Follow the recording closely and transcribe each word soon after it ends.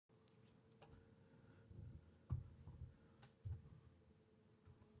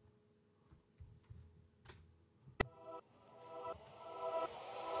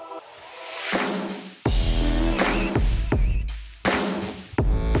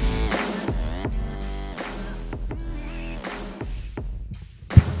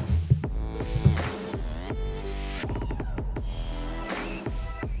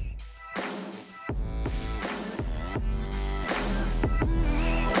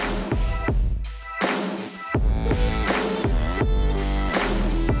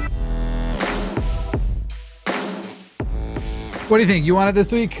What do you think? You want it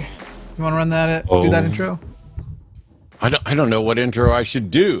this week? You want to run that? Do that intro? I don't know what intro I should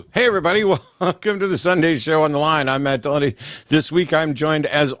do. Hey, everybody. Welcome to the Sunday Show on the Line. I'm Matt Dillahunty. This week, I'm joined,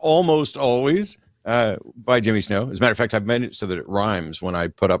 as almost always, by Jimmy Snow. As a matter of fact, I've made it so that it rhymes when I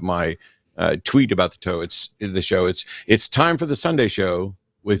put up my tweet about the show. It's time for the Sunday Show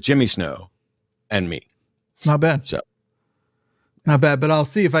with Jimmy Snow and me. Not bad. So, not bad, but I'll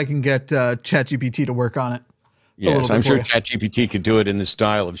see if I can get ChatGPT to work on it. Yes, I'm sure ChatGPT could do it in the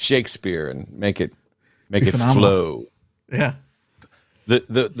style of Shakespeare and make it flow. Yeah.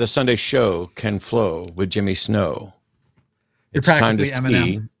 The Sunday Show can flow with Jimmy Snow. You're it's time to Eminem.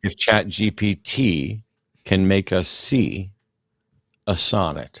 See if ChatGPT can make us see a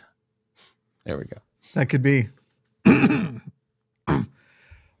sonnet. There we go. That could be.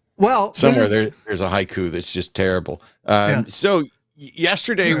 Well, somewhere there's a haiku that's just terrible. So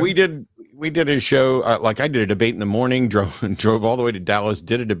yesterday we did a show, like I did a debate in the morning, drove all the way to Dallas,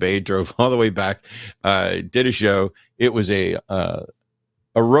 did a debate, drove all the way back, did a show. It was a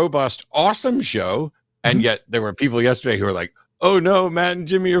robust, awesome show. And yet there were people yesterday who were like, oh no, Matt and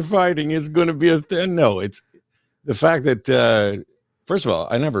Jimmy are fighting. It's going to be a thing. No, it's the fact that, first of all,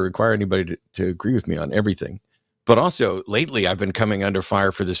 I never require anybody to agree with me on everything. But also lately I've been coming under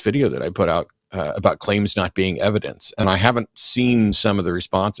fire for this video that I put out about claims not being evidence. And I haven't seen some of the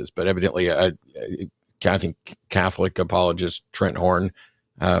responses, but evidently I think Catholic apologist Trent Horn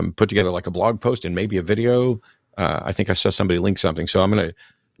put together like a blog post and maybe a video. I think I saw somebody link something. So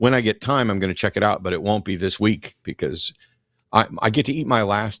when I get time, I'm going to check it out, but it won't be this week because I get to eat my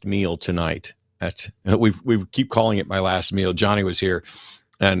last meal tonight. We keep calling it my last meal. Johnny was here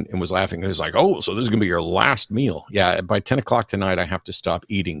and was laughing. He was like, oh, so this is going to be your last meal. Yeah, by 10 o'clock tonight, I have to stop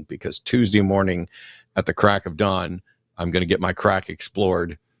eating because Tuesday morning at the crack of dawn, I'm going to get my crack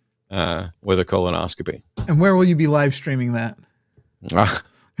explored with a colonoscopy. And where will you be live streaming that?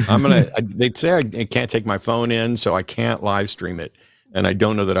 They'd say I can't take my phone in, so I can't live stream it. And I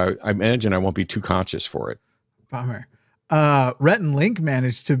don't know that I imagine I won't be too conscious for it. Bummer. Rhett and Link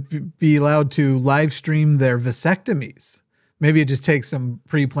managed to be allowed to live stream their vasectomies. Maybe it just takes some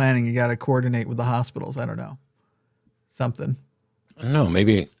pre-planning. You got to coordinate with the hospitals. I don't know. Something. I don't know.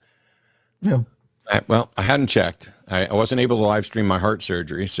 Maybe. Yeah. I hadn't checked. I wasn't able to live stream my heart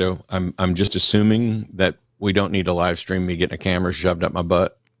surgery, so I'm just assuming that we don't need to live stream me getting a camera shoved up my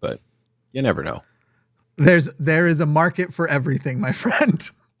butt. But you never know. There is a market for everything, my friend.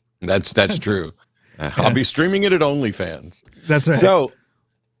 That's true. Yeah. I'll be streaming it at OnlyFans. That's right. So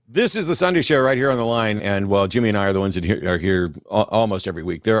this is the Sunday Show right here on the Line. And while Jimmy and I are the ones that are here almost every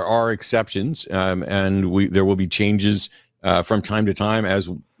week, there are exceptions. And there will be changes from time to time, as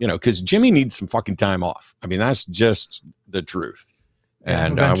you know, because Jimmy needs some fucking time off. I mean, that's just the truth.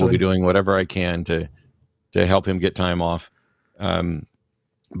 And I will be doing whatever I can to help him get time off.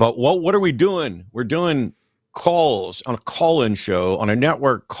 But what are we doing? We're doing calls on a call-in show on a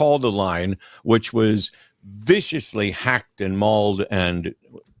network called The Line, which was viciously hacked and mauled, and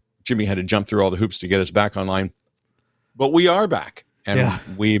Jimmy had to jump through all the hoops to get us back online. But we are back, and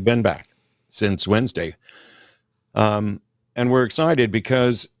we've been back since Wednesday. And we're excited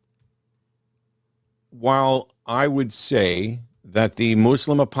because while I would say that the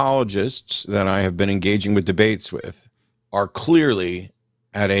Muslim apologists that I have been engaging with debates with are clearly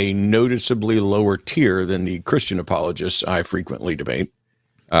at a noticeably lower tier than the Christian apologists I frequently debate,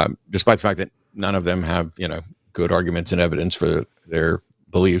 despite the fact that none of them have, good arguments and evidence for their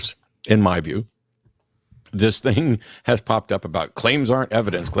beliefs, in my view. This thing has popped up about claims aren't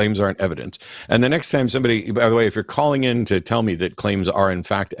evidence. And the next time somebody, by the way, if you're calling in to tell me that claims are in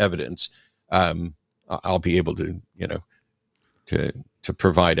fact evidence, I'll be able to, to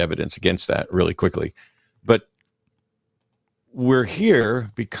provide evidence against that really quickly. But we're here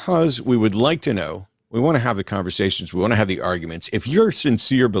because we would like to know, we want to have the conversations, we want to have the arguments. If you're a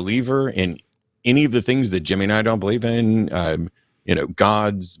sincere believer in any of the things that Jimmy and I don't believe in,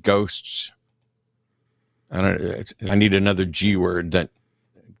 gods, ghosts, I need another G word, that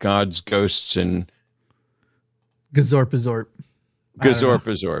gods, ghosts, and Gazorp.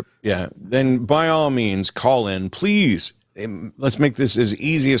 Yeah. Then by all means, call in, please. Let's make this as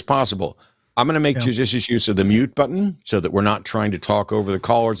easy as possible. I'm going to make judicious use of the mute button so that we're not trying to talk over the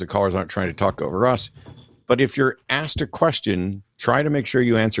callers aren't trying to talk over us. But if you're asked a question, try to make sure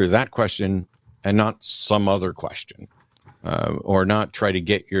you answer that question and not some other question, or not try to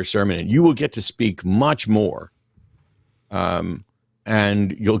get your sermon in. You will get to speak much more, and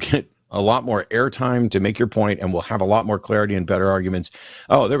you'll get a lot more airtime to make your point, and we'll have a lot more clarity and better arguments.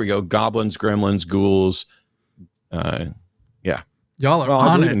 Oh, there we go. Goblins, gremlins, ghouls. Yeah. Y'all are on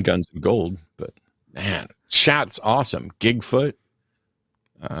I believe it. in guns and gold, but man, chat's awesome. Gigfoot.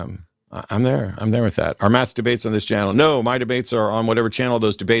 I'm there. I'm there with that. Are Matt's debates on this channel? No, my debates are on whatever channel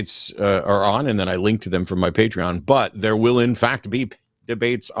those debates are on, and then I link to them from my Patreon. But there will, in fact, be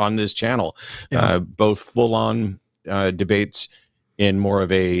debates on this channel, both full-on debates in more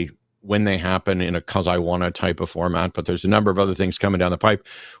of a when they happen in a cause I wanna type of format. But there's a number of other things coming down the pipe.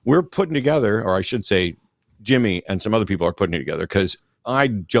 We're putting together, or I should say, Jimmy and some other people are putting it together, because I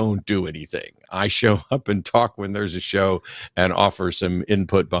don't do anything. I show up and talk when there's a show and offer some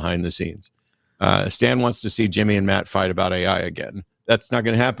input behind the scenes. Stan wants to see Jimmy and Matt fight about AI again. That's not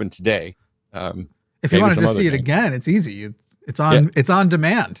going to happen today. If you wanted to see it again, it's easy. It's on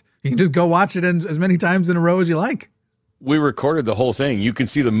demand. You can just go watch it as many times in a row as you like. We recorded the whole thing. You can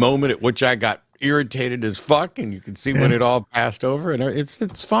see the moment at which I got irritated as fuck, and you can see when it all passed over, and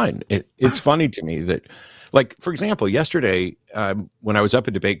it's fine. It's funny to me that, like, for example, yesterday, when I was up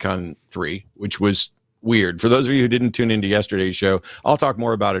at DebateCon 3, which was weird. For those of you who didn't tune into yesterday's show, I'll talk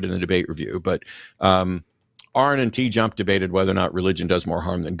more about it in the debate review. But Aron and T-Jump debated whether or not religion does more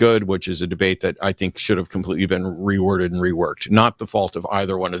harm than good, which is a debate that I think should have completely been reworded and reworked. Not the fault of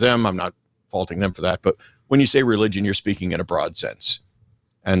either one of them. I'm not faulting them for that. But when you say religion, you're speaking in a broad sense.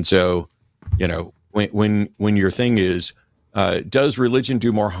 And so, you know, when your thing is, does religion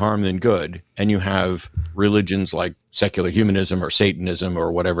do more harm than good? And you have religions like secular humanism or Satanism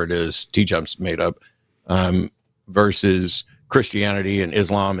or whatever it is T-Jump's made up, versus Christianity and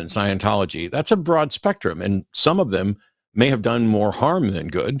Islam and Scientology. That's a broad spectrum. And some of them may have done more harm than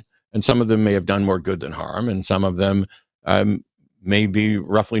good. And some of them may have done more good than harm. And some of them may be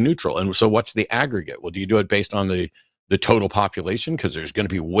roughly neutral. And so what's the aggregate? Well, do you do it based on the total population? Because there's going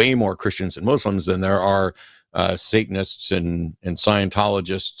to be way more Christians and Muslims than there are Satanists and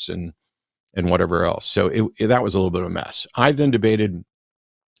Scientologists and whatever else. So that was a little bit of a mess. I then debated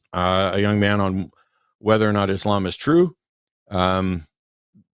a young man on whether or not Islam is true. I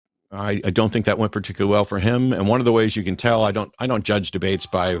don't think that went particularly well for him. And one of the ways you can tell, I don't judge debates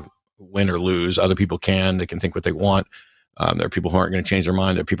by win or lose. Other people can. They can think what they want. There are people who aren't going to change their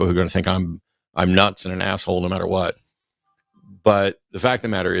mind. There are people who are going to think I'm nuts and an asshole no matter what. But the fact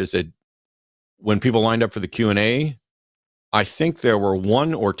of the matter is that when people lined up for the Q&A, I think there were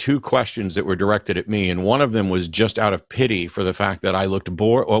one or two questions that were directed at me, and one of them was just out of pity for the fact that I looked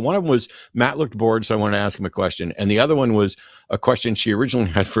bored. Well, one of them was Matt looked bored, so I wanted to ask him a question, and the other one was a question she originally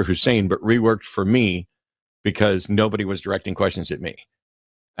had for Hussein, but reworked for me because nobody was directing questions at me.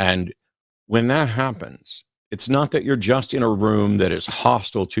 And when that happens, it's not that you're just in a room that is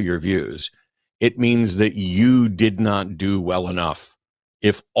hostile to your views. It means that you did not do well enough.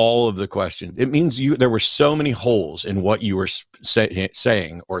 If all of the questions, it means there were so many holes in what you were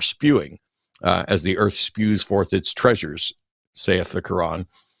saying or spewing, as the earth spews forth its treasures, saith the Quran.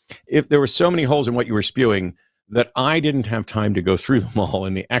 If there were so many holes in what you were spewing that I didn't have time to go through them all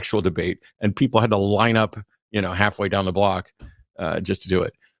in the actual debate, and people had to line up, halfway down the block just to do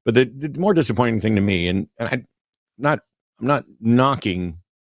it. But the more disappointing thing to me, and I'm not knocking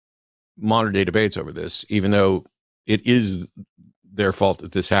modern day debates over this, even though it is their fault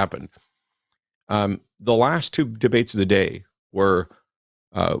that this happened. The last two debates of the day were,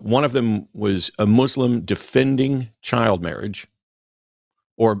 one of them was a Muslim defending child marriage,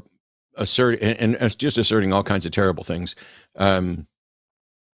 or asserting all kinds of terrible things. And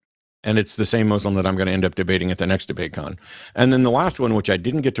it's the same Muslim that I'm going to end up debating at the next DebateCon. And then the last one, which I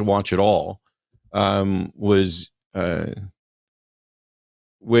didn't get to watch at all, was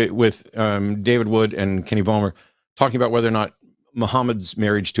with David Wood and Kenny Balmer talking about whether or not Muhammad's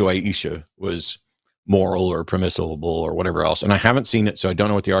marriage to Aisha was moral or permissible or whatever else. And I haven't seen it, so I don't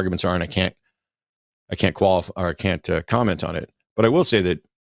know what the arguments are, and I can't qualify, or I can't comment on it. But I will say that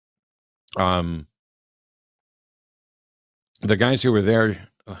the guys who were there,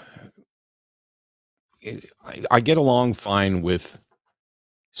 I get along fine with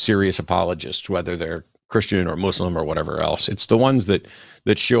serious apologists, whether they're Christian or Muslim or whatever else. It's the ones that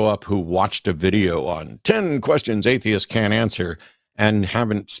show up who watched a video on 10 questions atheists can't answer and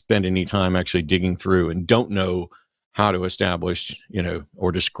haven't spent any time actually digging through and don't know how to establish,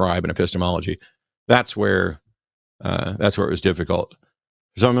 or describe an epistemology. That's where it was difficult.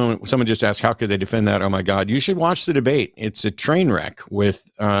 Someone just asked, how could they defend that? Oh my God, you should watch the debate. It's a train wreck with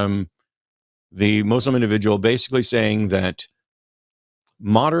the Muslim individual basically saying that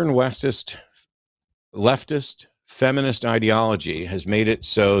modern leftist feminist ideology has made it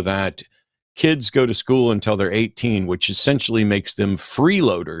so that kids go to school until they're 18, which essentially makes them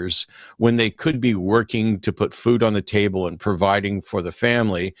freeloaders when they could be working to put food on the table and providing for the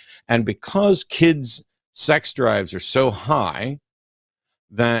family. And because kids' sex drives are so high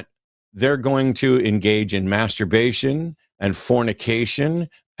that they're going to engage in masturbation and fornication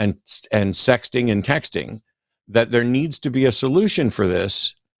and sexting and texting, that there needs to be a solution for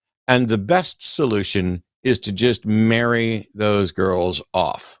this. And the best solution is to just marry those girls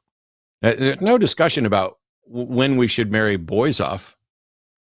off. There's no discussion about when we should marry boys off.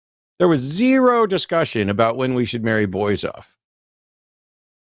 There was zero discussion about when we should marry boys off.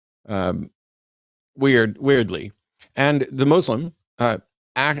 Weirdly. And the Muslim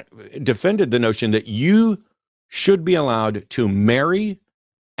defended the notion that you should be allowed to marry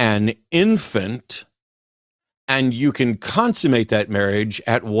an infant, and you can consummate that marriage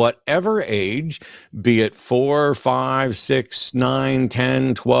at whatever age, be it 4, 5, 6, 9,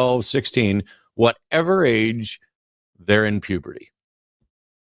 10, 12, 16, whatever age they're in puberty.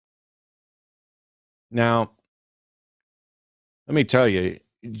 Now, let me tell you,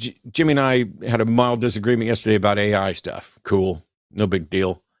 Jimmy and I had a mild disagreement yesterday about AI stuff. Cool. No big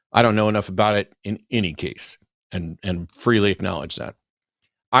deal. I don't know enough about it in any case, and freely acknowledge that.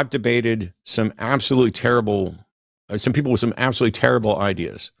 I've debated some absolutely terrible, some people with some absolutely terrible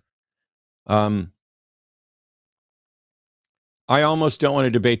ideas. I almost don't want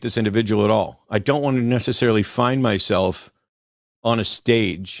to debate this individual at all. I don't want to necessarily find myself on a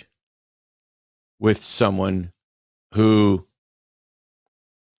stage with someone who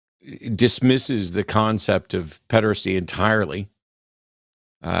dismisses the concept of pederasty entirely,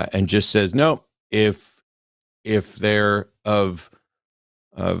 and just says, no, if they're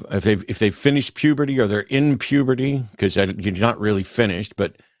if they've finished puberty, or they're in puberty, because you're not really finished,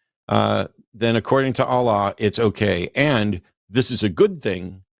 but then according to Allah, it's okay. And this is a good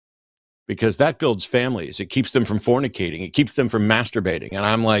thing, because that builds families. It keeps them from fornicating. It keeps them from masturbating. And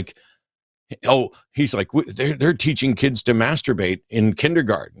I'm like, oh, he's like, they're teaching kids to masturbate in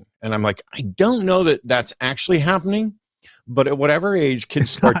kindergarten. And I'm like, I don't know that that's actually happening, but at whatever age kids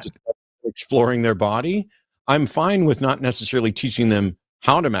start exploring their body, I'm fine with not necessarily teaching them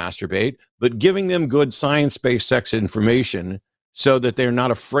how to masturbate, but giving them good science-based sex information so that they're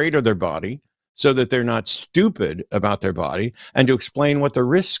not afraid of their body, so that they're not stupid about their body, and to explain what the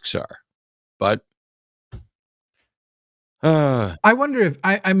risks are. But I wonder if,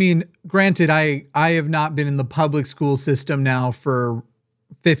 I mean, granted, I have not been in the public school system now for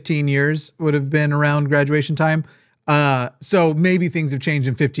 15 years, would have been around graduation time. So maybe things have changed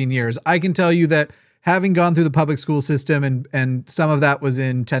in 15 years. I can tell you that having gone through the public school system, and some of that was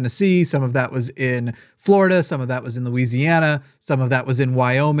in Tennessee, some of that was in Florida, some of that was in Louisiana, some of that was in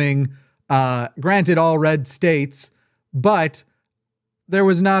Wyoming, granted all red states, but there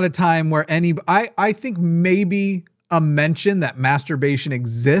was not a time where I think maybe a mention that masturbation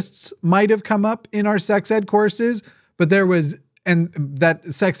exists might have come up in our sex ed courses, but there was, and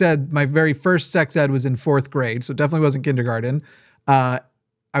that sex ed, my very first sex ed was in 4th grade. So it definitely wasn't kindergarten. So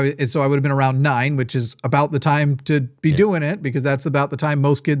I would have been around 9, which is about the time to be doing it, because that's about the time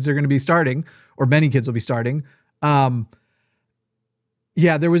most kids are going to be starting, or many kids will be starting. There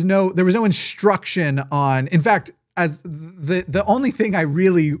was no instruction on, in fact, as the only thing I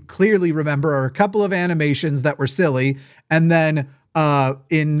really clearly remember are a couple of animations that were silly. And then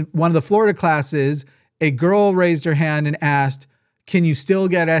in one of the Florida classes, a girl raised her hand and asked, can you still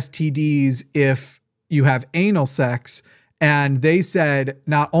get STDs if you have anal sex? And they said,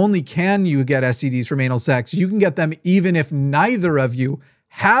 not only can you get STDs from anal sex, you can get them even if neither of you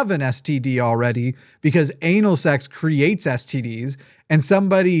have an STD already, because anal sex creates STDs. And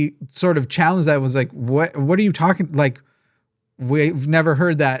somebody sort of challenged that, was like, what are you talking? Like, we've never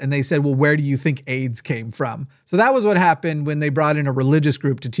heard that. And they said, well, where do you think AIDS came from? So that was what happened when they brought in a religious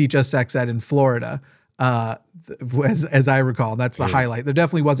group to teach us sex ed in Florida. As I recall, that's the highlight. There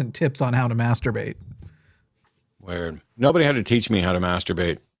definitely wasn't tips on how to masturbate. Weird. Nobody had to teach me how to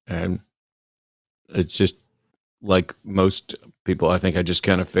masturbate. And it's just like most people, I think I just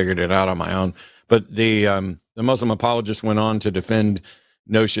kind of figured it out on my own. But the Muslim apologist went on to defend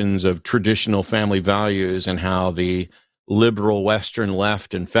notions of traditional family values, and how the liberal Western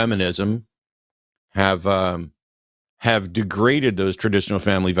left and feminism have degraded those traditional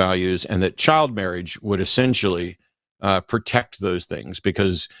family values, and that child marriage would essentially protect those things.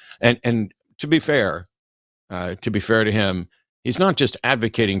 Because, and to be fair to him, he's not just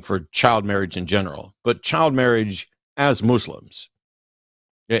advocating for child marriage in general, but child marriage as Muslims,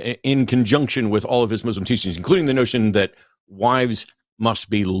 in conjunction with all of his Muslim teachings, including the notion that wives must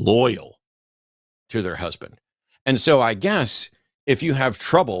be loyal to their husband. And so I guess if you have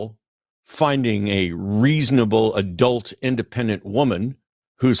trouble finding a reasonable, adult, independent woman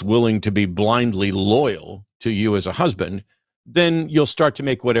who's willing to be blindly loyal to you as a husband, then you'll start to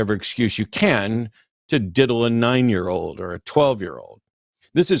make whatever excuse you can to diddle a 9-year-old or a 12-year-old.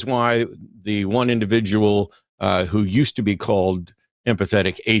 This is why the one individual who used to be called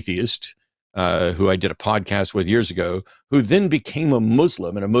empathetic atheist who I did a podcast with years ago, who then became a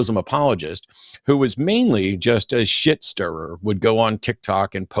Muslim and a Muslim apologist, who was mainly just a shit stirrer, would go on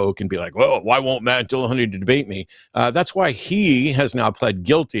TikTok and poke and be like, well, why won't Matt Dillahunty debate me? That's why he has now pled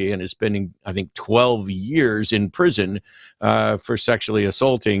guilty and is spending, I think, 12 years in prison for sexually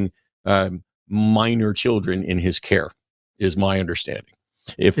assaulting minor children in his care, is my understanding.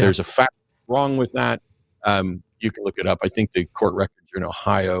 If there's a fact wrong with that, you can look it up. I think the court records are in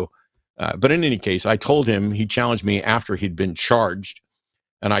Ohio. But in any case, I told him, he challenged me after he'd been charged.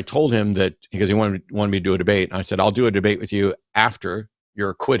 And I told him that, because he wanted me to do a debate. And I said, I'll do a debate with you after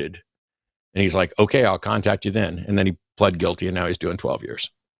you're acquitted. And he's like, okay, I'll contact you then. And then he pled guilty, and now he's doing 12 years.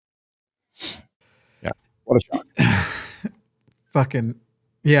 Yeah. What a shock. Fucking,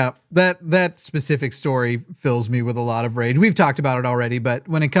 yeah. That specific story fills me with a lot of rage. We've talked about it already, but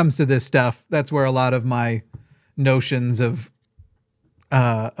when it comes to this stuff, that's where a lot of my notions of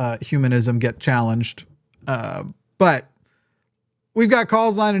humanism get challenged. But we've got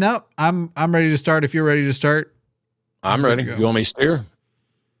calls lining up. I'm ready to start. If you're ready to start, I'm ready. You want me to steer?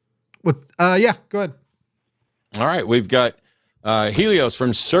 Yeah, go ahead. All right. We've got Helios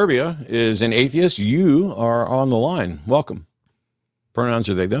from Serbia is an atheist. You are on the line. Welcome. Pronouns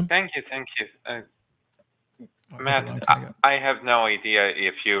are they, them? Thank you. Matt, I have no idea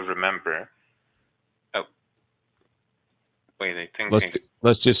if you remember. Oh, wait, I think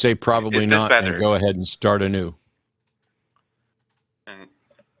let's just say probably not, and go ahead and start anew.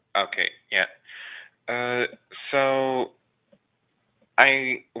 Okay, yeah. So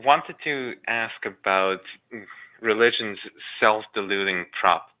I wanted to ask about religion's self-deluding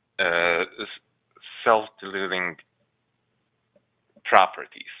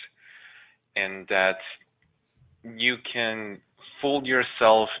properties, and that you can fool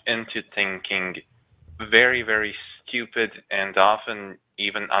yourself into thinking very, very stupid and often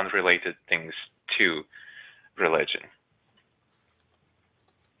even unrelated things to religion.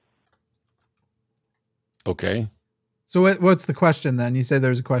 Okay. So what's the question then? You say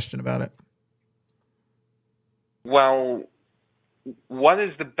there's a question about it. Well, what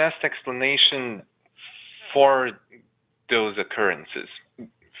is the best explanation for those occurrences?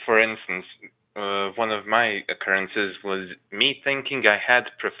 For instance, one of my occurrences was me thinking I had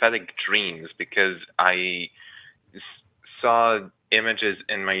prophetic dreams because I saw images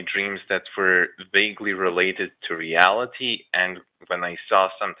in my dreams that were vaguely related to reality, and when I saw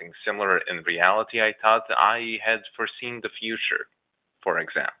something similar in reality, I thought I had foreseen the future, for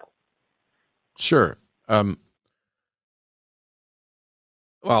example. Sure.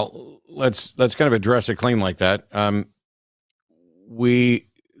 Well, let's kind of address a claim like that. There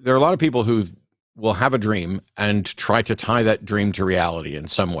are a lot of people who will have a dream and try to tie that dream to reality in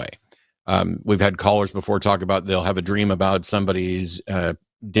some way. We've had callers before talk about they'll have a dream about somebody's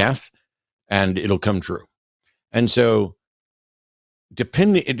death and it'll come true. And so a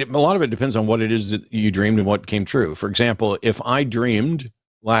lot of it depends on what it is that you dreamed and what came true. For example, if I dreamed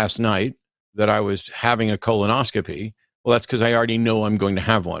last night that I was having a colonoscopy, well, that's because I already know I'm going to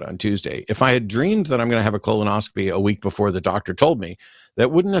have one on Tuesday. If I had dreamed that I'm going to have a colonoscopy a week before the doctor told me, that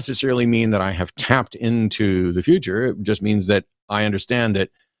wouldn't necessarily mean that I have tapped into the future. It just means that I understand that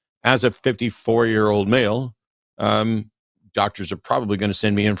as a 54-year-old male, doctors are probably going to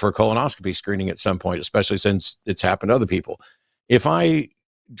send me in for a colonoscopy screening at some point, especially since it's happened to other people. If I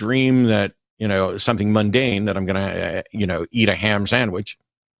dream that, something mundane, that I'm going to, eat a ham sandwich,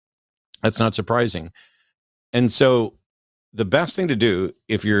 that's not surprising. And so the best thing to do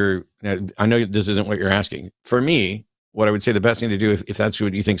if I know this isn't what you're asking. For me, what I would say the best thing to do if that's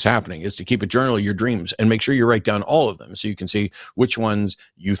what you think's happening is to keep a journal of your dreams and make sure you write down all of them so you can see which ones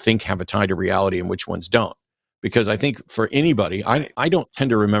you think have a tie to reality and which ones don't. Because I think for anybody, I don't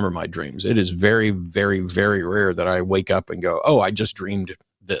tend to remember my dreams. It is very, very, very rare that I wake up and go, oh, I just dreamed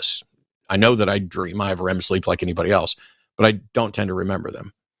this. I know that I dream. I have REM sleep like anybody else, but I don't tend to remember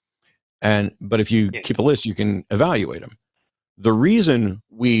them. But if you keep a list, you can evaluate them. The reason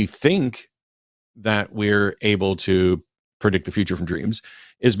we think that we're able to predict the future from dreams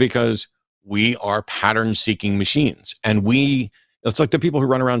is because we are pattern-seeking machines. And it's like the people who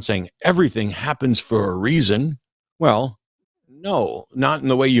run around saying everything happens for a reason. Well, no, not in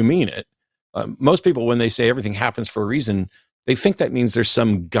the way you mean it. Most people, when they say everything happens for a reason, they think that means there's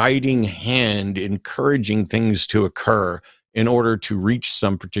some guiding hand encouraging things to occur in order to reach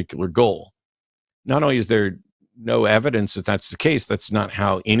some particular goal. Not only is there no evidence that that's the case, that's not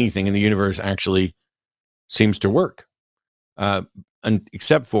how anything in the universe actually seems to work,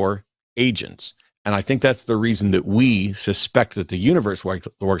 except for agents. And I think that's the reason that we suspect that the universe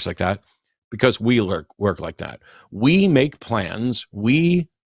works like that, because we work like that. We make plans, we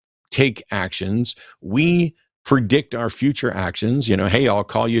take actions, we predict our future actions. You know, hey, I'll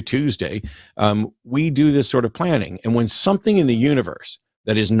call you Tuesday. We do this sort of planning. And when something in the universe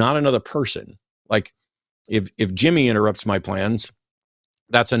that is not another person, like if Jimmy interrupts my plans,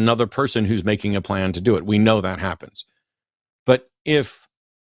 that's another person who's making a plan to do it. We know that happens. But if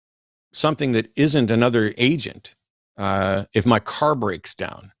something that isn't another agent, if my car breaks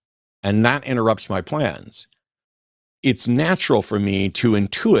down and that interrupts my plans, it's natural for me to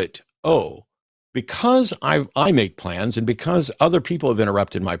intuit, oh, because I make plans and because other people have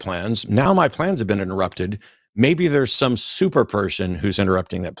interrupted my plans, now my plans have been interrupted. Maybe there's some super person who's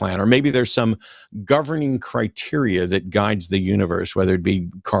interrupting that plan, or maybe there's some governing criteria that guides the universe, whether it be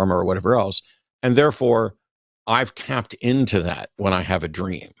karma or whatever else. And therefore, I've tapped into that when I have a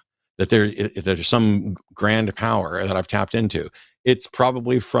dream, that there's some grand power that I've tapped into. It's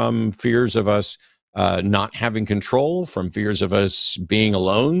probably from fears of us not having control, from fears of us being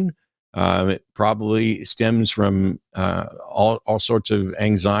alone. It probably stems from all sorts of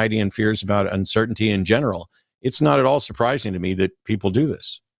anxiety and fears about uncertainty in general. It's not at all surprising to me that people do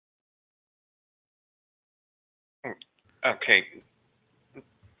this. Okay.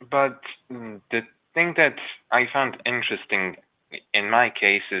 But the thing that I found interesting in my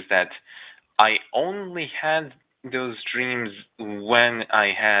case is that I only had those dreams when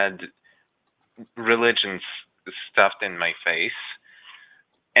I had religion stuffed in my face.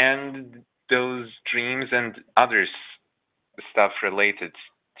 And those dreams and other stuff related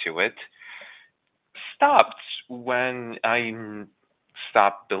to it stopped when I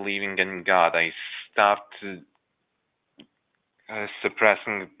stopped believing in God. I stopped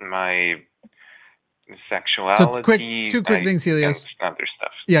suppressing my sexuality. So two quick things, Helios. And other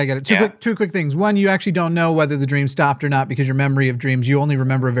stuff. Yeah, I get it. Two quick things. One, you actually don't know whether the dream stopped or not because your memory of dreams, you only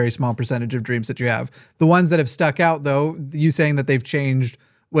remember a very small percentage of dreams that you have. The ones that have stuck out, though, you saying that they've changed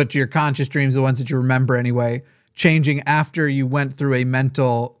what your conscious dreams, the ones that you remember anyway, changing after you went through a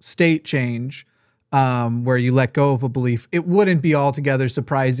mental state change where you let go of a belief. It wouldn't be altogether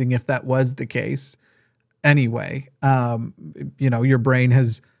surprising if that was the case anyway. You know, your brain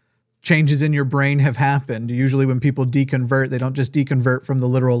has changes in your brain have happened. Usually when people deconvert, they don't just deconvert from the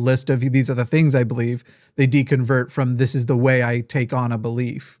literal list of these are the things I believe. They deconvert from this is the way I take on a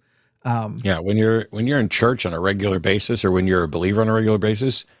belief. Yeah, when you're in church on a regular basis, or when you're a believer on a regular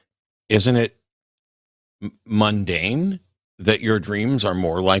basis, isn't it mundane that your dreams are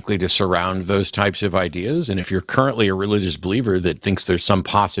more likely to surround those types of ideas? And if you're currently a religious believer that thinks there's some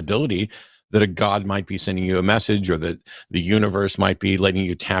possibility that a God might be sending you a message, or that the universe might be letting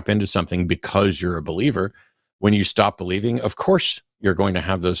you tap into something because you're a believer, when you stop believing, of course, you're going to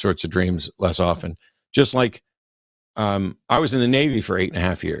have those sorts of dreams less often. Just like I was in the Navy for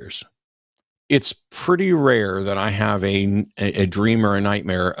 8.5 years. It's pretty rare that I have a dream or a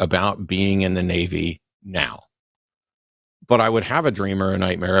nightmare about being in the Navy now. But I would have a dream or a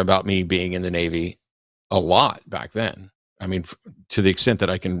nightmare about me being in the Navy a lot back then. I mean, to the extent that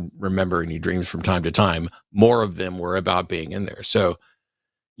I can remember any dreams from time to time, more of them were about being in there. So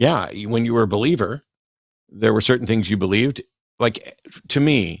yeah, when you were a believer, there were certain things you believed. Like, to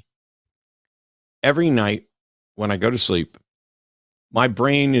me, every night when I go to sleep, my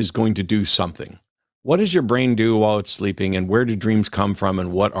brain is going to do something. What does your brain do while it's sleeping, and where do dreams come from,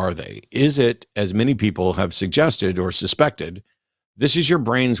 and what are they? Is it, as many people have suggested or suspected, this is your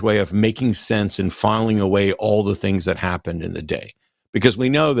brain's way of making sense and filing away all the things that happened in the day? Because we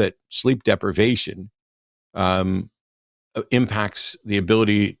know that sleep deprivation impacts the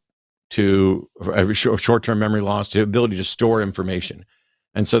ability to short-term memory loss, the ability to store information.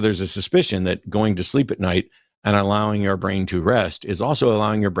 And so there's a suspicion that going to sleep at night and allowing your brain to rest is also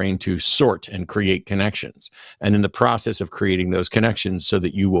allowing your brain to sort and create connections. And in the process of creating those connections so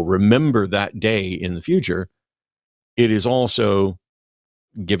that you will remember that day in the future, it is also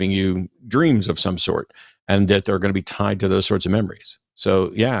giving you dreams of some sort, and that they're going to be tied to those sorts of memories.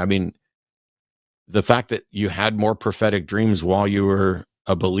 So yeah, I mean, the fact that you had more prophetic dreams while you were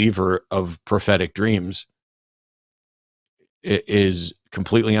a believer of prophetic dreams is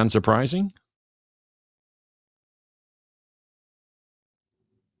completely unsurprising.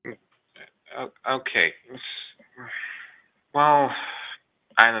 Okay. Well,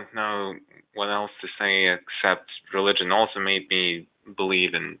 I don't know what else to say except religion also made me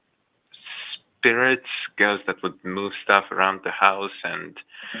believe in spirits, ghosts that would move stuff around the house, and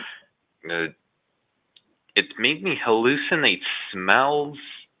it made me hallucinate smells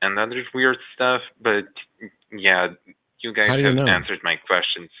and other weird stuff. But yeah, you guys have answered my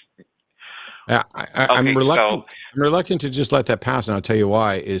questions. I'm reluctant to just let that pass, and I'll tell you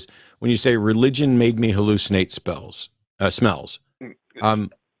why. Is when you say religion made me hallucinate smells. So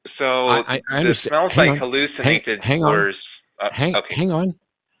I the understand. smells I hallucinated were... okay. Hang on.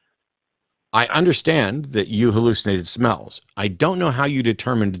 I understand that you hallucinated smells. I don't know how you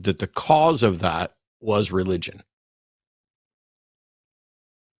determined that the cause of that was religion.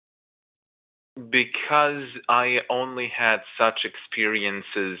 Because I only had such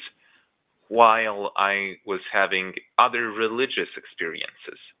experiences while I was having other religious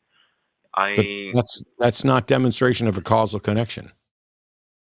experiences. But that's not demonstration of a causal connection.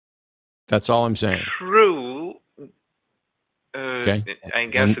 That's all I'm saying. True. Okay. I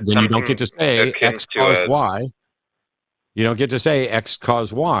guess it's then you don't get to say X caused Y. You don't get to say X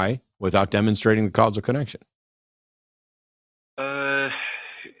caused Y without demonstrating the causal connection.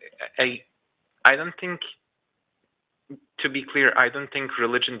 I don't think, to be clear, I don't think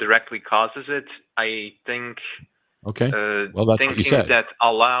religion directly causes it. I think well, that's what you said. That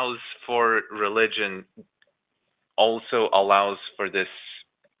allows for religion also allows for this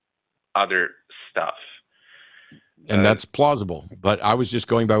other stuff. And that's plausible. But I was just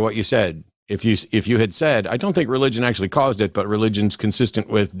going by what you said. If you had said, I don't think religion actually caused it, but religion's consistent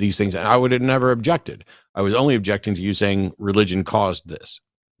with these things, I would have never objected. I was only objecting to you saying religion caused this.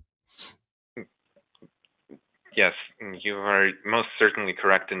 Yes, you are most certainly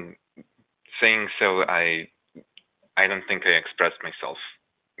correct in saying so. I don't think I expressed myself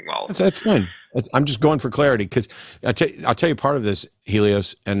well. That's fine. I'm just going for clarity, because I'll tell you part of this,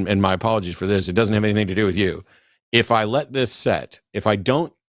 Helios, and my apologies for this. It doesn't have anything to do with you. If I let this set, if I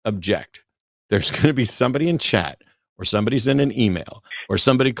don't object, there's going to be somebody in chat, or somebody send an email, or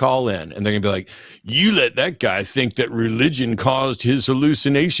somebody call in, and they're going to be like, you let that guy think that religion caused his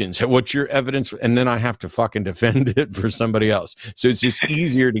hallucinations. What's your evidence? And then I have to fucking defend it for somebody else. So it's just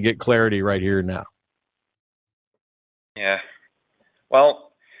easier to get clarity right here now. Yeah.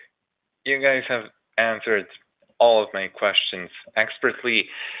 Well, you guys have answered all of my questions expertly,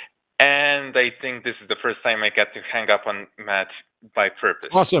 and I think this is the first time I get to hang up on Matt by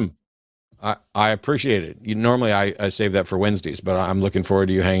purpose. Awesome. I appreciate it. Normally I save that for Wednesdays, but I'm looking forward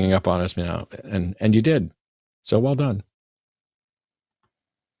to you hanging up on us now, and you did. So well done.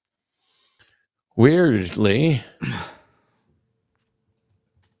 Weirdly,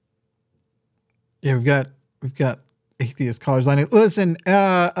 yeah, we've got atheist callers lining. Listen,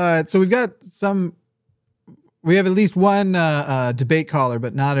 so we have at least one debate caller,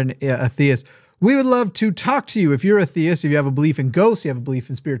 but not a theist. We would love to talk to you if you're a theist, if you have a belief in ghosts, you have a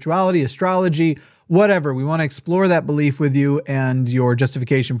belief in spirituality, astrology, whatever. We want to explore that belief with you and your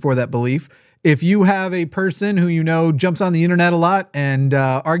justification for that belief. If you have a person who you know jumps on the internet a lot and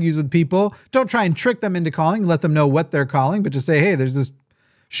argues with people, don't try and trick them into calling. Let them know what they're calling, but just say, hey, there's this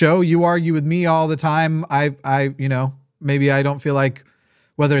show. You argue with me all the time. Maybe I don't feel like,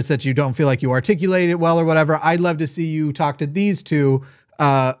 whether it's that you don't feel like you articulate it well or whatever, I'd love to see you talk to these two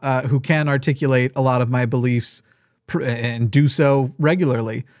who can articulate a lot of my beliefs and do so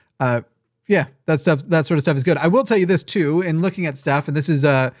regularly. Yeah, that sort of stuff is good. I will tell you this too, in looking at stuff, and this is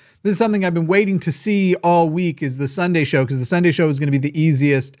something I've been waiting to see all week, is the Sunday show, because the Sunday show is going to be the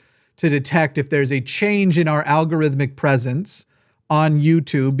easiest to detect if there's a change in our algorithmic presence on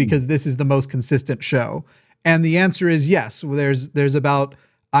YouTube, because this is the most consistent show. And the answer is yes. There's about,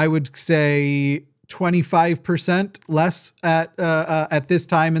 I would say, 25% less at this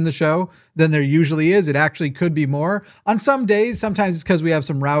time in the show than there usually is. It actually could be more on some days. Sometimes it's because we have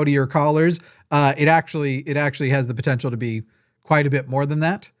some rowdier callers. It actually has the potential to be quite a bit more than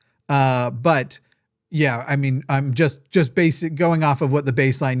that. But yeah, I mean, I'm just going off of what the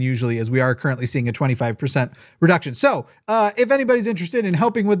baseline usually is. We are currently seeing a 25% reduction. So if anybody's interested in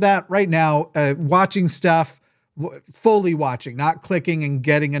helping with that right now, watching stuff, fully watching, not clicking and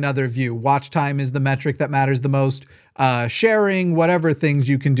getting another view. Watch time is the metric that matters the most. Sharing, whatever things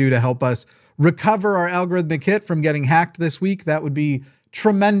you can do to help us recover our algorithmic hit from getting hacked this week, that would be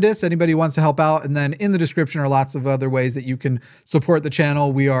tremendous. Anybody who wants to help out. And then in the description are lots of other ways that you can support the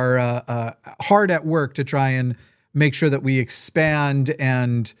channel. We are hard at work to try and make sure that we expand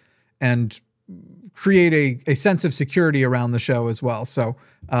and create a sense of security around the show as well. So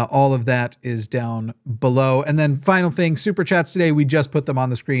all of that is down below. And then final thing, super chats today, we just put them on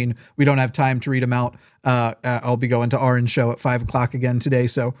the screen. We don't have time to read them out. I'll be going to Aron's show at 5 o'clock again today,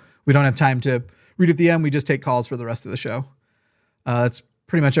 so we don't have time to read at the end. We just take calls for the rest of the show. That's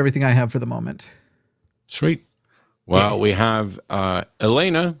pretty much everything I have for the moment. Sweet. Well, we have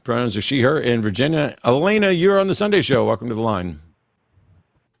Elena, pronouns are she, her, in Virginia. Elena, you're on the Sunday show. Welcome to the line.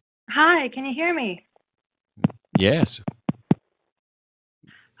 Hi, can you hear me? Yes.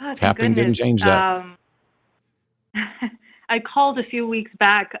 Oh, Tapping didn't change that. I called a few weeks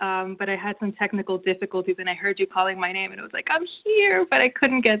back, but I had some technical difficulties, and I heard you calling my name, and it was like, I'm here, but I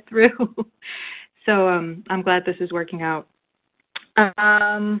couldn't get through. So I'm glad this is working out. All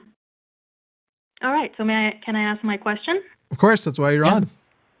right. So can I ask my question? Of course, that's why you're on.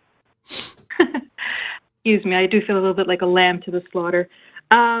 Excuse me. I do feel a little bit like a lamb to the slaughter.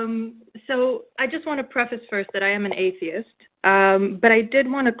 So I just want to preface first that I am an atheist, but I did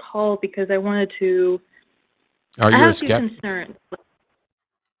want to call because I wanted to. Are you a skeptic? Concerns.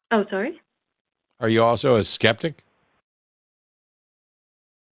 Oh, sorry. Are you also a skeptic?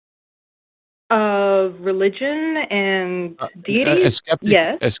 Of religion and deity? A skeptic,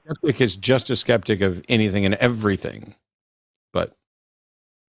 yes. A skeptic is just a skeptic of anything and everything. But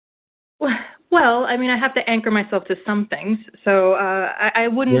well, I mean, I have to anchor myself to some things, so I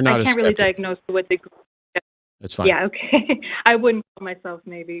wouldn't. I can't really diagnose to what degree. That's fine. Yeah, okay. I wouldn't call myself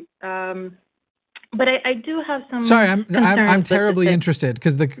maybe, but I do have some. Sorry, I'm terribly interested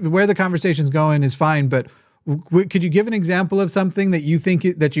because where the conversation's going is fine, but could you give an example of something that you think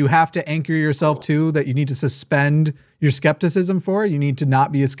that you have to anchor yourself to, that you need to suspend your skepticism for? You need to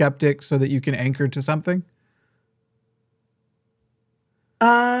not be a skeptic so that you can anchor to something?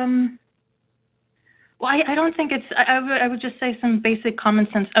 Well, I don't think it's, I would just say some basic common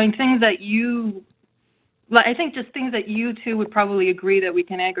sense. I mean, things that you, like, I think just things that you two would probably agree that we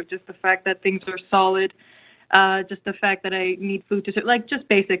can anchor, just the fact that things are solid, just the fact that I need food to, like, just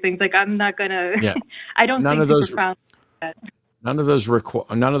basic things. Like, I'm not gonna, yeah. I don't none think of those, profound. None of those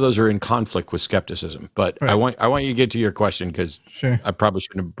are in conflict with skepticism, but right. I want you to get to your question because I probably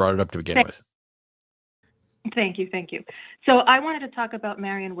shouldn't have brought it up to begin with. Thank you. So I wanted to talk about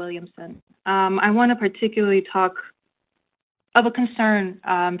Marianne Williamson. I want to particularly talk of a concern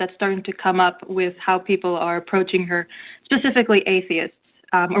that's starting to come up with how people are approaching her, specifically atheists,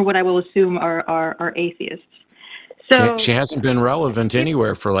 or what I will assume are atheists. So she hasn't been relevant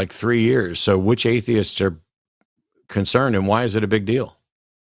anywhere for like 3 years. So which atheists are concerned, and why is it a big deal?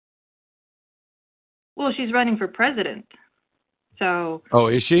 Well, she's running for president. So. Oh,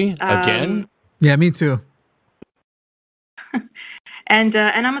 is she again? Yeah, me too. And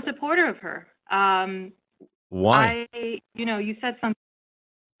I'm a supporter of her. Why? You said something.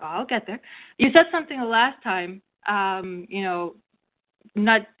 I'll get there. You said something the last time.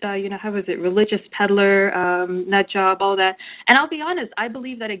 Not how was it? Religious peddler, nut job, all that. And I'll be honest, I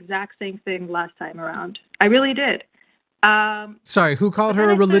believe that exact same thing last time around. I really did. Sorry, who called her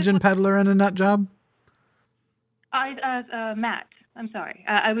a religion peddler and a nut job? Matt. I'm sorry.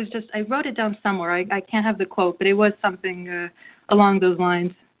 I wrote it down somewhere. I can't have the quote, but it was something along those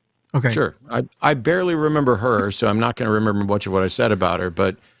lines. Okay. Sure. I barely remember her, so I'm not going to remember much of what I said about her,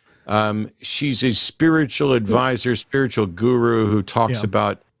 but she's a spiritual advisor, spiritual guru who talks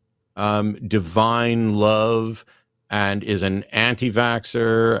about divine love and is an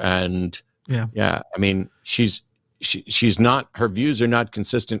anti-vaxxer. And I mean, she's not, her views are not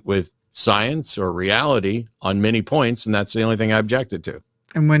consistent with science or reality on many points, and that's the only thing I objected to.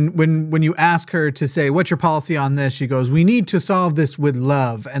 And when you ask her to say, what's your policy on this? She goes, we need to solve this with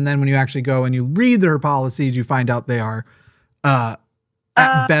love. And then when you actually go and you read her policies, you find out they are at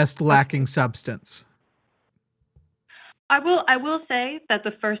best lacking substance. I will say that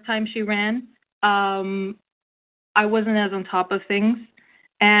the first time she ran, I wasn't as on top of things.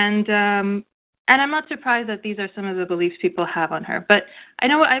 And I'm not surprised that these are some of the beliefs people have on her. But I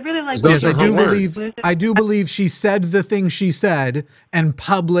know I really like. Yes, I do believe she said the thing she said and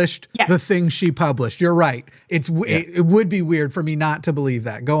published the thing she published. You're right. It would be weird for me not to believe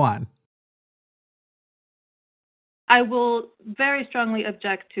that. Go on. I will very strongly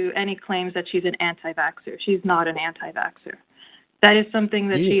object to any claims that she's an anti-vaxxer. She's not an anti-vaxxer. That is something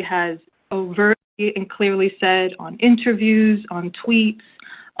that she has overtly and clearly said on interviews, on tweets,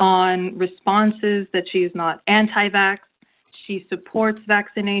 on responses, that she is not anti-vax. She supports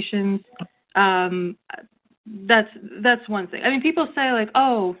vaccinations. That's one thing. I mean, people say like,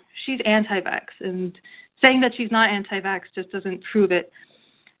 oh, she's anti-vax, and saying that she's not anti-vax just doesn't prove it.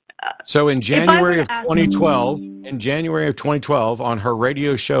 So in January of 2012, on her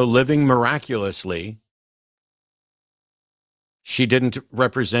radio show Living Miraculously, she didn't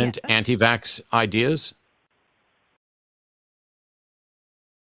represent anti-vax ideas?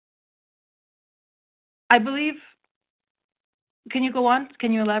 I believe. Can you go on?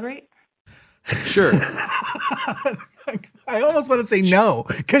 Can you elaborate? Sure. I almost want to say no,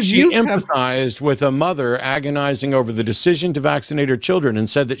 because she empathized with a mother agonizing over the decision to vaccinate her children and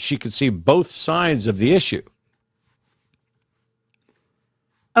said that she could see both sides of the issue.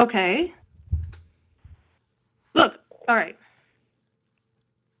 Okay. Look, all right.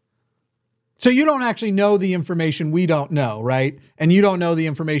 So you don't actually know the information we don't know, right? And you don't know the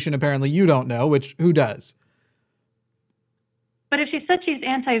information apparently you don't know, which who does? But if she said she's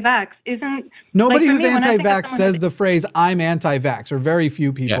anti-vax, isn't... Nobody like, who's anti-vax says the phrase, I'm anti-vax, or very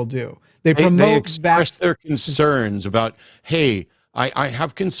few people do. They express their concerns about, hey, I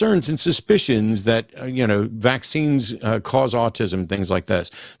have concerns and suspicions that, vaccines cause autism, things like this.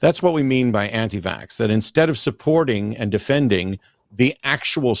 That's what we mean by anti-vax, that instead of supporting and defending the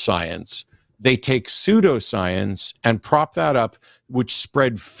actual science, they take pseudoscience and prop that up, which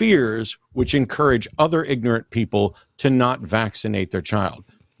spread fears, which encourage other ignorant people to not vaccinate their child.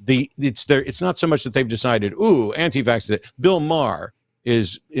 It's not so much that they've decided, ooh, anti-vax. Bill Maher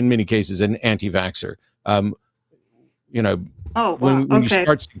is, in many cases, an anti-vaxxer. When you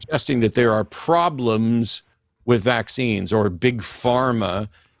start suggesting that there are problems with vaccines or big pharma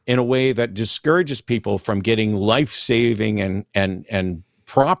in a way that discourages people from getting life-saving and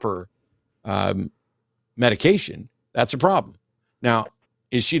proper medication, that's a problem. Now,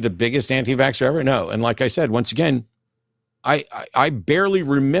 is she the biggest anti-vaxxer ever? No. And like I said, once again, I barely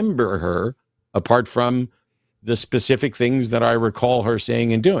remember her apart from the specific things that I recall her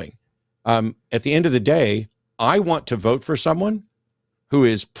saying and doing. At the end of the day, I want to vote for someone who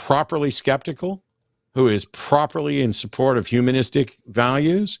is properly skeptical, who is properly in support of humanistic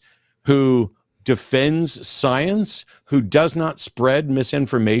values, who defends science, who does not spread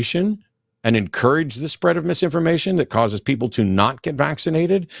misinformation and encourage the spread of misinformation that causes people to not get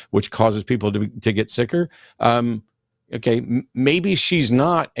vaccinated, which causes people to get sicker. Maybe she's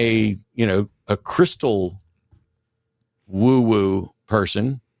not a crystal woo-woo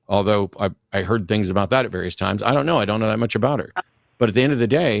person, although I heard things about that at various times. I don't know. I don't know that much about her. But at the end of the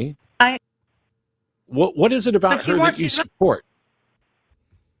day, what is it about her that you support?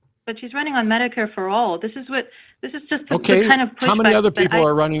 But she's running on Medicare for all. This is just the okay. kind of pushback. How many other people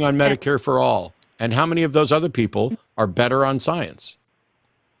are running on Medicare for all? And how many of those other people are better on science?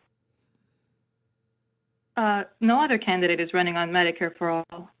 No other candidate is running on Medicare for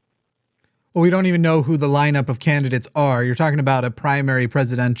all. Well, we don't even know who the lineup of candidates are. You're talking about a primary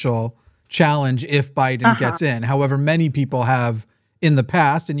presidential challenge if Biden gets in. However, many people have in the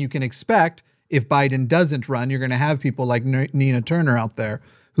past, and you can expect if Biden doesn't run, you're going to have people like Nina Turner out there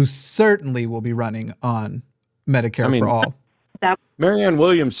who certainly will be running on Medicare for all. Marianne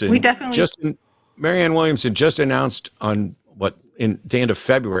Williamson just announced on the end of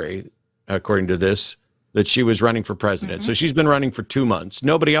February, according to this, that she was running for president. So she's been running for 2 months.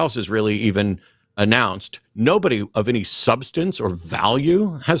 Nobody else has really even announced. Nobody of any substance or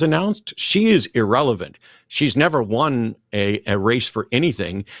value has announced. She is irrelevant. She's never won a race for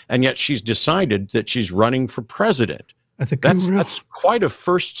anything, and yet she's decided that she's running for president. That's quite a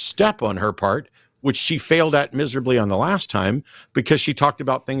first step on her part, which she failed at miserably on the last time because she talked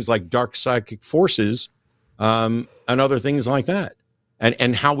about things like dark psychic forces and other things like that,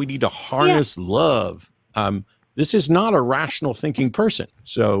 and how we need to harness love. This is not a rational thinking person.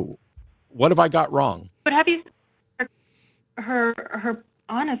 So what have I got wrong? But have you her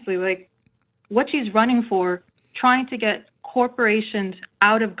honestly, like what she's running for, trying to get corporations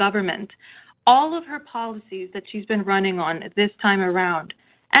out of government, all of her policies that she's been running on this time around.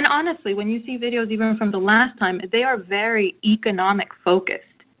 And honestly, when you see videos even from the last time, they are very economic focused,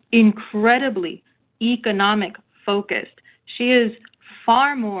 incredibly economic focused. She is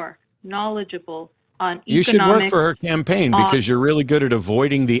far more knowledgeable on economic. You should work for her campaign because you're really good at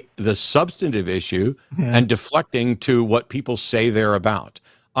avoiding the substantive issue and deflecting to what people say they're about.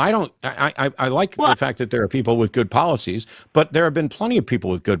 I like the fact that there are people with good policies, but there have been plenty of people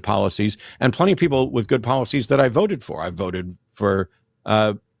with good policies and plenty of people with good policies that I voted for. I voted for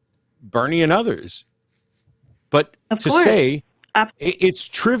Bernie and others. But say it's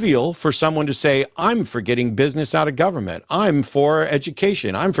trivial for someone to say, I'm for getting business out of government. I'm for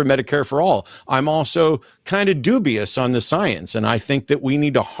education. I'm for Medicare for all. I'm also kind of dubious on the science. And I think that we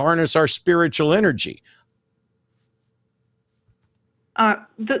need to harness our spiritual energy. I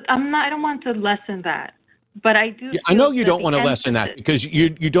don't want to lessen that, but I do. I know you don't want to lessen that because you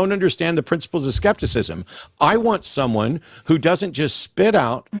don't understand the principles of skepticism. I want someone who doesn't just spit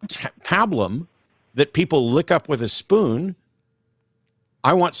out pablum that people lick up with a spoon.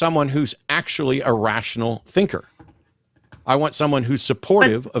 I want someone who's actually a rational thinker. I want someone who's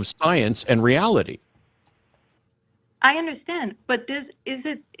supportive of science and reality. I understand, but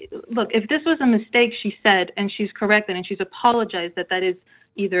look, if this was a mistake, she said, and she's corrected, and she's apologized that is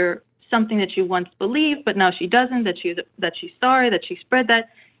either something that she once believed, but now she doesn't, that she's sorry, that she spread that,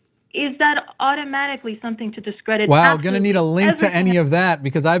 is that automatically something to discredit? Wow, going to need a link to any of that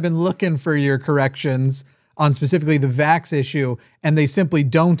because I've been looking for your corrections on specifically the vax issue, and they simply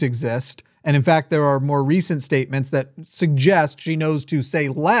don't exist. And in fact, there are more recent statements that suggest she knows to say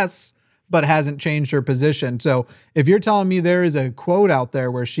less, but hasn't changed her position. So if you're telling me there is a quote out there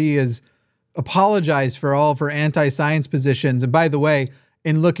where she has apologized for all of her anti-science positions, and by the way,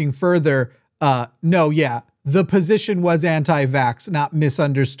 in looking further, no, yeah, the position was anti-vax, not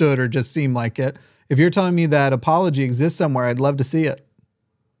misunderstood or just seemed like it. If you're telling me that apology exists somewhere, I'd love to see it.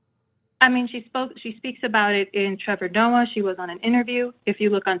 I mean, she speaks about it in Trevor Noah. She was on an interview. If you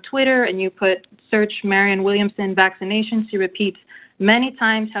look on Twitter and you search Marianne Williamson vaccination, she repeats many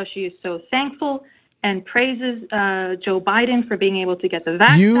times how she is so thankful and praises Joe Biden for being able to get the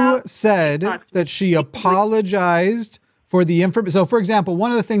vaccine. You said that she apologized for the information. So, for example,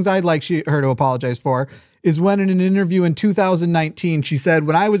 one of the things I'd like her to apologize for is when in an interview in 2019, she said,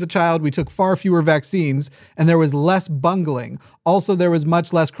 when I was a child, we took far fewer vaccines and there was less bungling. Also, there was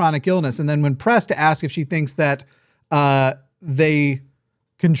much less chronic illness. And then when pressed to ask if she thinks that they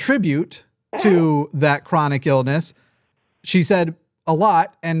contribute to that chronic illness, she said a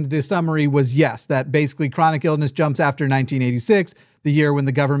lot. And the summary was yes, that basically chronic illness jumps after 1986, the year when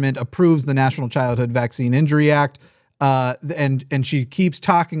the government approves the National Childhood Vaccine Injury Act. And she keeps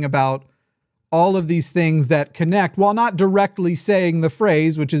talking about all of these things that connect, while not directly saying the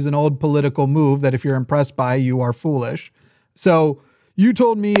phrase, which is an old political move that if you're impressed by, you are foolish. So you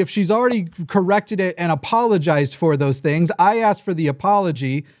told me if she's already corrected it and apologized for those things, I asked for the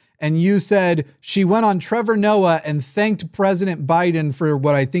apology, and you said she went on Trevor Noah and thanked President Biden for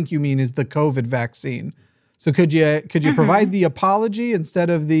what I think you mean is the COVID vaccine. So could you provide the apology instead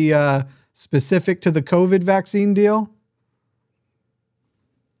of the specific to the COVID vaccine deal?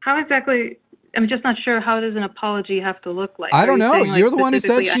 How exactly? I'm just not sure. How does an apology have to look like? I don't know. You're the one who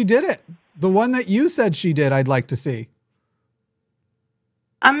said she did it. The one that you said she did, I'd like to see.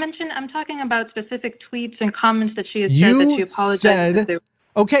 I'm talking about specific tweets and comments that she has said that she apologized.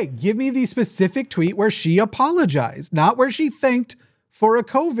 Okay, give me the specific tweet where she apologized, not where she thanked for a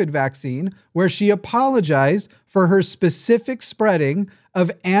COVID vaccine, where she apologized for her specific spreading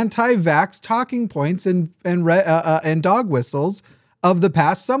of anti-vax talking points and dog whistles of the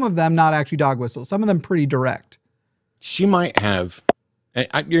past. Some of them not actually dog whistles, some of them pretty direct. She might have.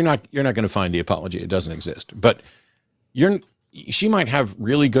 You're not going to find the apology. It doesn't exist. But she might have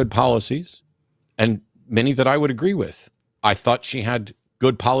really good policies, and many that I would agree with. I thought she had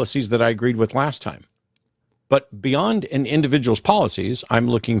good policies that I agreed with last time. But beyond an individual's policies, I'm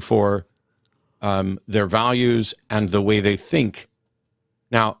looking for their values and the way they think.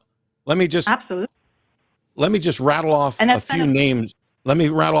 Now, let me just rattle off a few names. Let me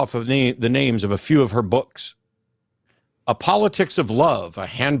rattle off the names of a few of her books. A Politics of Love, a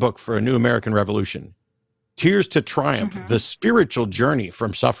handbook for a new American Revolution. Tears to Triumph, the spiritual journey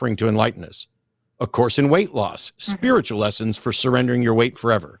from suffering to enlightenment. A Course in Weight Loss, spiritual lessons for surrendering your weight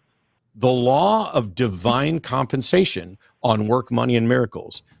forever. The Law of Divine Compensation on Work, Money, and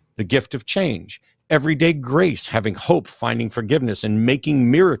Miracles. The Gift of Change. Everyday Grace, having hope, finding forgiveness, and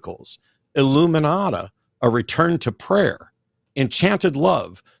making miracles. Illuminata, a return to prayer. Enchanted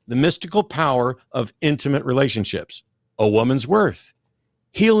Love, the mystical power of intimate relationships. A Woman's Worth.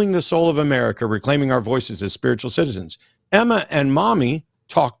 Healing the Soul of America, reclaiming our voices as spiritual citizens. Emma and Mommy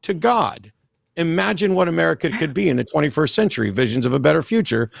Talk to God. Imagine what America could be in the 21st century, visions of a better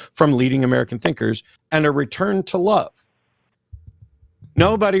future from leading American thinkers, and A Return to Love.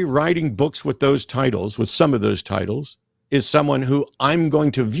 Nobody writing books with those titles, with some of those titles, is someone who I'm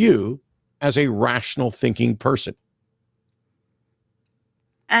going to view as a rational thinking person.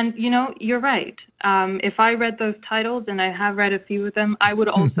 And, you're right. If I read those titles, and I have read a few of them, I would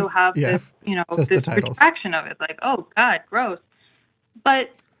also have this retraction of it. Like, oh, God, gross.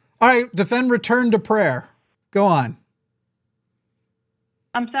 But... All right, defend Return to Prayer. Go on.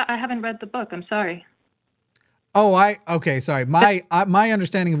 I'm sorry, I haven't read the book. I'm sorry. Oh, okay, sorry. My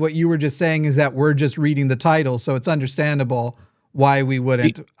understanding of what you were just saying is that we're just reading the title, so it's understandable why we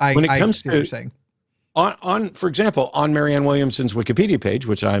wouldn't. When it comes to what you're saying. For example, on Marianne Williamson's Wikipedia page,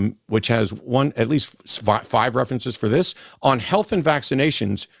 which has at least 5 references for this, on health and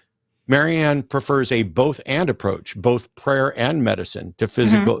vaccinations, Marianne prefers a both-and approach, both prayer and medicine to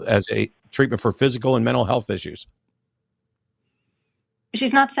physical as a treatment for physical and mental health issues.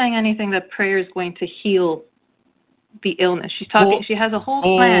 She's not saying anything that prayer is going to heal the illness. She's talking. She has a whole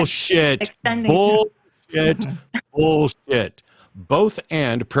plan. Bullshit. Bullshit. Both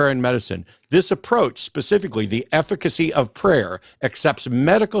and prayer and medicine. This approach, specifically the efficacy of prayer, accepts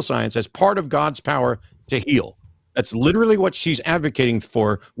medical science as part of God's power to heal. That's literally what she's advocating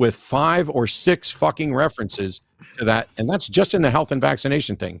for, with 5 or 6 fucking references to that. And that's just in the health and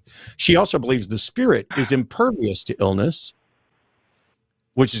vaccination thing. She also believes the spirit is impervious to illness.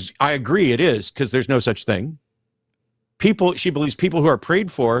 which is, I agree it is, because there's no such thing. She believes people who are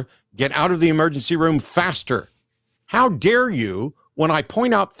prayed for get out of the emergency room faster. How dare you, when I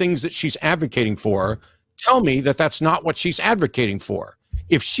point out things that she's advocating for, tell me that that's not what she's advocating for?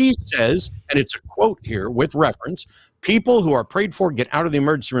 If she says, and it's a quote here with reference, people who are prayed for get out of the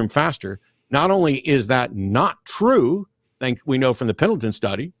emergency room faster, not only is that not true, we know from the Pendleton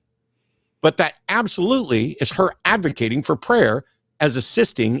study, but that absolutely is her advocating for prayer as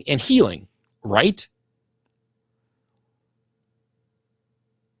assisting in healing, right?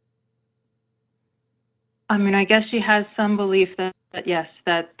 I mean, I guess she has some belief that yes,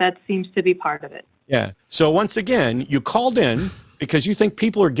 that seems to be part of it. Yeah. So once again, you called in because you think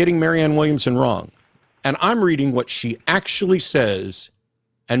people are getting Marianne Williamson wrong. And I'm reading what she actually says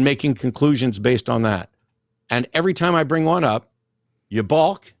and making conclusions based on that. And every time I bring one up, you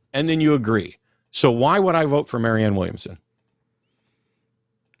balk and then you agree. So why would I vote for Marianne Williamson?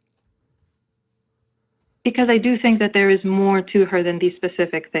 Because I do think that there is more to her than these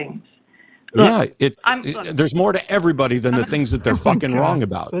specific things. Look, yeah, there's more to everybody than the things that they're fucking wrong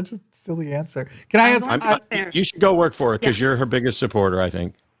about. Such a silly answer. Can I ask? You should go work for her because you're her biggest supporter, I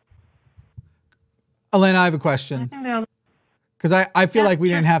think. Elena, I have a question. Because I feel like we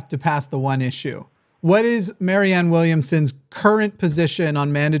didn't have to pass the one issue. What is Marianne Williamson's current position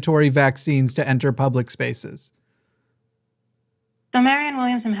on mandatory vaccines to enter public spaces? So Marianne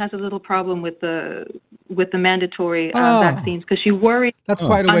Williamson has a little problem with the mandatory vaccines because she worries. That's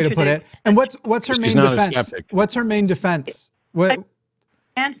quite a way to put it. And what's her main defense? What's her main defense? What?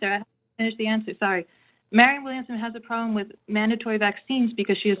 I finished the answer. Sorry. Marianne Williamson has a problem with mandatory vaccines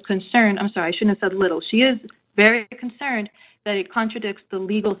because she is concerned. I'm sorry, I shouldn't have said little. She is very concerned that it contradicts the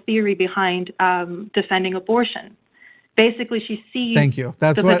legal theory behind defending abortion. Basically, she sees the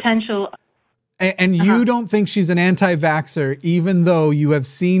potential. And you don't think she's an anti-vaxxer, even though you have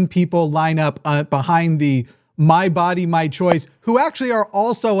seen people line up behind the "my body, my choice," who actually are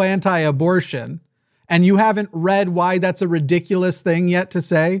also anti-abortion, and you haven't read why that's a ridiculous thing yet to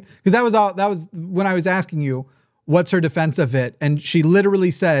say? Because that was when I was asking you, what's her defense of it? And she literally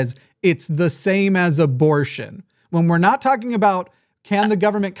says it's the same as abortion. When we're not talking about can the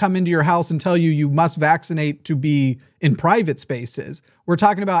government come into your house and tell you must vaccinate to be in private spaces, we're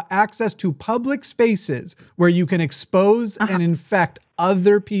talking about access to public spaces where you can expose and infect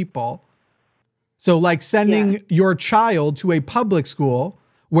other people. So like sending your child to a public school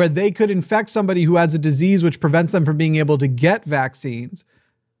where they could infect somebody who has a disease which prevents them from being able to get vaccines.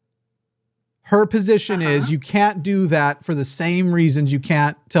 Her position is you can't do that for the same reasons you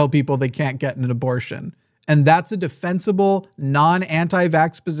can't tell people they can't get an abortion. And that's a defensible,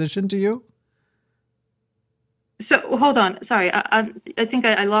 non-anti-vax position to you? So hold on. Sorry, I think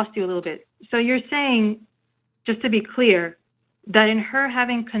I lost you a little bit. So you're saying, just to be clear, that in her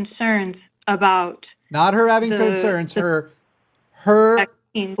having concerns about... Not her having concerns, her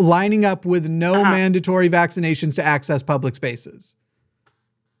vaccines, lining up with no mandatory vaccinations to access public spaces.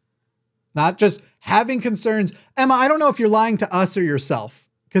 Not just having concerns. Emma, I don't know if you're lying to us or yourself.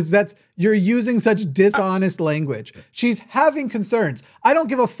 Because you're using such dishonest language. She's having concerns. I don't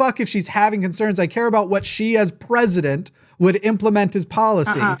give a fuck if she's having concerns. I care about what she as president would implement as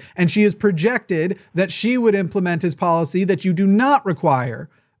policy. And she has projected that she would implement as policy that you do not require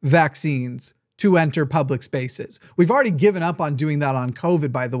vaccines to enter public spaces. We've already given up on doing that on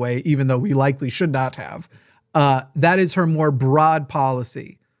COVID, by the way, even though we likely should not have. That is her more broad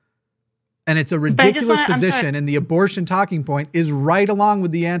policy. And it's a ridiculous position, and the abortion talking point is right along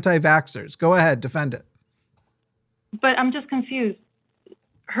with the anti-vaxxers. Go ahead, defend it. But I'm just confused.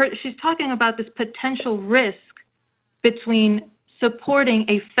 She's talking about this potential risk between supporting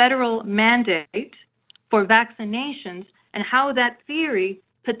a federal mandate for vaccinations and how that theory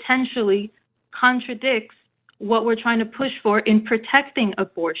potentially contradicts what we're trying to push for in protecting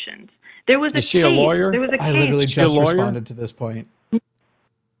abortions. There was Is she a lawyer? There was a case. I literally just responded to this point.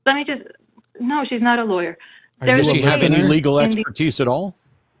 Let me just... No, she's not a lawyer. Does she have any legal expertise at all?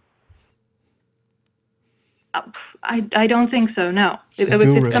 I don't think so. No, it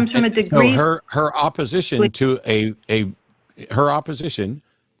comes from a degree. So her opposition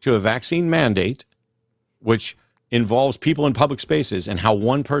to a vaccine mandate, which involves people in public spaces and how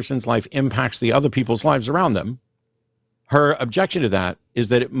one person's life impacts the other people's lives around them. Her objection to that is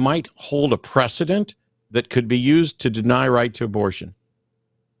that it might hold a precedent that could be used to deny right to abortion.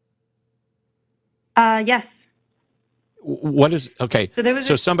 Yes. What is, okay,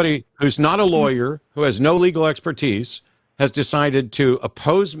 so somebody who's not a lawyer, who has no legal expertise, has decided to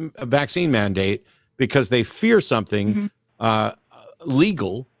oppose a vaccine mandate because they fear something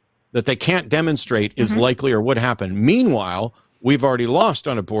legal that they can't demonstrate is likely or would happen. Meanwhile, we've already lost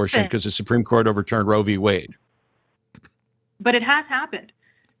on abortion because the Supreme Court overturned Roe v. Wade. But it has happened.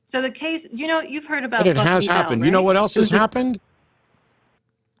 So the case, you've heard about. But it has happened. Right? You know what else has happened?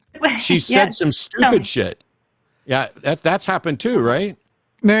 She said some stupid shit. Yeah, that's happened too, right?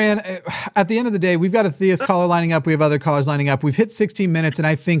 Marianne, at the end of the day, we've got a theist caller lining up. We have other callers lining up. We've hit 16 minutes, and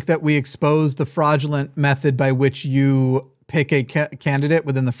I think that we exposed the fraudulent method by which you pick a candidate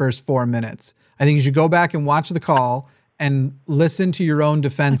within the first 4 minutes. I think you should go back and watch the call and listen to your own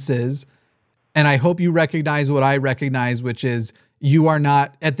defenses. And I hope you recognize what I recognize, which is you are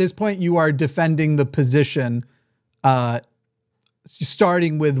not, at this point, you are defending the position,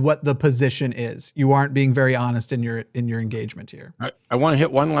 starting with what the position is. You aren't being very honest in your engagement here. I want to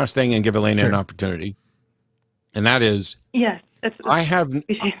hit one last thing and give Elena an opportunity. And that is, yes,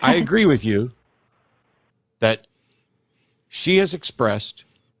 I agree with you that she has expressed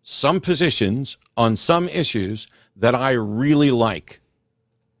some positions on some issues that I really like.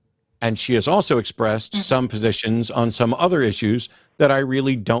 And she has also expressed some positions on some other issues that I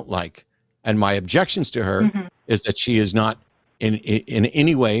really don't like. And my objections to her is that she is not in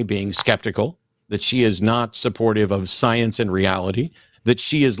any way being skeptical, that she is not supportive of science and reality, that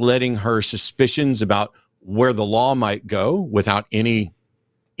she is letting her suspicions about where the law might go without any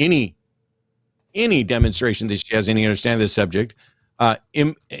demonstration that she has any understanding of this subject,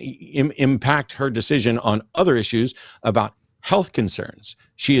 impact her decision on other issues about health concerns.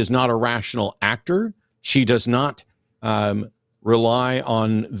 She is not a rational actor. She does not rely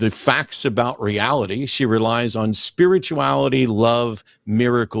on the facts about reality. She relies on spirituality, love,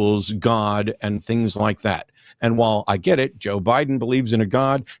 miracles, God, and things like that. And while I get it, Joe Biden believes in a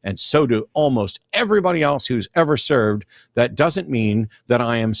God, and so do almost everybody else who's ever served, that doesn't mean that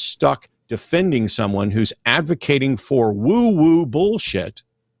I am stuck defending someone who's advocating for woo-woo bullshit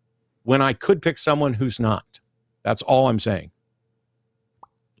when I could pick someone who's not. That's all I'm saying.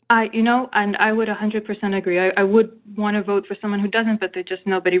 And I would 100% agree. I would want to vote for someone who doesn't, but there's just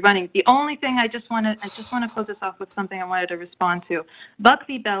nobody running. The only thing I just want to close this off with something I wanted to respond to. Buck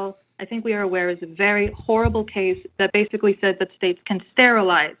v. Bell, I think we are aware, is a very horrible case that basically said that states can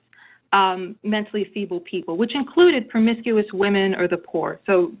sterilize mentally feeble people, which included promiscuous women or the poor.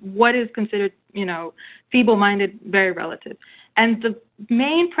 So what is considered, feeble-minded, very relative. And the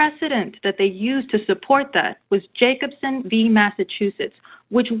main precedent that they used to support that was Jacobson v. Massachusetts,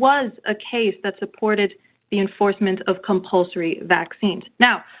 which was a case that supported the enforcement of compulsory vaccines.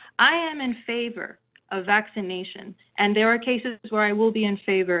 Now, I am in favor of vaccination, and there are cases where I will be in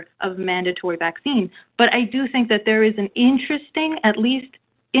favor of mandatory vaccine. But I do think that there is an interesting, at least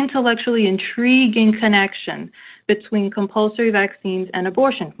intellectually intriguing connection between compulsory vaccines and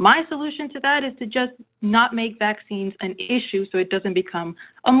abortion. My solution to that is to just not make vaccines an issue so it doesn't become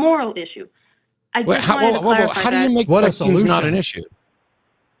a moral issue. I just wanted to clarify how do you make vaccines not an issue?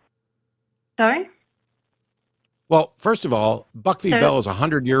 Sorry? Well, first of all, Buck v. Bell is a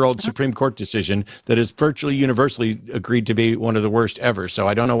 100-year-old Supreme Court decision that is virtually universally agreed to be one of the worst ever. So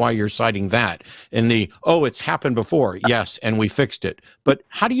I don't know why you're citing that. In it's happened before. Yes, and we fixed it. But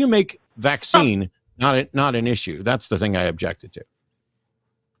how do you make vaccine not an issue? That's the thing I objected to.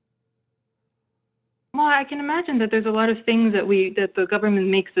 Well, I can imagine that there's a lot of things that the government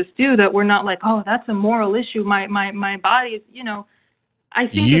makes us do that we're not like, oh, that's a moral issue. My body is, I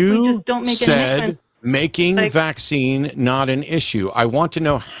think if we just don't make said making vaccine not an issue. I want to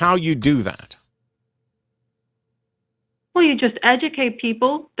know how you do that. Well, you just educate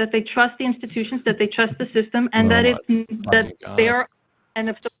people that they trust the institutions, that they trust the system, and they are and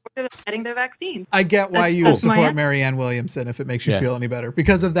have supported getting their vaccine. I get why you support Marianne Williamson, if it makes you feel any better.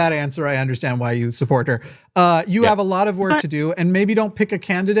 Because of that answer, I understand why you support her. You have a lot of work to do, and maybe don't pick a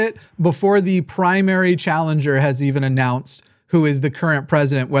candidate before the primary challenger has even announced who is the current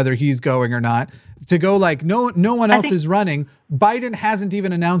president, whether he's going or not. To go like, no one else is running. Biden hasn't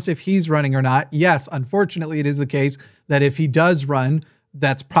even announced if he's running or not. Yes, unfortunately, it is the case that if he does run,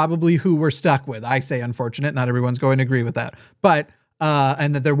 that's probably who we're stuck with. I say unfortunate. Not everyone's going to agree with that. But,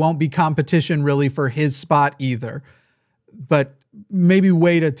 and that there won't be competition really for his spot either. But maybe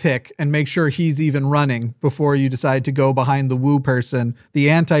wait a tick and make sure he's even running before you decide to go behind the woo person, the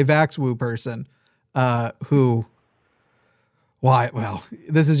anti-vax woo person, who... Why? Well,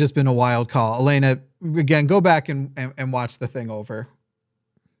 this has just been a wild call. Elena, again, go back and watch the thing over.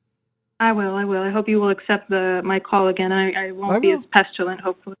 I will. I hope you will accept my call again. I won't be as pestilent,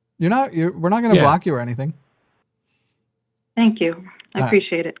 hopefully. We're not going to block you or anything. Thank you. I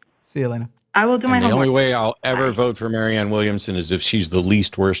appreciate it. See you, Elena. I will do my homework. The only way I'll ever vote for Marianne Williamson is if she's the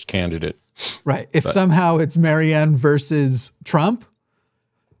least worst candidate. Right. If somehow it's Marianne versus Trump,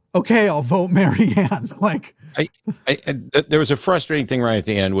 okay, I'll vote Marianne. There was a frustrating thing right at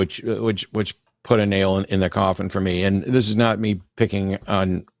the end, which put a nail in the coffin for me. And this is not me picking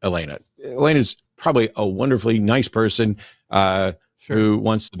on Elena. Elena's probably a wonderfully nice person who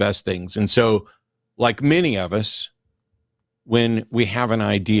wants the best things. And so, like many of us, when we have an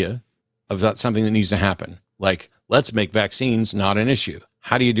idea of something that needs to happen, like let's make vaccines not an issue.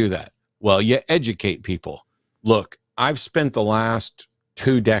 How do you do that? Well, you educate people. Look, I've spent the last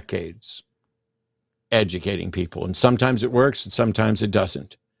 2 decades educating people, and sometimes it works and sometimes it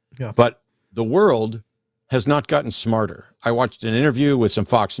doesn't. Yeah. But the world has not gotten smarter. I watched an interview with some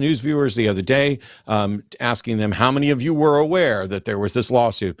Fox News viewers the other day, asking them how many of you were aware that there was this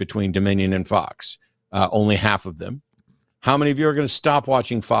lawsuit between Dominion and Fox. Only half of them. How many of you are going to stop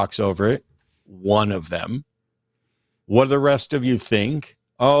watching Fox over it? 1 of them. What do the rest of you think?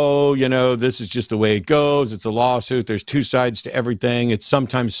 Oh, you know, this is just the way it goes. It's a lawsuit. There's 2 sides to everything. It's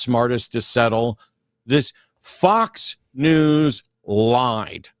sometimes smartest to settle. This Fox News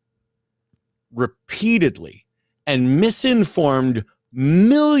lied repeatedly and misinformed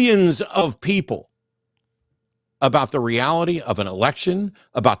millions of people about the reality of an election,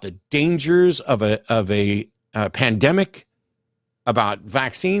 about the dangers of a pandemic, about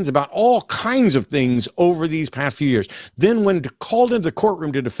vaccines, about all kinds of things over these past few years. Then when called into the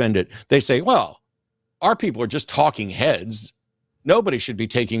courtroom to defend it, they say, well, our people are just talking heads. Nobody should be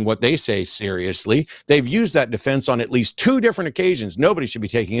taking what they say seriously. They've used that defense on at least 2 different occasions. Nobody should be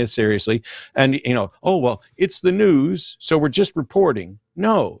taking it seriously. And, you know, oh, well, it's the news, so we're just reporting.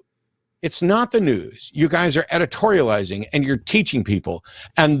 No, it's not the news. You guys are editorializing and you're teaching people.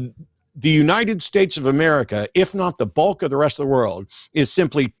 And the United States of America, if not the bulk of the rest of the world, is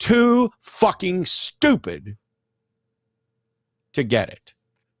simply too fucking stupid to get it.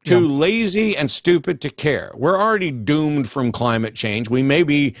 Too lazy and stupid to care. We're already doomed from climate change. We may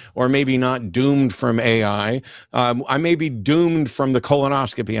be, or maybe not, doomed from AI. I may be doomed from the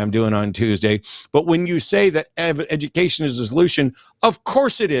colonoscopy I'm doing on Tuesday. But when you say that education is a solution, of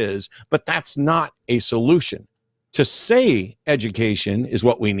course it is, but that's not a solution. To say education is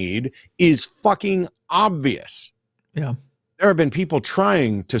what we need is fucking obvious. Yeah. There have been people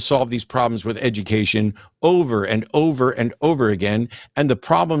trying to solve these problems with education over and over and over again, and the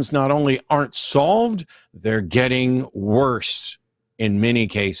problems not only aren't solved, they're getting worse in many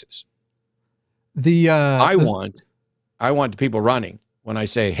cases. I want people running when I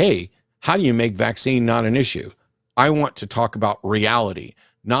say, hey, how do you make vaccine not an issue? I want to talk about reality,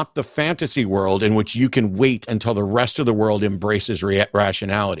 not the fantasy world in which you can wait until the rest of the world embraces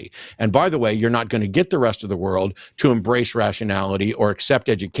rationality. And by the way, you're not going to get the rest of the world to embrace rationality or accept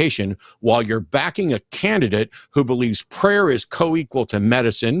education while you're backing a candidate who believes prayer is co-equal to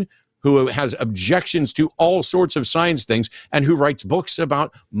medicine, who has objections to all sorts of science things, and who writes books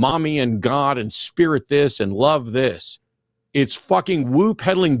about mommy and God and spirit this and love this. It's fucking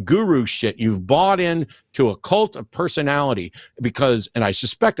woo-peddling guru shit. You've bought in to a cult of personality because, and I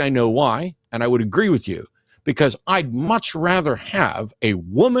suspect I know why, and I would agree with you, because I'd much rather have a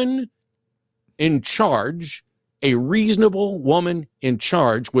woman in charge, a reasonable woman in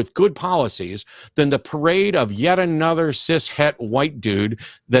charge with good policies than the parade of yet another cis-het white dude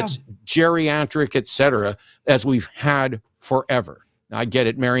that's geriatric, etc., as we've had forever. Now, I get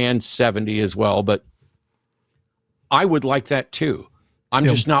it, Marianne's 70 as well, but I would like that too. I'm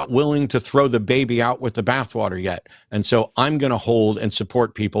just not willing to throw the baby out with the bathwater yet. And so I'm going to hold and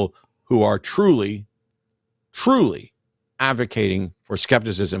support people who are truly, truly advocating for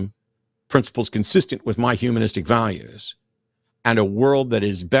skepticism, principles consistent with my humanistic values, and a world that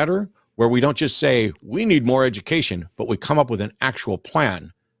is better, where we don't just say we need more education, but we come up with an actual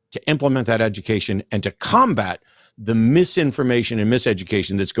plan to implement that education and to combat the misinformation and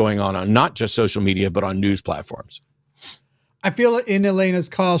miseducation that's going on not just social media, but on news platforms. I feel in Elena's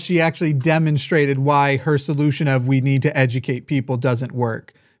call, she actually demonstrated why her solution of we need to educate people doesn't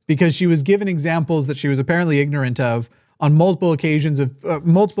work, because she was given examples that she was apparently ignorant of on multiple occasions of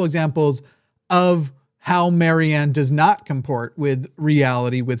multiple examples of how Marianne does not comport with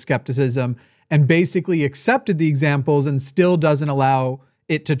reality, with skepticism, and basically accepted the examples and still doesn't allow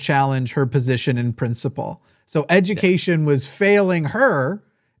it to challenge her position in principle. So education was failing her,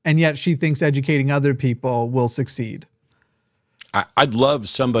 and yet she thinks educating other people will succeed. I'd love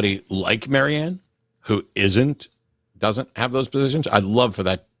somebody like Marianne who doesn't have those positions. I'd love for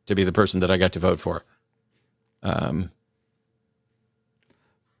that to be the person that I got to vote for.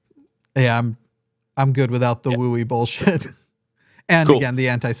 Yeah, I'm good without the wooey bullshit. And again, the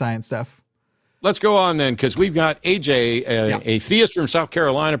anti-science stuff. Let's go on then, because we've got AJ, a theist from South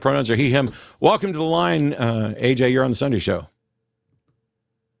Carolina. Pronouns are he, him. Welcome to the line, AJ. You're on the Sunday Show.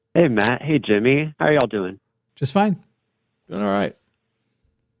 Hey, Matt. Hey, Jimmy. How are y'all doing? Just fine. Doing all right.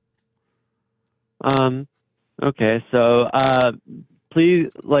 Okay, so please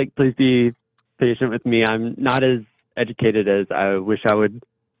be patient with me. I'm not as educated as I wish I would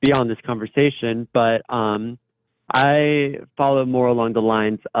be on this conversation, but I follow more along the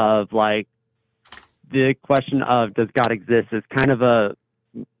lines of like the question of does God exist is kind of a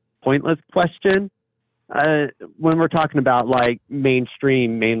pointless question when we're talking about like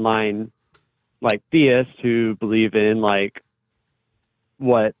mainline like theists who believe in like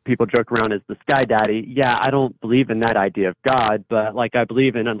what people joke around as the sky daddy. Yeah, I don't believe in that idea of God, but like I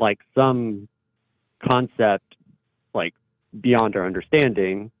believe in like some concept like beyond our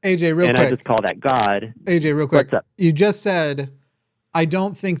understanding. AJ, real and quick. I just call that God. AJ, real quick. What's up? You just said, I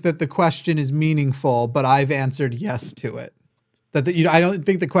don't think that the question is meaningful, but I've answered yes to it. I don't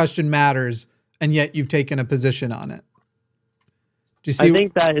think the question matters, and yet you've taken a position on it. Do you see? I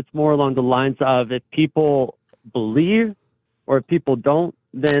think that it's more along the lines of if people believe or if people don't,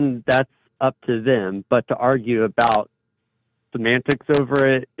 then that's up to them. But to argue about semantics over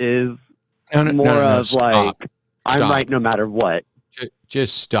it is Stop. I'm right no matter what.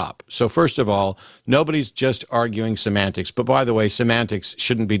 Just stop. So first of all, nobody's just arguing semantics. But by the way, semantics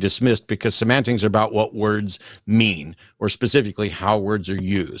shouldn't be dismissed because semantics are about what words mean, or specifically how words are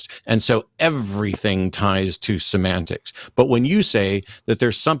used. And so everything ties to semantics. But when you say that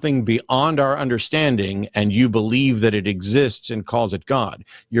there's something beyond our understanding and you believe that it exists and calls it God,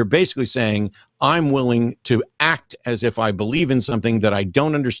 you're basically saying, I'm willing to act as if I believe in something that I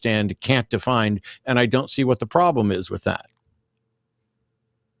don't understand, can't define, and I don't see what the problem is with that.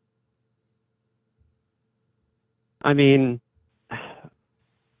 I mean,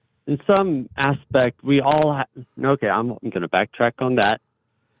 in some aspect, we all okay, I'm going to backtrack on that.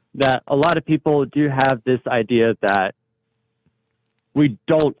 That a lot of people do have this idea that we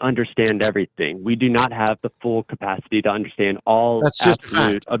don't understand everything. We do not have the full capacity to understand all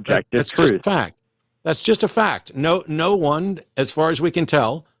absolute objective truth. Just a fact. That's just a fact. No one, as far as we can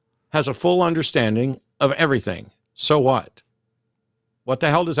tell, has a full understanding of everything. So what? What the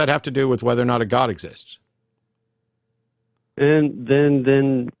hell does that have to do with whether or not a God exists? And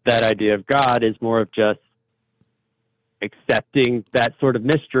then that idea of God is more of just accepting that sort of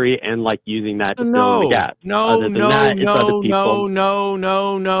mystery and like using that to fill in the gaps. No,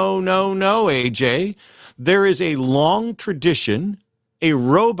 AJ. There is a long tradition, a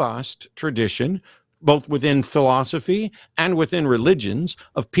robust tradition, both within philosophy and within religions,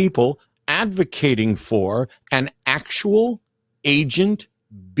 of people advocating for an actual agent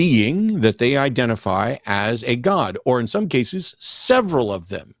being that they identify as a God, or in some cases, several of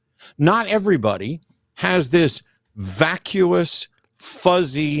them. Not everybody has this vacuous,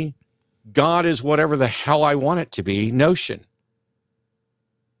 fuzzy, God is whatever the hell I want it to be notion.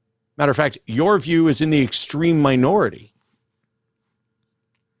 Matter of fact, your view is in the extreme minority.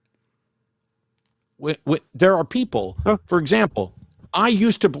 There are people, for example, I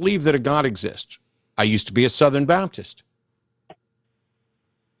used to believe that a God exists. I used to be a Southern Baptist.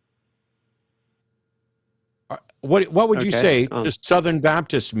 What would you say to Southern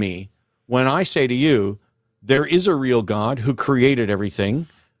Baptist me when I say to you, there is a real God who created everything,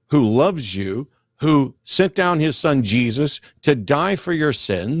 who loves you, who sent down his son Jesus to die for your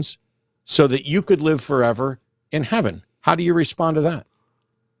sins so that you could live forever in heaven? How do you respond to that?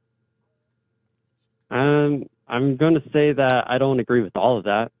 I'm going to say that I don't agree with all of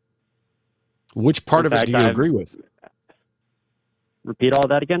that. Which part of it do you agree with? Repeat all of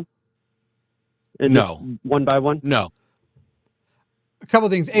that again? No. One by one? No. A couple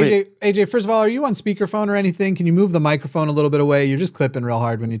of things. AJ, first of all, are you on speakerphone or anything? Can you move the microphone a little bit away? You're just clipping real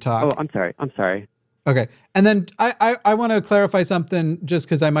hard when you talk. Oh, I'm sorry. Okay. And then I want to clarify something just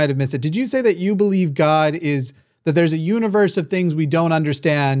because I might have missed it. Did you say that you believe God is, that there's a universe of things we don't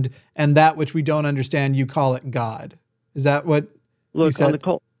understand, and that which we don't understand, you call it God? Is that what you said?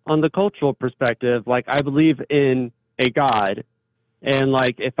 On the cultural perspective, like I believe in a God. And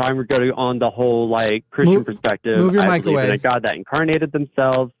like, if I'm going on the whole like Christian perspective, I believe in a God that incarnated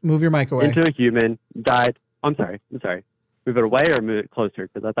themselves. Move your mic away. Into a human, died. I'm sorry. Move it away or move it closer?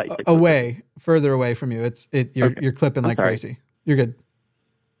 Because I thought you said away, further away from you. You're clipping like crazy. You're good.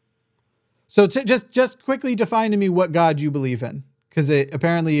 So just quickly define to me what God you believe in, because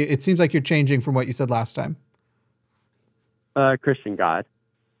apparently it seems like you're changing from what you said last time. Christian God.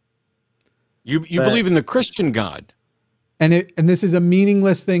 You believe in the Christian God. And this is a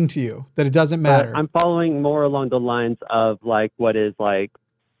meaningless thing to you, that it doesn't matter. I'm following more along the lines of like what is like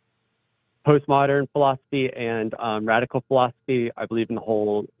postmodern philosophy and radical philosophy. I believe in the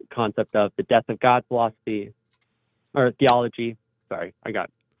whole concept of the death of God philosophy or theology. Sorry, I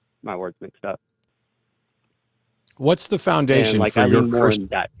got my words mixed up. What's the foundation And like for I your lean more in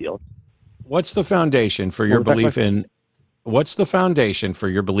that field. What's the foundation for your belief in? What's the foundation for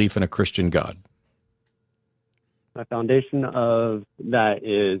your belief in a Christian God? My foundation of that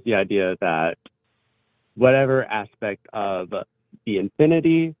is the idea that whatever aspect of the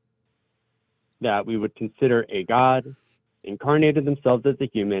infinity that we would consider a God incarnated themselves as a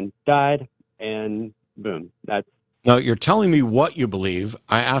human, died, and boom, that's... No, you're telling me what you believe.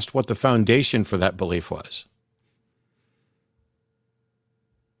 I asked what the foundation for that belief was.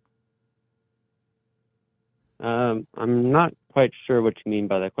 I'm not quite sure what you mean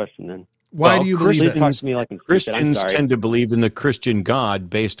by that question then. Why do you believe it? Talk to me like I'm stupid. I'm sorry. Tend to believe in the Christian God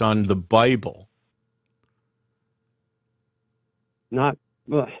based on the Bible. Not...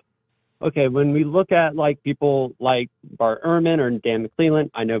 Okay, when we look at like people like Bart Ehrman or Dan McClelland,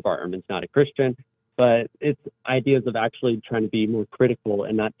 I know Bart Ehrman's not a Christian, but it's ideas of actually trying to be more critical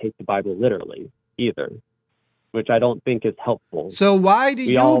and not take the Bible literally either, which I don't think is helpful. So why do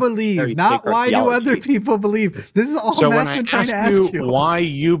you believe, not why do other people believe? This is all Matt's been trying to ask you. Why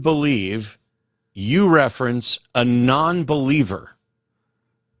you believe, you reference a non-believer.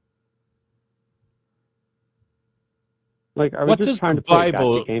 Like, are we just trying to play a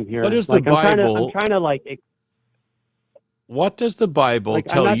gotcha game here? What is the Bible? I'm trying to like... What does the Bible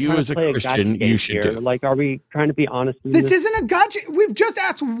tell you as a Christian you should do? Like, are we trying to be honest? This isn't a gotcha. We've just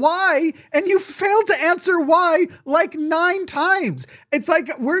asked why, and you failed to answer why like 9 times. It's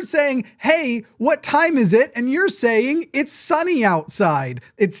like we're saying, hey, what time is it? And you're saying it's sunny outside.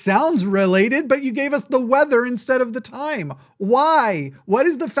 It sounds related, but you gave us the weather instead of the time. Why? What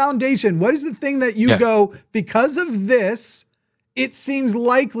is the foundation? What is the thing that you go, because of this, it seems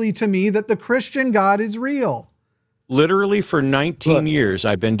likely to me that the Christian God is real? Literally for 19 years,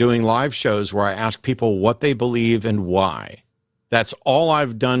 I've been doing live shows where I ask people what they believe and why. That's all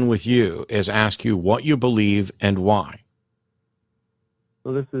I've done with you, is ask you what you believe and why.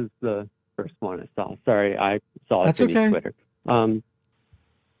 Well, this is the first one I saw. Sorry, I saw it on Twitter.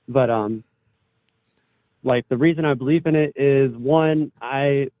 Like the reason I believe in it is, one,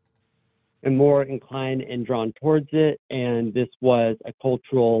 I am more inclined and drawn towards it, and this was a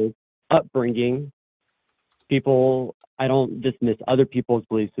cultural upbringing. People, I don't dismiss other people's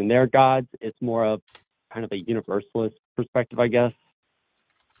beliefs in their gods. It's more of kind of a universalist perspective, I guess.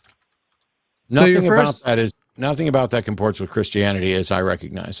 Nothing about that comports with Christianity as I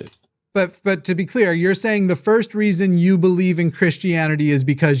recognize it. But to be clear, you're saying the first reason you believe in Christianity is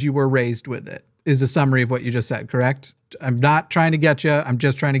because you were raised with it, is a summary of what you just said, correct? I'm not trying to get you. I'm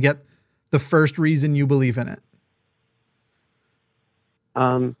just trying to get the first reason you believe in it.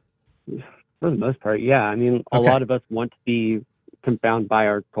 For the most part, yeah. I mean, a lot of us want to be confounded by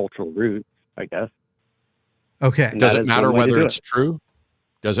our cultural roots, I guess. Okay. And does it matter whether it's true?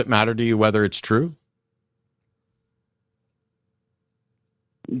 Does it matter to you whether it's true?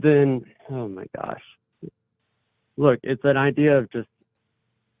 Then, oh my gosh. Look, it's an idea of just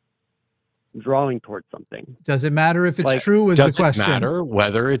drawing towards something. Does it matter if it's true was the question? Does it matter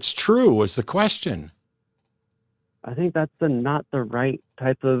whether it's true was the question? I think that's not the right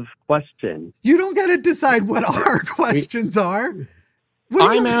type of question. You don't get to decide what our questions are.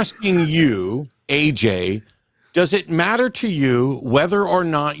 I'm asking you, AJ, does it matter to you whether or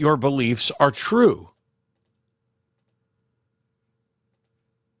not your beliefs are true?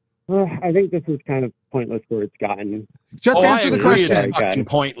 Well, I think this is kind of pointless where it's gotten. Just answer the question. It's fucking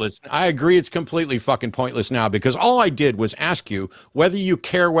pointless. I agree it's completely fucking pointless now, because all I did was ask you whether you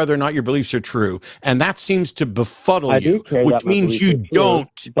care whether or not your beliefs are true, and that seems to befuddle you, which means you don't,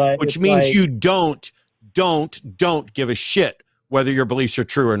 which means you don't give a shit whether your beliefs are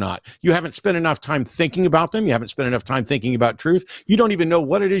true or not. You haven't spent enough time thinking about them. You haven't spent enough time thinking about truth. You don't even know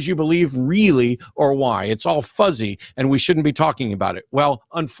what it is you believe really or why. It's all fuzzy, and we shouldn't be talking about it. Well,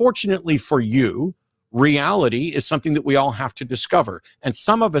 unfortunately for you, reality is something that we all have to discover. And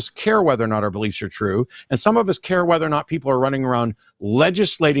some of us care whether or not our beliefs are true. And some of us care whether or not people are running around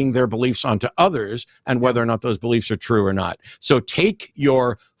legislating their beliefs onto others and whether or not those beliefs are true or not. So take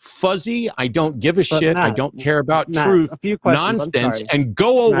your fuzzy, I don't give a shit, Matt, I don't care about truth nonsense and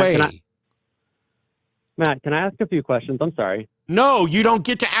go away. Matt, can I ask a few questions? I'm sorry. No, you don't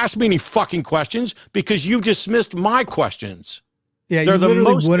get to ask me any fucking questions because you dismissed my questions. Yeah, they're the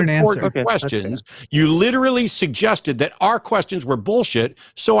most wouldn't important questions. You literally suggested that our questions were bullshit,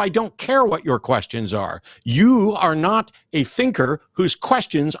 so I don't care what your questions are. You are not a thinker whose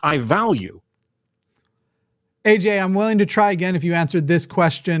questions I value. AJ, I'm willing to try again if you answered this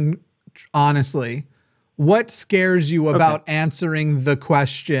question honestly. What scares you about answering the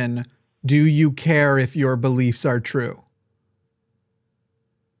question, do you care if your beliefs are true?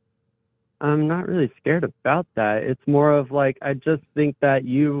 I'm not really scared about that. It's more of like, I just think that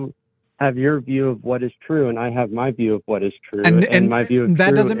you have your view of what is true, and I have my view of what is true. And my view of that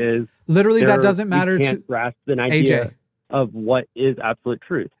true doesn't is literally that doesn't matter you can't grasp an idea AJ. Of what is absolute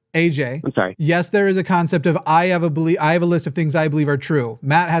truth. AJ, I'm sorry. Yes, there is a concept of I have a list of things I believe are true.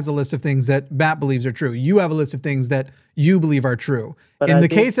 Matt has a list of things that Matt believes are true. You have a list of things that you believe are true. Wait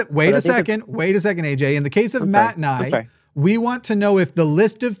a second, AJ. In the case of Matt and I, we want to know if the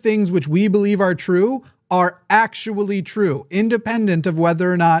list of things which we believe are true are actually true, independent of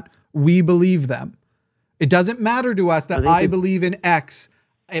whether or not we believe them. It doesn't matter to us that I believe in X.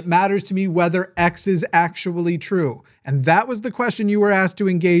 It matters to me whether X is actually true. And that was the question you were asked to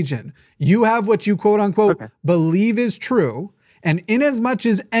engage in. You have what you quote unquote believe is true. And inasmuch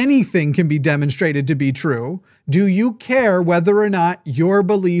as anything can be demonstrated to be true, do you care whether or not your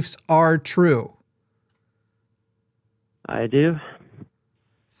beliefs are true? I do.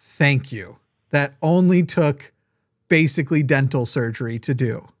 Thank you. That only took basically dental surgery to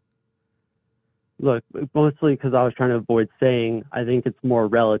do. Look, mostly because I was trying to avoid saying I think it's more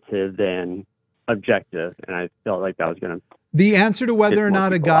relative than objective, and I felt like that was going to. The answer to whether or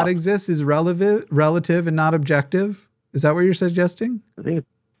not a God exists is relative and not objective. Is that what you're suggesting? I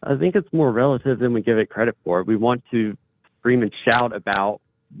think it's more relative than we give it credit for. We want to scream and shout about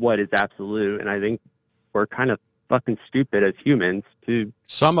what is absolute, and I think we're kind of fucking stupid as humans to.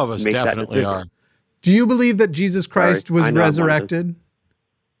 Some of us definitely are. Do you believe that Jesus Christ was resurrected?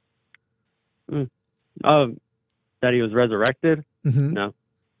 That he was resurrected? Mm-hmm. No.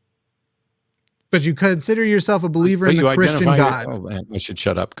 But you consider yourself a believer in the Christian God. Oh, man, I should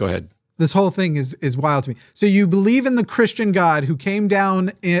shut up. Go ahead. This whole thing is wild to me. So you believe in the Christian God who came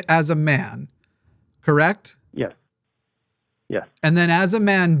down as a man, correct? Yes. Yes. And then as a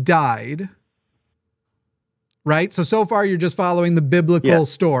man died, right? So far you're just following the biblical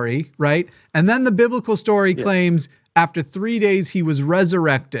story, right? And then the biblical story claims after 3 days he was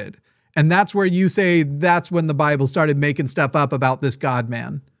resurrected. And that's where you say that's when the Bible started making stuff up about this God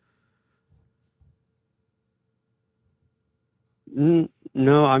man.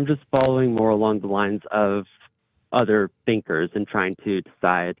 No, I'm just following more along the lines of other thinkers and trying to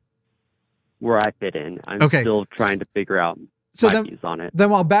decide where I fit in. I'm still trying to figure out my views on it.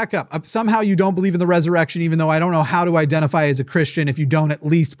 Then I'll back up. Somehow you don't believe in the resurrection, even though I don't know how to identify as a Christian if you don't at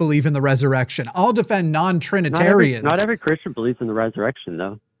least believe in the resurrection. I'll defend non-Trinitarians. Not every Christian believes in the resurrection,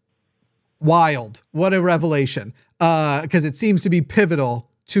 though. Wild. What a revelation. Because it seems to be pivotal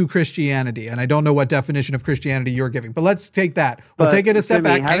to Christianity. And I don't know what definition of Christianity you're giving, but let's take that. We'll take it a step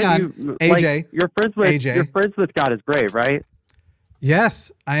back. Hang on. AJ. You're friends with God is great, right?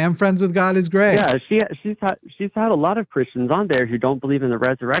 Yes, I am friends with God is great. Yeah, she's had a lot of Christians on there who don't believe in the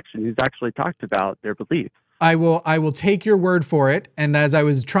resurrection, who's actually talked about their beliefs. I will take your word for it. And as I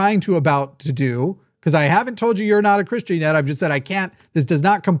was trying to do, because I haven't told you you're not a Christian yet. I've just said I can't. This does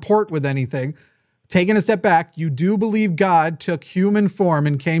not comport with anything. Taking a step back, you do believe God took human form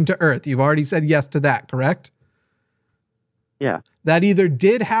and came to earth. You've already said yes to that, correct? Yeah. That either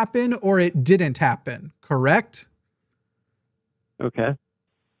did happen or it didn't happen, correct? Okay.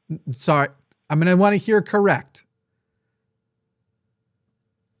 Sorry. I'm going to want to hear correct.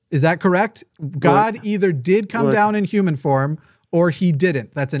 Is that correct? God either did come down in human form or he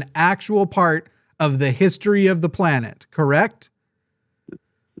didn't. That's an actual part of the history of the planet, correct?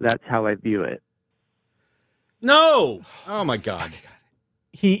 That's how I view it. No. Oh my God.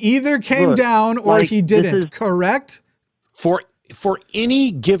 He either came down or he didn't, correct? For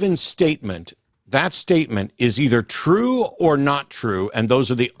any given statement, that statement is either true or not true, and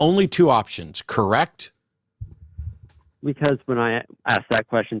those are the only two options, correct? Because when I ask that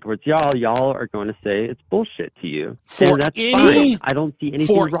question towards y'all are going to say it's bullshit to you. For and that's fine. I don't see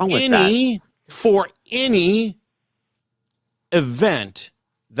anything wrong with that. For any event,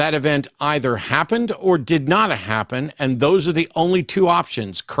 that event either happened or did not happen, and those are the only two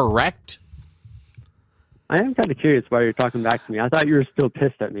options, correct? I am kind of curious why you're talking back to me. I thought you were still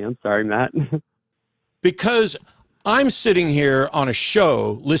pissed at me. I'm sorry, Matt. Because I'm sitting here on a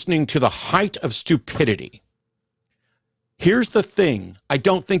show listening to the height of stupidity. Here's the thing. I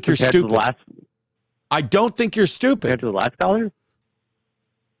don't think you're stupid. I don't think you're stupid. Compared to the last caller?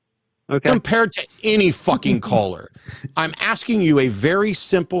 Okay. Compared to any fucking caller. I'm asking you a very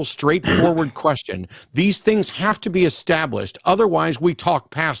simple, straightforward question. These things have to be established. Otherwise, we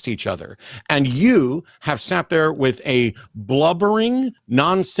talk past each other. And you have sat there with a blubbering,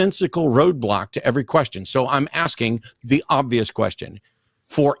 nonsensical roadblock to every question. So I'm asking the obvious question.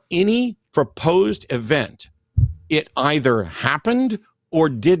 For any proposed event, it either happened or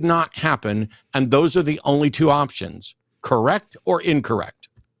did not happen, and those are the only two options, correct or incorrect?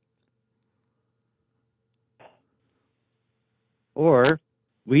 or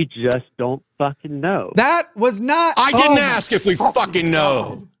we just don't fucking know. That was not. I didn't ask if we fucking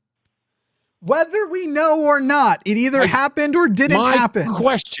know. Whether we know or not, it either happened or didn't happen. My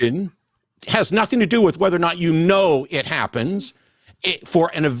question has nothing to do with whether or not you know it happens. For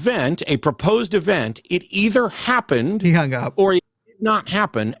an event, a proposed event, it either happened. He hung up. Or it did not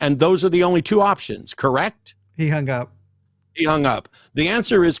happen, and those are the only two options, correct? He hung up. He hung up. The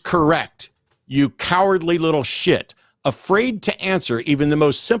answer is correct, you cowardly little shit. Afraid to answer even the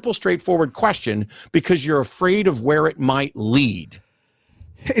most simple, straightforward question because you're afraid of where it might lead.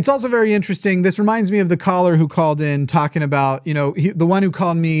 It's also very interesting. This reminds me of the caller who called in talking about, the one who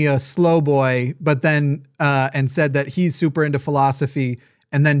called me a slow boy, but then, and said that he's super into philosophy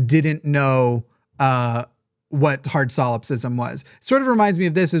and then didn't know, what hard solipsism was. Sort of reminds me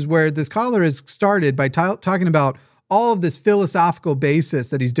of this, is where this caller has started by talking about all of this philosophical basis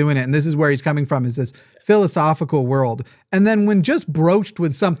that he's doing it. And this is where he's coming from, is this philosophical world. And then when just broached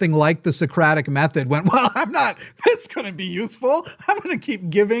with something like the Socratic method, went, well, this couldn't be useful. I'm going to keep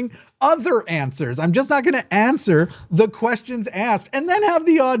giving other answers. I'm just not going to answer the questions asked, and then have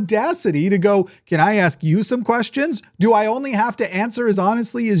the audacity to go, can I ask you some questions? Do I only have to answer as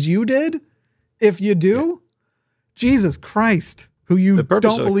honestly as you did? If you do, Jesus Christ, who you don't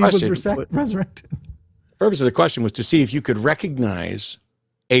believe was resurrected. The purpose of the question was to see if you could recognize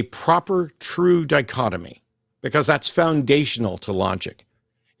a proper true dichotomy, because that's foundational to logic.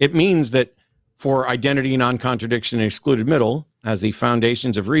 It means that for identity, non-contradiction, and excluded middle as the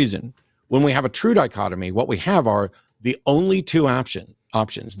foundations of reason, when we have a true dichotomy, what we have are the only two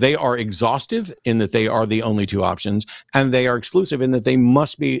options. They are exhaustive in that they are the only two options, and they are exclusive in that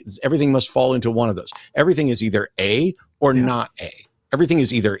everything must fall into one of those. Everything is either A or not A. Everything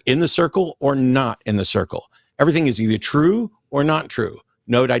is either in the circle or not in the circle. Everything is either true or not true.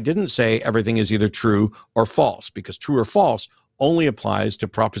 Note, I didn't say everything is either true or false, because true or false only applies to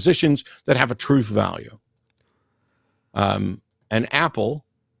propositions that have a truth value. An apple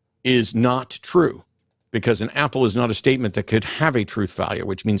is not true, because an apple is not a statement that could have a truth value,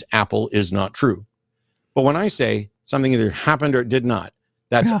 which means apple is not true. But when I say something either happened or it did not,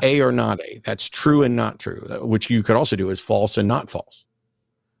 that's A or not A. That's true and not true, which you could also do as false and not false.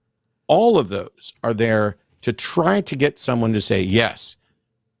 All of those are there to try to get someone to say, yes,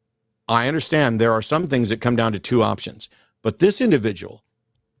 I understand there are some things that come down to two options, but this individual,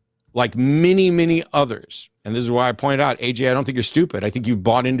 like many, many others, and this is why I pointed out, AJ, I don't think you're stupid. I think you've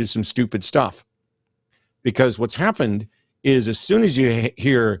bought into some stupid stuff. Because what's happened is, as soon as you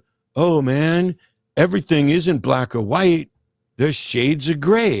hear, oh man, everything isn't black or white, there's shades of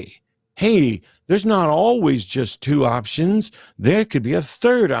gray. Hey, there's not always just two options. There could be a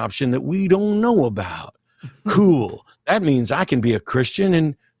third option that we don't know about. Cool. That means I can be a Christian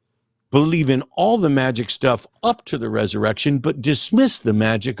and believe in all the magic stuff up to the resurrection, but dismiss the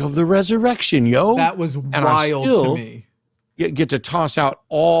magic of the resurrection, yo. That was wild to me. Get to toss out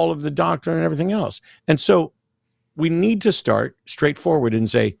all of the doctrine and everything else. And so we need to start straightforward and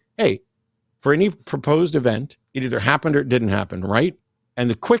say, hey, for any proposed event, it either happened or it didn't happen, right? And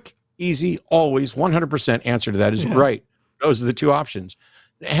the quick, easy, always 100% answer to that is right. Those are the two options.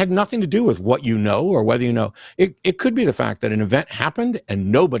 It had nothing to do with what you know or whether you know. It could be the fact that an event happened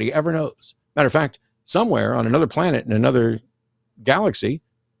and nobody ever knows. Matter of fact, somewhere on another planet in another galaxy,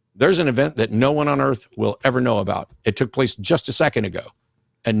 there's an event that no one on Earth will ever know about. It took place just a second ago,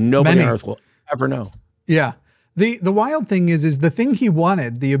 and nobody on Earth will ever know. Yeah. The wild thing is the thing he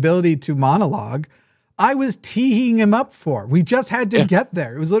wanted, the ability to monologue, I was teeing him up for. We just had to get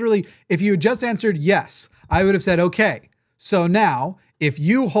there. It was literally, if you had just answered yes, I would have said, okay, so now if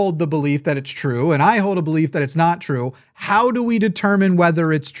you hold the belief that it's true and I hold a belief that it's not true, how do we determine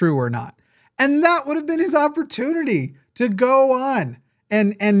whether it's true or not? And that would have been his opportunity to go on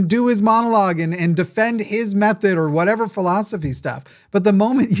and do his monologue and defend his method or whatever philosophy stuff. But the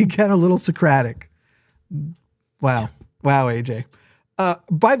moment you get a little Socratic, wow, AJ.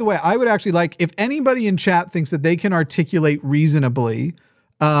 By the way, I would actually like, if anybody in chat thinks that they can articulate reasonably,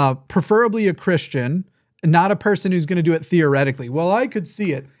 preferably a Christian, not a person who's going to do it theoretically. Well, I could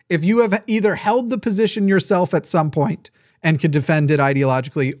see it. If you have either held the position yourself at some point and could defend it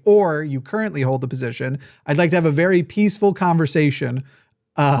ideologically, or you currently hold the position, I'd like to have a very peaceful conversation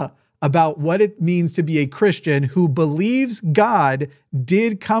about what it means to be a Christian who believes God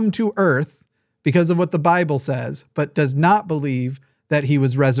did come to earth because of what the Bible says, but does not believe that he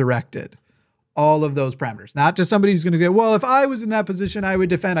was resurrected. All of those parameters. Not just somebody who's going to go, well, if I was in that position, I would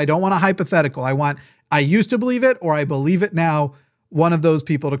defend. I don't want a hypothetical. I used to believe it, or I believe it now. One of those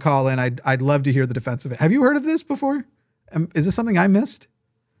people to call in. I'd love to hear the defense of it. Have you heard of this before? Is this something I missed?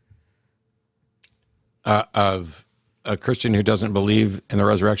 Of a Christian who doesn't believe in the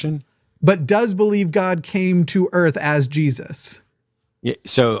resurrection, but does believe God came to earth as Jesus. Yeah,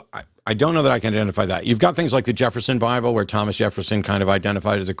 so I don't know that I can identify that. You've got things like the Jefferson Bible, where Thomas Jefferson kind of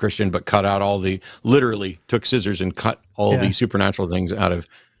identified as a Christian, but cut out all the, literally took scissors and cut all the supernatural things out of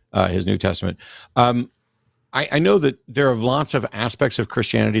his New Testament. I know that there are lots of aspects of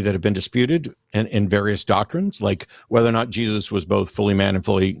Christianity that have been disputed in various doctrines, like whether or not Jesus was both fully man and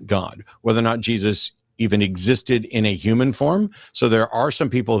fully God, whether or not Jesus even existed in a human form. So there are some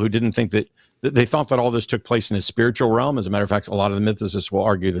people who didn't think that, they thought that all this took place in a spiritual realm. As a matter of fact, a lot of the mythicists will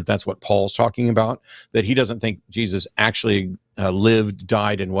argue that that's what Paul's talking about, that he doesn't think Jesus actually lived,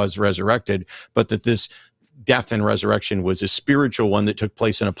 died, and was resurrected, but that this death and resurrection was a spiritual one that took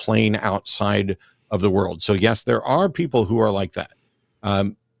place in a plane outside of the world. So yes, there are people who are like that.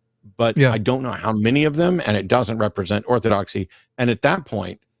 But I don't know how many of them, and it doesn't represent orthodoxy. And at that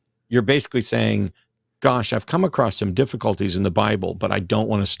point, you're basically saying, gosh, I've come across some difficulties in the Bible, but I don't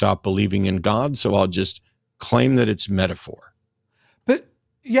want to stop believing in God, so I'll just claim that it's metaphor. But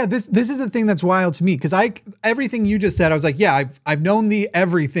yeah, this is the thing that's wild to me, because everything you just said, I was like, yeah, I've known the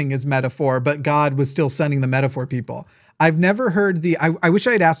everything is metaphor, but God was still sending the metaphor people. I've never heard I wish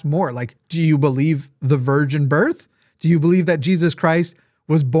I had asked more, like, do you believe the virgin birth? Do you believe that Jesus Christ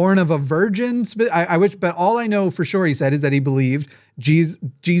was born of a virgin? I wish, but all I know for sure he said is that he believed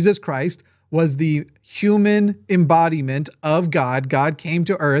Jesus Christ was the human embodiment of God. God came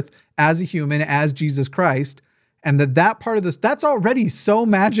to earth as a human, as Jesus Christ. And that part of this, that's already so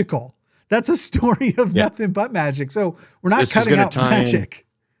magical. That's a story of nothing but magic. So we're not cutting out magic.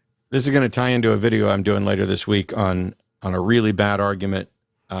 This is going to tie into a video I'm doing later this week on a really bad argument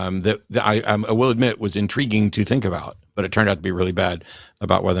that I will admit was intriguing to think about, but it turned out to be really bad,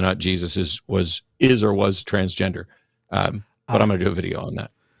 about whether or not Jesus is or was transgender. But I'm going to do a video on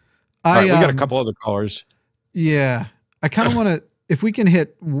that. All right, we got a couple other callers. Yeah, I kind of want to, if we can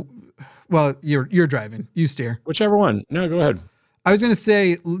hit, well, you're driving, you steer. Whichever one. No, go ahead. I was going to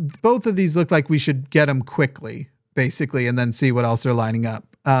say, both of these look like we should get them quickly, basically, and then see what else they're lining up.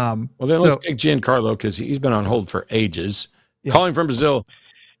 Well, then let's take Giancarlo, because he's been on hold for ages. Yeah. Calling from Brazil.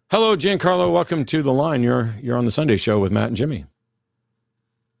 Hello, Giancarlo. Welcome to the line. You're on the Sunday show with Matt and Jimmy.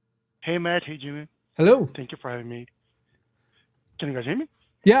 Hey, Matt. Hey, Jimmy. Hello. Thank you for having me. Can you guys hear me?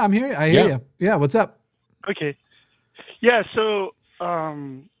 Yeah, I'm here. I hear you. Yeah, what's up? Okay. Yeah, so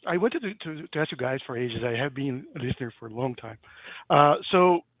I wanted to ask you guys for ages. I have been a listener for a long time.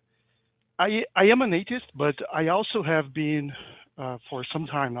 So I am an atheist, but I also have been for some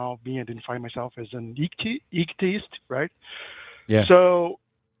time now being identifying myself as an atheist, right? Yeah. So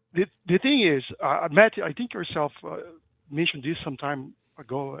the thing is, Matt, I think yourself mentioned this some time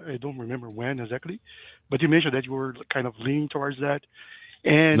ago. I don't remember when exactly, but you mentioned that you were kind of leaning towards that.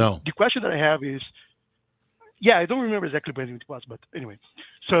 And the question that I have is, I don't remember exactly when it was, but anyway.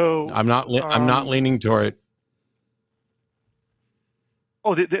 So I'm not leaning toward it.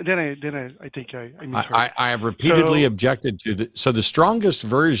 Oh, then I think I misheard. I have repeatedly objected to so the strongest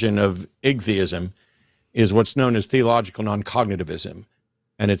version of igtheism is what's known as theological non-cognitivism.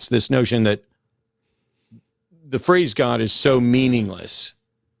 And it's this notion that the phrase God is so meaninless,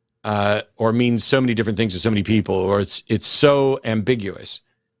 or means so many different things to so many people, or it's so ambiguous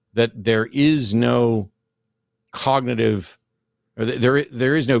that there is no cognitive, or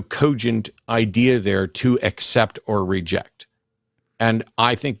there is no cogent idea there to accept or reject. And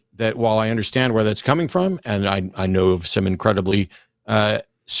I think that while I understand where that's coming from, and I know of some incredibly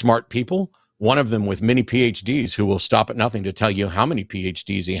smart people, one of them with many PhDs who will stop at nothing to tell you how many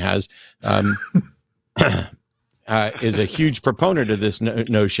PhDs he has, is a huge proponent of this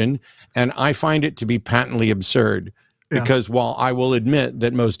notion. And I find it to be patently absurd, because while I will admit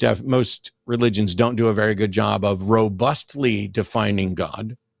that most religions don't do a very good job of robustly defining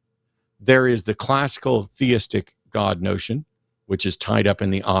God, there is the classical theistic God notion, which is tied up in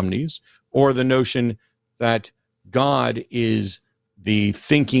the omnis, or the notion that God is the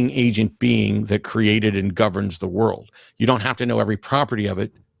thinking agent being that created and governs the world. You don't have to know every property of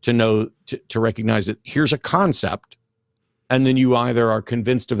it to know, to recognize that here's a concept, and then you either are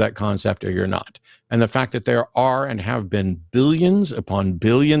convinced of that concept or you're not. And the fact that there are and have been billions upon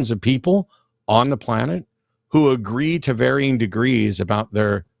billions of people on the planet who agree to varying degrees about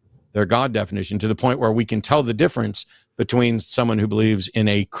their God definition, to the point where we can tell the difference between someone who believes in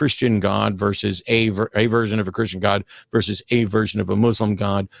a Christian God versus a version of a Christian God versus a version of a Muslim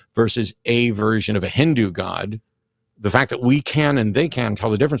God versus a version of a Hindu God. The fact that we can and they can tell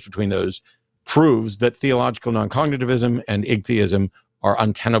the difference between those proves that theological non-cognitivism and igtheism are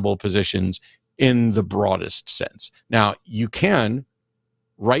untenable positions in the broadest sense. Now, you can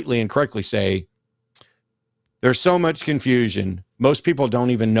rightly and correctly say, There's so much confusion. Most people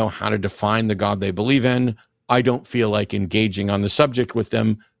don't even know how to define the God they believe in. I don't feel like engaging on the subject with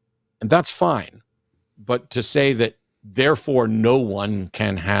them, and that's fine. But to say that therefore no one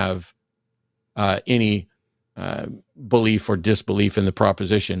can have any belief or disbelief in the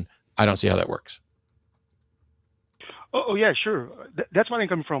proposition, I don't see how that works. Oh yeah, sure. That's where I'm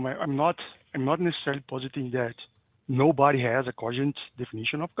coming from. I'm not necessarily positing that nobody has a cogent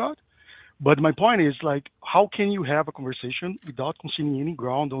definition of God. But my point is, like, how can you have a conversation without conceding any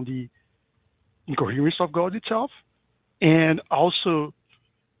ground on the incoherence of God itself? And also,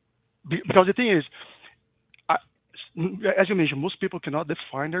 because the thing is, as you mentioned, most people cannot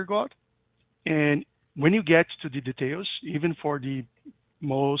define their God. And when you get to the details, even for the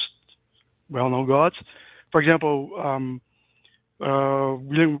most well-known gods, for example,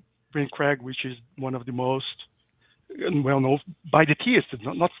 William Lane Craig, which is one of the most well-known by the theists,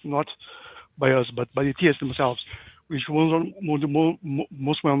 not by us, but by the theists themselves, which was one of the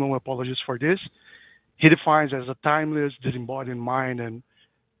most well-known apologists for this. He defines as a timeless, disembodied mind, and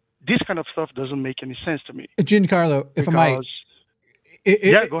this kind of stuff doesn't make any sense to me. Giancarlo, if I might.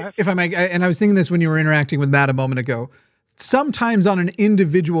 Yeah, go ahead. If I might, and I was thinking this when you were interacting with Matt a moment ago. Sometimes on an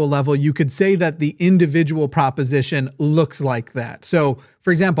individual level, you could say that the individual proposition looks like that. So,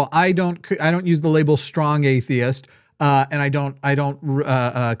 for example, I don't use the label strong atheist, and I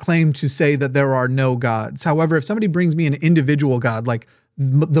don't claim to say that there are no gods. However, if somebody brings me an individual God, like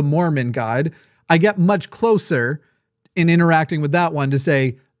the Mormon God, I get much closer in interacting with that one to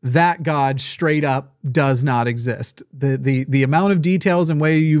say that God straight up does not exist. The amount of details and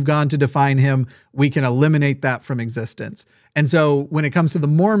way you've gone to define him, we can eliminate that from existence. And so when it comes to the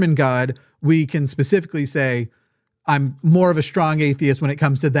Mormon God, we can specifically say, I'm more of a strong atheist when it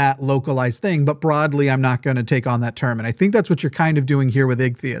comes to that localized thing, but broadly, I'm not going to take on that term. And I think that's what you're kind of doing here with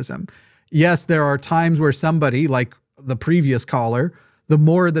iggtheism. Yes, there are times where somebody, like the previous caller, the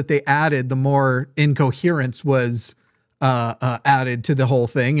more that they added, the more incoherence was added to the whole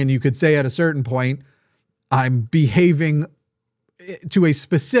thing. And you could say at a certain point, I'm behaving to a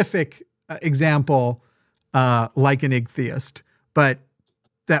specific example like an iggtheist, but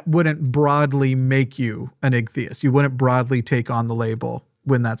that wouldn't broadly make you an iggtheist. You wouldn't broadly take on the label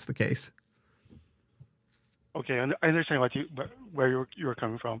when that's the case. Okay, I understand where you're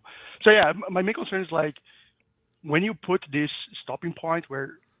coming from. So yeah, my main concern is, like, when you put this stopping point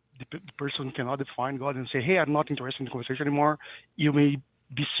where the person cannot define God and say, hey, I'm not interested in the conversation anymore, you may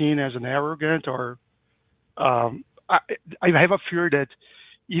be seen as an arrogant, or I have a fear that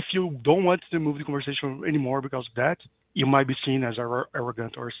if you don't want to move the conversation anymore because of that, you might be seen as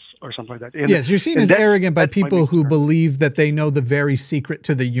arrogant or something like that. And, yes, you're seen as arrogant by people who believe that they know the very secret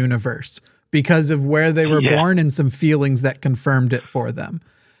to the universe because of where they were born and some feelings that confirmed it for them.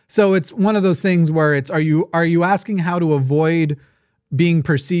 So it's one of those things where it's, are you asking how to avoid being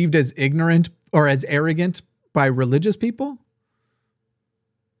perceived as ignorant or as arrogant by religious people?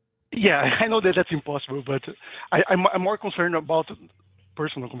 Yeah, I know that that's impossible, but I'm more concerned about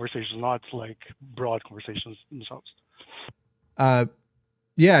personal conversations, not like broad conversations themselves.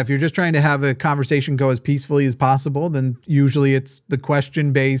 Yeah, if you're just trying to have a conversation go as peacefully as possible, then usually it's the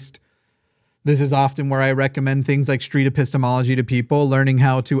question-based. This is often where I recommend things like street epistemology to people, learning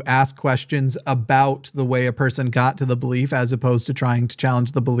how to ask questions about the way a person got to the belief as opposed to trying to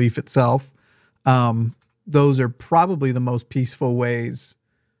challenge the belief itself. Those are probably the most peaceful ways.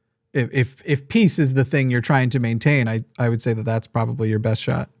 If peace is the thing you're trying to maintain, I would say that that's probably your best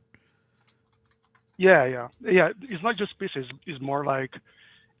shot. Yeah. It's not just peace. It's more like,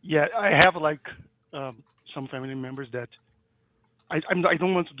 I have like some family members that I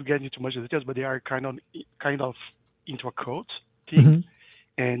don't want to get into too much details, but they are kind of into a cult thing,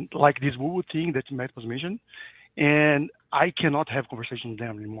 and like this woo-woo thing that Matt was mentioned, and I cannot have conversation with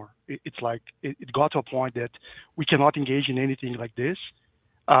them anymore. It's like it got to a point that we cannot engage in anything like this.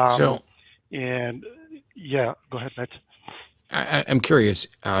 And yeah, go ahead, Matt. I'm curious.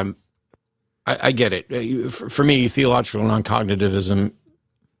 I get it. For me, theological non-cognitivism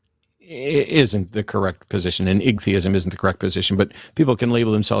isn't the correct position, and iggtheism isn't the correct position, but people can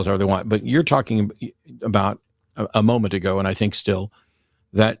label themselves however they want. But you're talking about a moment ago, and I think still,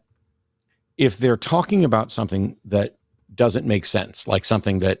 that if they're talking about something that doesn't make sense, like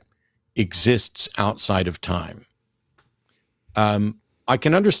something that exists outside of time, I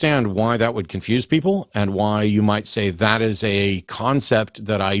can understand why that would confuse people and why you might say that is a concept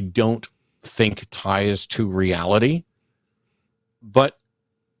that I don't think ties to reality. But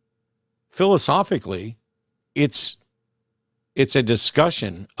philosophically, it's a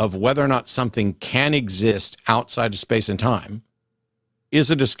discussion of whether or not something can exist outside of space and time is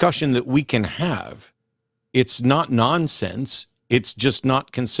a discussion that we can have it's not nonsense. It's just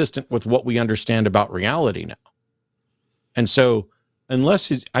not consistent with what we understand about reality now. And so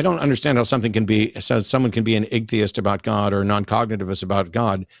unless I don't understand how someone can be an atheist about God or a non-cognitivist about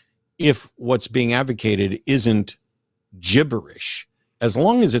God if what's being advocated isn't gibberish. As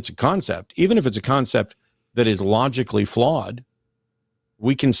long as it's a concept, even if it's a concept that is logically flawed,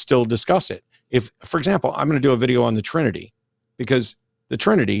 we can still discuss it. If, for example, I'm going to do a video on the Trinity, because the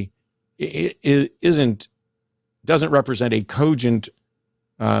Trinity doesn't represent a cogent,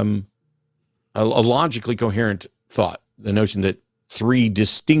 a logically coherent thought. The notion that three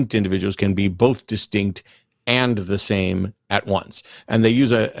distinct individuals can be both distinct and the same at once. And they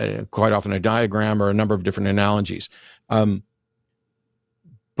use quite often a diagram or a number of different analogies.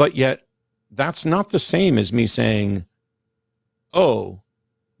 But yet that's not the same as me saying, oh,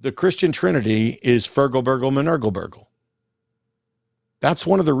 the Christian Trinity is Fergal, Burgle, Minergal, Burgle. That's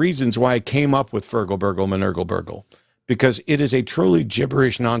one of the reasons why I came up with Fergal, Burgle, Minergal, Burgle, because it is a truly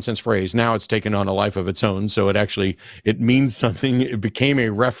gibberish nonsense phrase. Now it's taken on a life of its own. So it means something. It became a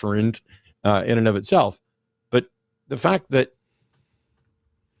referent in and of itself. But the fact that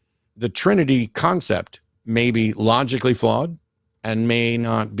the Trinity concept may be logically flawed and may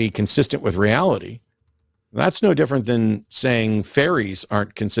not be consistent with reality, that's no different than saying fairies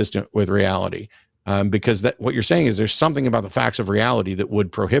aren't consistent with reality. Because what you're saying is there's something about the facts of reality that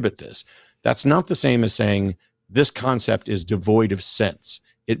would prohibit this. That's not the same as saying this concept is devoid of sense.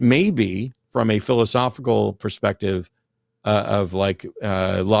 It may be, from a philosophical perspective of like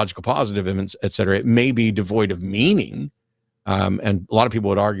logical positivism, et cetera, it may be devoid of meaning. And a lot of people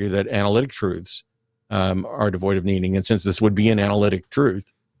would argue that analytic truths are devoid of meaning. And since this would be an analytic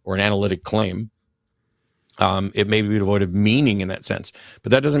truth or an analytic claim, it may be devoid of meaning in that sense.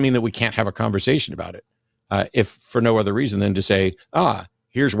 But that doesn't mean that we can't have a conversation about it, if for no other reason than to say,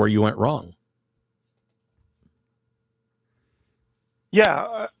 here's where you went wrong.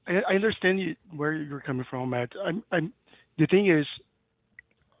 Yeah, I understand where you're coming from, Matt. The thing is,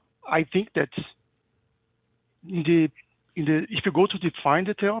 I think that if you go to the fine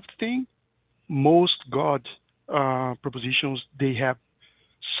detail of the thing, most God propositions, they have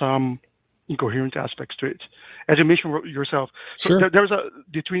some incoherent aspects to it. As you mentioned yourself, sure. So there's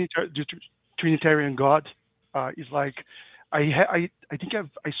the Trinitarian God is like, I think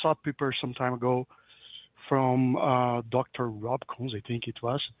I saw a paper some time ago from Dr. Rob Combs, I think it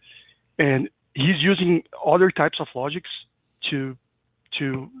was, and he's using other types of logics to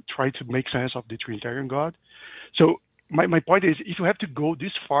try to make sense of the Trinitarian God. So my point is, if you have to go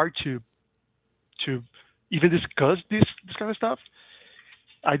this far to even discuss this kind of stuff,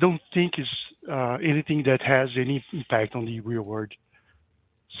 I don't think is anything that has any impact on the real world.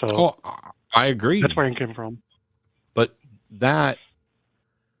 So I agree. That's where I came from. But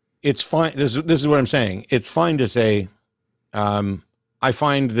it's fine. This is what I'm saying. It's fine to say, I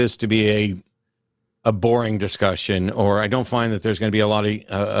find this to be a boring discussion, or I don't find that there's going to be a lot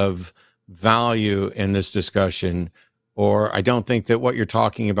of value in this discussion, or I don't think that what you're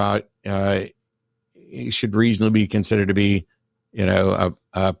talking about should reasonably be considered to be,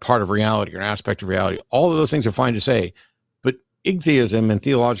 a part of reality or an aspect of reality. All of those things are fine to say, but atheism and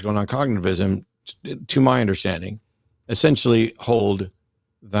theological non-cognitivism, to my understanding, essentially hold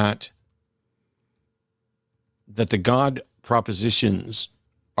that the God propositions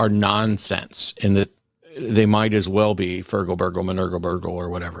are nonsense, and that they might as well be Fergal, Burgle, Minergal, Burgle, or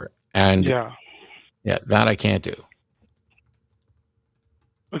whatever. And yeah, that I can't do.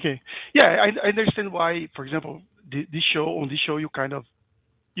 Okay. Yeah, I understand why, for example, this show, you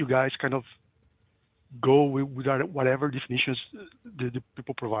guys kind of go with whatever definitions the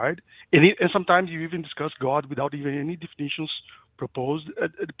people provide. And sometimes you even discuss God without even any definitions proposed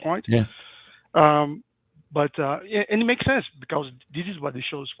at the point. Yeah. And it makes sense because this is what the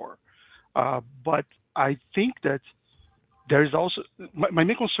show is for. But I think that there is also, my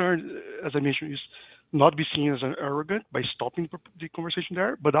main concern, as I mentioned, is not be seen as an arrogant by stopping the conversation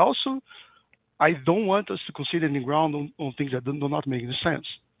there, but also I don't want us to consider any ground on things that do not make any sense.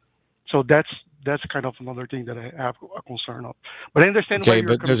 So that's kind of another thing that I have a concern of. But I understand. Okay,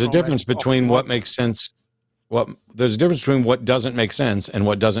 but there's a difference between what makes sense. There's a difference between what doesn't make sense and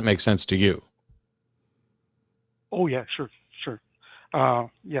what doesn't make sense to you. Oh yeah, sure.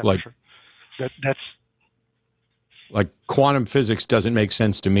 Yeah, for sure. That's like quantum physics doesn't make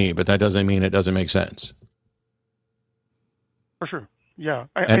sense to me, but that doesn't mean it doesn't make sense. For sure. Yeah.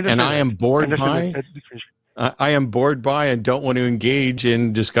 And I am bored by. I am bored by and don't want to engage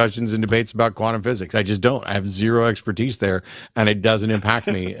in discussions and debates about quantum physics. I just don't. I have zero expertise there, and it doesn't impact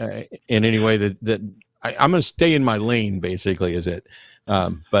me in any way that I'm going to stay in my lane, basically, is it?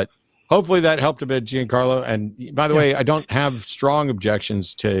 But hopefully that helped a bit, Giancarlo. And by the way, I don't have strong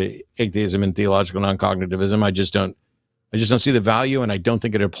objections to atheism and theological non-cognitivism. I just don't see the value, and I don't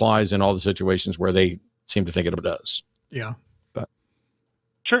think it applies in all the situations where they seem to think it does. Yeah. But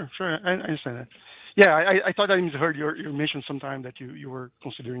Sure. I understand that. Yeah, I thought I heard you mention sometime that you were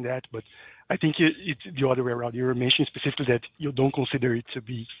considering that, but I think it's the other way around. You were mentioning specifically that you don't consider it to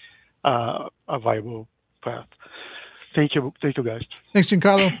be a viable path. Thank you, guys. Thanks,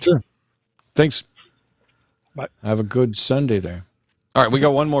 Giancarlo. Sure. Thanks. Bye. Have a good Sunday there. All right, we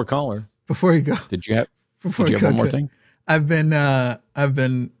got one more caller. Before you go, Did you have one more thing? I've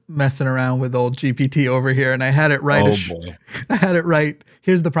been messing around with old GPT over here, and I had it right. Boy. I had it right.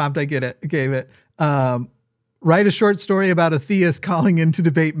 Here's the prompt I gave it. Write a short story about a theist calling in to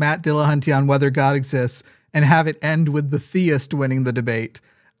debate Matt Dillahunty on whether God exists, and have it end with the theist winning the debate.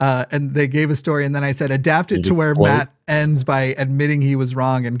 And they gave a story, and then I said, adapt it to where Matt ends by admitting he was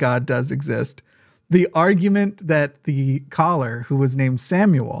wrong and God does exist. The argument that the caller, who was named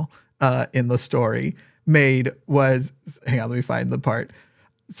Samuel in the story, made was, hang on, let me find the part.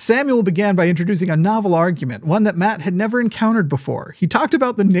 Samuel began by introducing a novel argument, one that Matt had never encountered before. He talked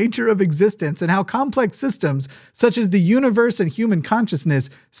about the nature of existence and how complex systems, such as the universe and human consciousness,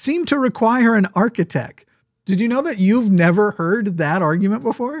 seem to require an architect. Did you know that you've never heard that argument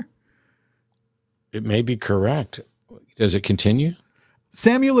before? It may be correct. Does it continue?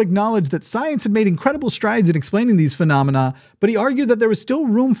 Samuel acknowledged that science had made incredible strides in explaining these phenomena, but he argued that there was still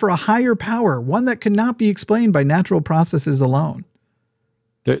room for a higher power, one that could not be explained by natural processes alone.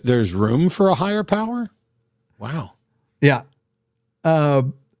 There's room for a higher power? Wow. Yeah.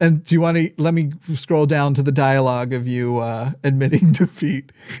 And do you want to let me scroll down to the dialogue of you admitting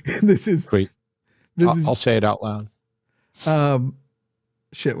defeat? This is great. I'll say it out loud.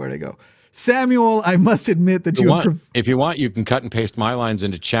 Shit, where'd I go? Samuel, I must admit that if you want, you can cut and paste my lines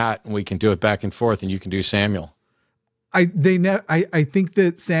into chat, and we can do it back and forth, and you can do Samuel. I think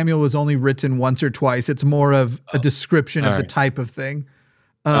that Samuel was only written once or twice. It's more of a description of the type of thing.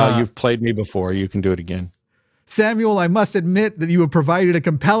 You've played me before. You can do it again. Samuel, I must admit that you have provided a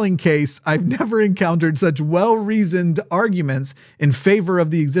compelling case. I've never encountered such well-reasoned arguments in favor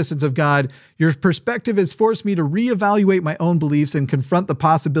of the existence of God. Your perspective has forced me to reevaluate my own beliefs and confront the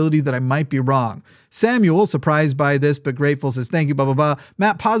possibility that I might be wrong. Samuel, surprised by this but grateful, says, thank you, blah, blah, blah.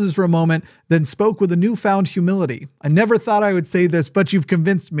 Matt pauses for a moment, then spoke with a newfound humility. I never thought I would say this, but you've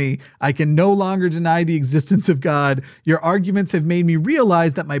convinced me. I can no longer deny the existence of God. Your arguments have made me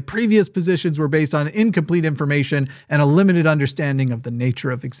realize that my previous positions were based on incomplete information and a limited understanding of the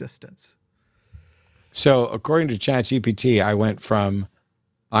nature of existence. So according to ChatGPT, I went from,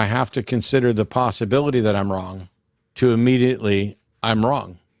 I have to consider the possibility that I'm wrong, to immediately, I'm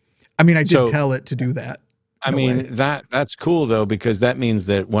wrong. I mean, I did tell it to do that. I mean, that's cool, though, because that means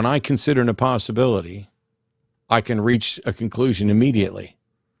that when I consider a possibility, I can reach a conclusion immediately.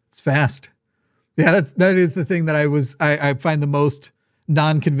 It's fast. Yeah, that is the thing that I find the most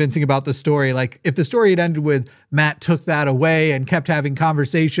non-convincing about the story. Like, if the story had ended with Matt took that away and kept having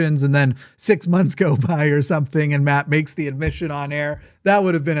conversations, and then 6 months go by or something, and Matt makes the admission on air, that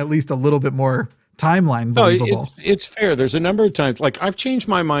would have been at least a little bit more timeline believable. No, it's fair. There's a number of times, like I've changed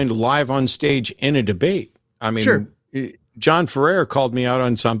my mind live on stage in a debate. I mean, sure. John Ferrer called me out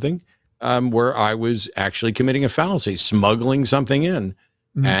on something where I was actually committing a fallacy, smuggling something in,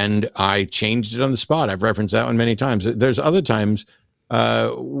 and I changed it on the spot. I've referenced that one many times. There's other times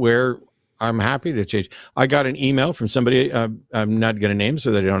where I'm happy to change. I got an email from somebody, I'm not going to name so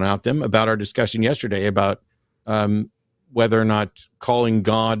that I don't out them, about our discussion yesterday about whether or not calling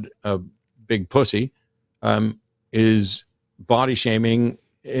God a big pussy is body shaming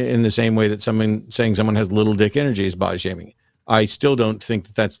in the same way that someone saying someone has little dick energy is body shaming. I still don't think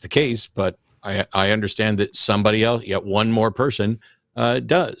that that's the case, but I understand that somebody else, yet one more person,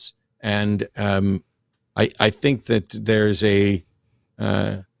 does. And I think that there's a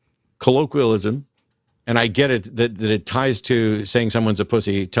colloquialism, and I get it that it ties to saying someone's a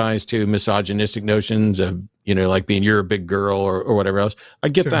pussy, ties to misogynistic notions of, you know, like being you're a big girl or whatever else. I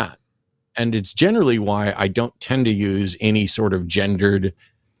get that. And it's generally why I don't tend to use any sort of gendered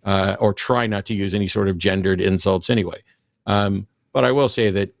or try not to use any sort of gendered insults anyway. But I will say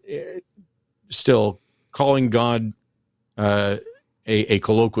that still calling God a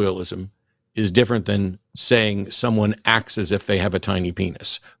colloquialism is different than saying someone acts as if they have a tiny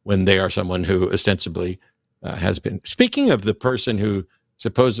penis when they are someone who ostensibly has been. Speaking of the person who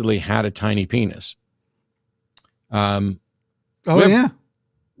supposedly had a tiny penis. We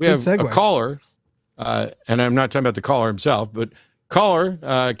have a caller, and I'm not talking about the caller himself, but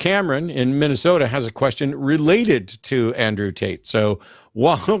Caller, Cameron in Minnesota has a question related to Andrew Tate. So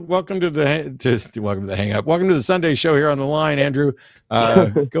welcome to the hang up. Welcome to the Sunday show here on the line, Andrew.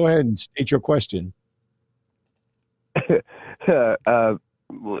 Go ahead and state your question. How's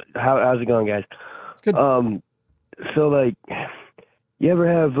it going, guys? It's good. So like, you ever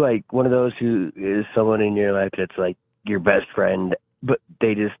have like one of those who is someone in your life that's like your best friend, but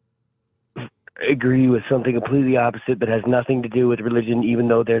they just agree with something completely opposite that has nothing to do with religion, even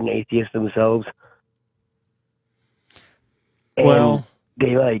though they're an atheist themselves? And well,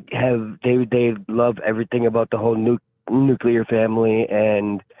 they like they love everything about the whole nuclear family,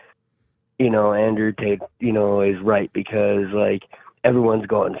 and Andrew Tate is right because like everyone's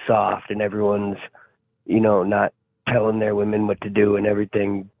going soft and everyone's not telling their women what to do and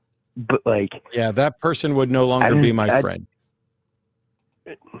everything, but like, yeah, that person would no longer be my friend.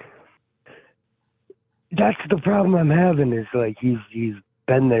 That's the problem I'm having, is like he's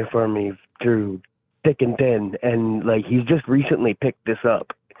been there for me through thick and thin, and like he's just recently picked this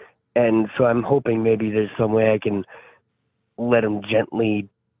up, and so I'm hoping maybe there's some way I can let him gently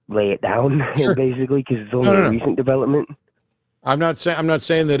lay it down, sure. Basically, because it's only a recent development. I'm not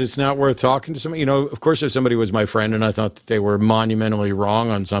saying that it's not worth talking to somebody. Of course, if somebody was my friend and I thought that they were monumentally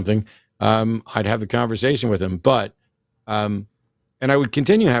wrong on something, I'd have the conversation with them. But, and I would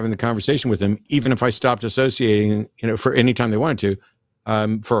continue having the conversation with them, even if I stopped associating, for any time they wanted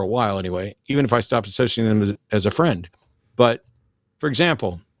to, for a while anyway, even if I stopped associating them as a friend. But, for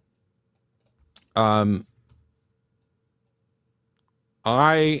example, I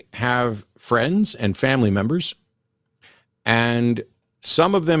have friends and family members, and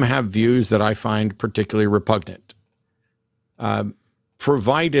some of them have views that I find particularly repugnant,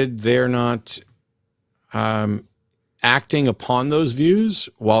 provided they're not acting upon those views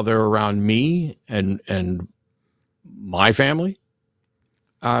while they're around me and my family.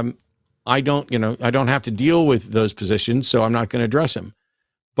 I don't have to deal with those positions, so I'm not going to address them.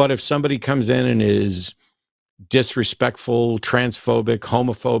 But if somebody comes in and is disrespectful, transphobic,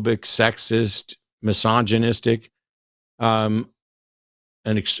 homophobic, sexist, misogynistic, and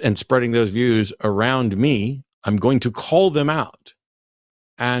spreading those views around me, I'm going to call them out.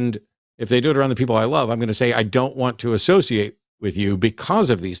 And if they do it around the people I love, I'm going to say, I don't want to associate with you because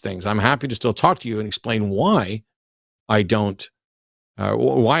of these things. I'm happy to still talk to you and explain why I don't,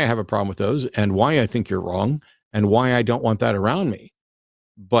 why I have a problem with those, and why I think you're wrong, and why I don't want that around me.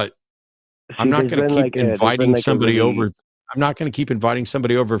 But I'm not going to keep inviting somebody over. I'm not going to keep inviting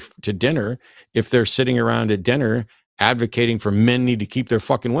somebody over to dinner if they're sitting around at dinner advocating for men need to keep their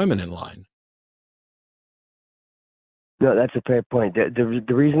fucking women in line. No, that's a fair point.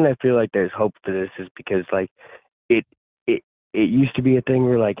 The reason I feel like there's hope for this is because like it used to be a thing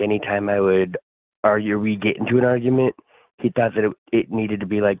where like anytime I would argue, we get into an argument, he thought that it needed to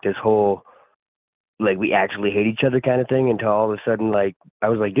be like this whole like we actually hate each other kind of thing, until all of a sudden like I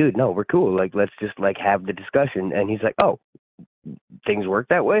was like, dude, no, we're cool. Like let's just like have the discussion. And he's like, oh, things work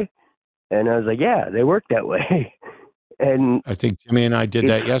that way? And I was like, yeah, they work that way. And I think Jimmy and I did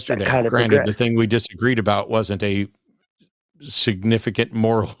that yesterday. Granted, the thing we disagreed about wasn't a significant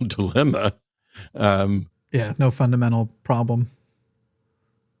moral dilemma. Yeah, no fundamental problem.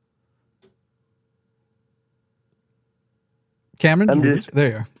 Cameron, there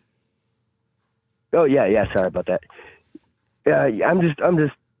you are. Oh yeah. Sorry about that. I'm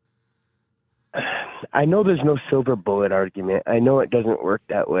just. I know there's no silver bullet argument. I know it doesn't work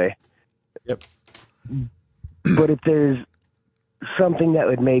that way. Yep. But if there's something that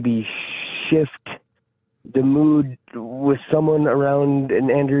would maybe shift the mood with someone around an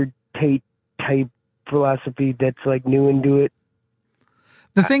Andrew Tate type philosophy that's like new into it.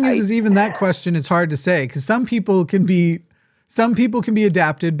 The thing is even that question is hard to say, because some people can be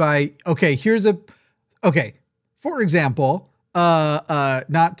adapted by, for example,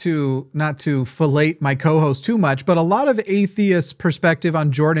 not to fillet my co-host too much, but a lot of atheist perspective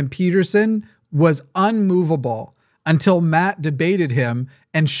on Jordan Peterson was unmovable until Matt debated him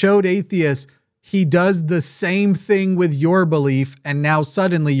and showed atheists he does the same thing with your belief, and now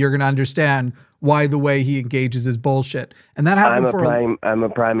suddenly you're going to understand why the way he engages is bullshit. And that happened I'm a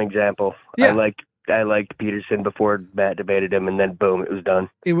prime example. Yeah. I liked Peterson before Matt debated him, and then boom, it was done.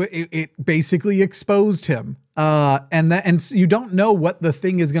 It basically exposed him. And you don't know what the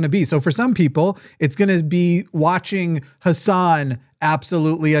thing is going to be. So for some people, it's going to be watching Hassan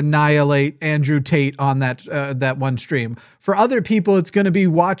absolutely annihilate Andrew Tate on that one stream. For other people, it's going to be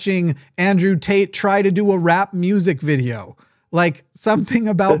watching Andrew Tate try to do a rap music video. Like something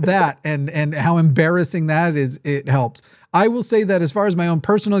about that and how embarrassing that is, it helps. I will say that as far as my own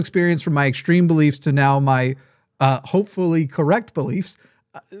personal experience from my extreme beliefs to now my hopefully correct beliefs.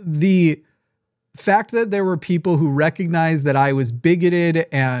 The fact that there were people who recognized that I was bigoted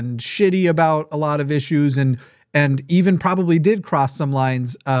and shitty about a lot of issues and even probably did cross some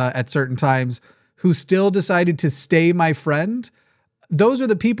lines at certain times, who still decided to stay my friend. Those are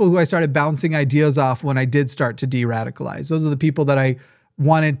the people who I started bouncing ideas off when I did start to de-radicalize. Those are the people that I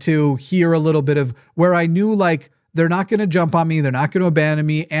wanted to hear a little bit of, where I knew like they're not going to jump on me, they're not going to abandon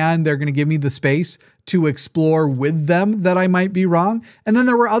me, and they're going to give me the space to explore with them that I might be wrong. And then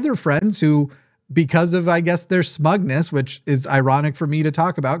there were other friends who, because of, I guess, their smugness, which is ironic for me to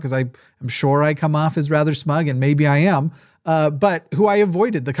talk about because I'm sure I come off as rather smug, and maybe I am, but who I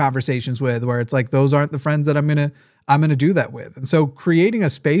avoided the conversations with, where it's like, those aren't the friends that I'm going to do that with. And so creating a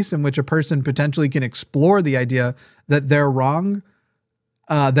space in which a person potentially can explore the idea that they're wrong,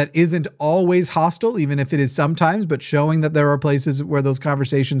 that isn't always hostile, even if it is sometimes, but showing that there are places where those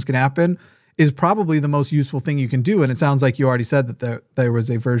conversations can happen, is probably the most useful thing you can do. And it sounds like you already said that there was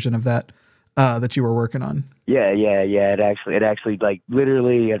a version of that that you were working on. Yeah. It actually, like,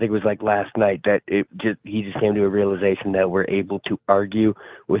 literally, I think it was like last night that he just came to a realization that we're able to argue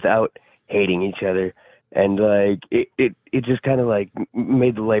without hating each other. And like, it just kind of like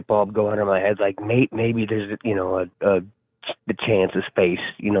made the light bulb go under my head. Like, maybe there's, the chance of space,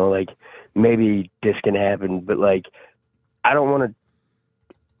 like maybe this can happen, but like, I don't want to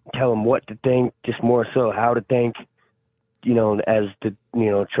tell them what to think, just more so how to think, as the,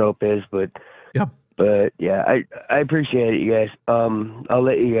 trope is, but yeah, I appreciate it, you guys. I'll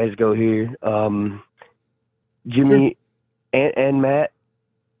let you guys go here. Jimmy and Matt,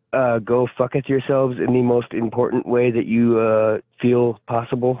 go fuck it yourselves in the most important way that you feel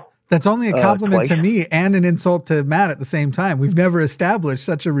possible. That's only a compliment to me and an insult to Matt at the same time. We've never established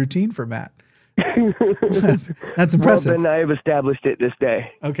such a routine for Matt. That's impressive. Well, then I have established it this day.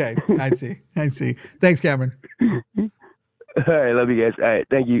 Okay, I see. Thanks, Cameron. All right, love you guys. All right,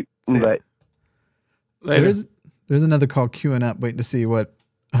 thank you. Bye. There's another call queuing up, waiting to see what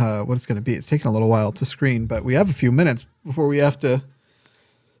it's going to be. It's taking a little while to screen, but we have a few minutes before we have to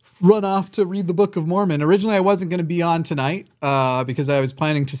run off to read the Book of Mormon. Originally, I wasn't going to be on tonight because I was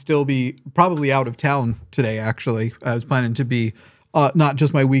planning to still be probably out of town today, actually. I was planning to be not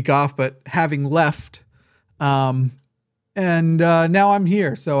just my week off, but having left. And now I'm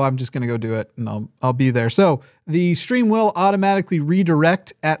here, so I'm just going to go do it, and I'll be there. So the stream will automatically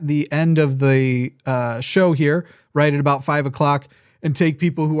redirect at the end of the show here, right at about 5 o'clock, and take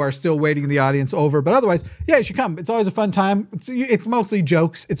people who are still waiting in the audience over. But otherwise, yeah, you should come. It's always a fun time. It's mostly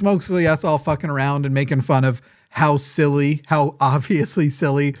jokes. It's mostly us all fucking around and making fun of how obviously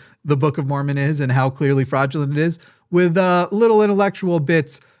silly the Book of Mormon is and how clearly fraudulent it is, with little intellectual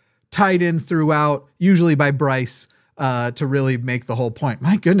bits tied in throughout, usually by Bryce, to really make the whole point.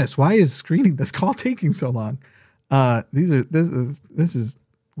 My goodness, why is screening this call taking so long? This is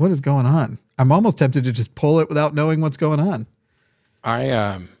what is going on? I'm almost tempted to just pull it without knowing what's going on.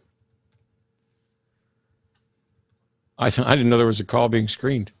 I didn't know there was a call being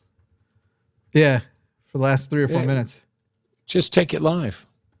screened. Yeah, for the last 3 or 4 minutes. Just take it live.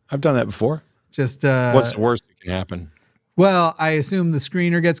 I've done that before. Just what's the worst that can happen? Well, I assume the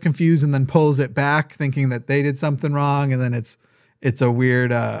screener gets confused and then pulls it back, thinking that they did something wrong, and then it's a weird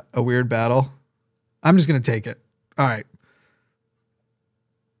battle. I'm just gonna take it. All right.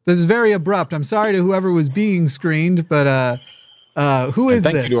 This is very abrupt. I'm sorry to whoever was being screened, but who is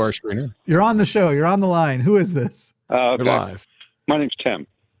this? Thank you to our screener. You're on the show. You're on the line. Who is this? Okay. You're live. My name's Tim.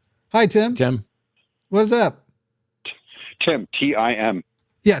 Hi, Tim. Tim. What's up? Tim, T-I-M.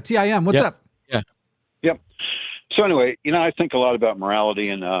 Yeah, T-I-M. What's up? Yeah. Yep. So anyway, I think a lot about morality,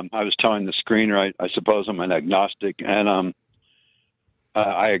 and I was telling the screener, I suppose I'm an agnostic, and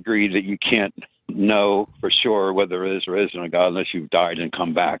I agree that you can't know for sure whether there is or isn't a God unless you've died and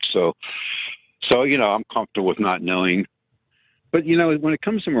come back. So I'm comfortable with not knowing. But, when it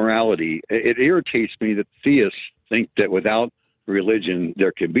comes to morality, it irritates me that theists think that without religion,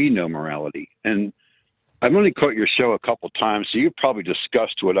 there can be no morality. And I've only caught your show a couple times, so you've probably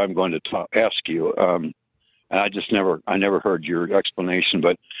discussed what I'm going to ask you. And I never heard your explanation.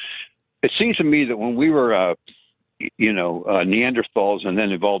 But it seems to me that when we were, Neanderthals and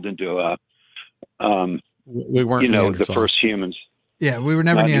then evolved into, we weren't the first humans. Yeah, we were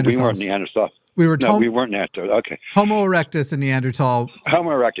never Neanderthals. We weren't Neanderthals. We weren't Neanderthals. Okay. Homo erectus and Neanderthal.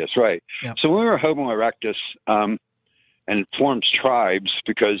 Homo erectus, right. Yep. So when we were Homo erectus, and it forms tribes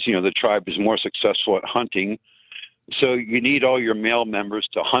because, the tribe is more successful at hunting. So you need all your male members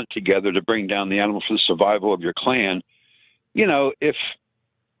to hunt together to bring down the animal for the survival of your clan. If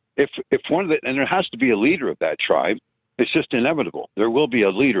one of the, and there has to be a leader of that tribe, it's just inevitable. There will be a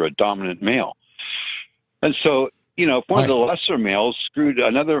leader, a dominant male. And so, you know, if one of the lesser males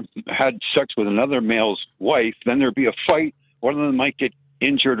had sex with another male's wife, then there'd be a fight. One of them might get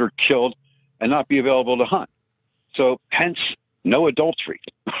injured or killed and not be available to hunt. So hence no adultery.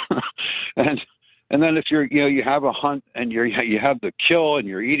 And then if you have a hunt and you have the kill and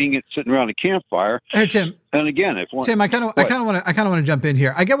you're eating it sitting around a campfire. Hey, Tim. And again, Tim, I kind of want to jump in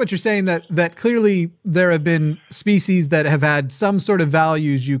here. I get what you're saying, that clearly there have been species that have had some sort of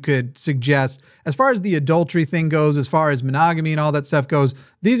values you could suggest. As far as the adultery thing goes, as far as monogamy and all that stuff goes,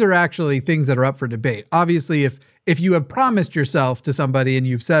 these are actually things that are up for debate. Obviously, if you have promised yourself to somebody and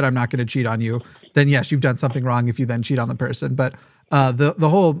you've said, I'm not going to cheat on you, then yes, you've done something wrong if you then cheat on the person. But the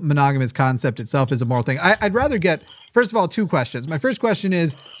whole monogamous concept itself is a moral thing. I'd rather get, first of all, 2 questions. My first question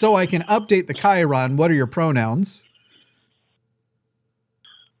is, so I can update the Chiron, what are your pronouns?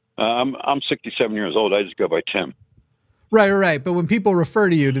 I'm 67 years old. I just go by Tim. Right. But when people refer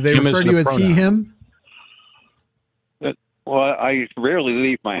to you, do they refer to you as he, him? Well, I rarely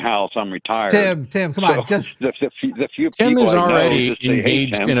leave my house. I'm retired. Tim, come on. Just the few Tim is already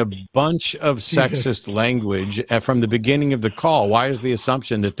engaged in a bunch of sexist language from the beginning of the call. Why is the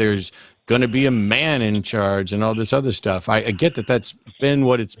assumption that there's going to be a man in charge and all this other stuff? I get that that's been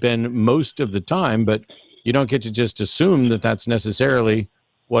what it's been most of the time, but you don't get to just assume that that's necessarily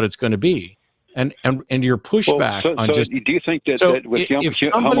what it's going to be. And your pushback on just. Do you think that with if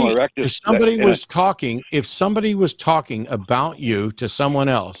somebody was talking about you to someone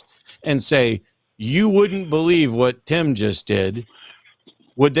else and say you wouldn't believe what Tim just did,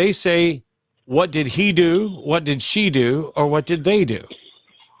 would they say, what did he do, what did she do, or what did they do?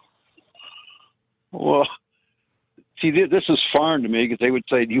 Well, see, this is foreign to me because they would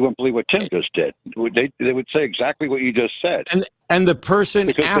say, you wouldn't believe what Tim just did. They would say exactly what you just said. And the person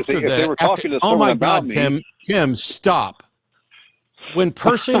because after if they were talking to oh someone my about God, me, Tim, stop. When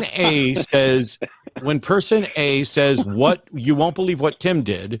person A says, what, you won't believe what Tim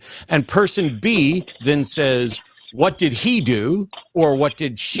did, and person B then says, what did he do, or what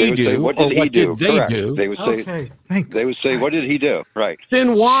did she do, or what did they do? They would say, what did he do? Right.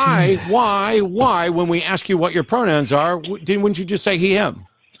 Then why, when we ask you what your pronouns are, wouldn't you just say he, him?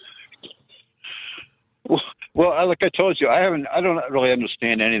 Well, like I told you, I don't really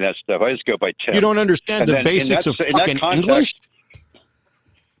understand any of that stuff. I just go by Tim. You don't understand the basics of fucking English?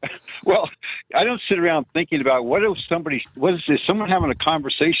 Well, I don't sit around thinking about is someone having a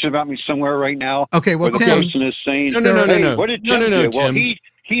conversation about me somewhere right now? Okay, well, the Tim, person is saying, no. What did Tim do? Well, Tim.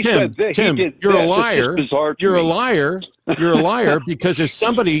 He said this. Tim, he did you're this. a liar. You're a liar. You're a liar because if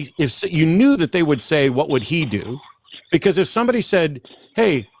you knew that they would say, what would he do? Because if somebody said,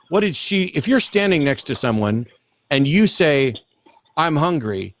 hey, what did she, if you're standing next to someone and you say, I'm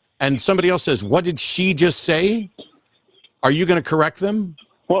hungry, and somebody else says, what did she just say? Are you going to correct them?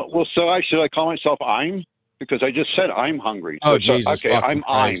 Well, so should I call myself I'm? Because I just said I'm hungry. So Jesus. Okay, I'm.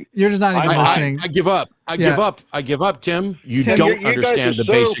 You're just not even listening. I give up. I give up, Tim. You don't understand the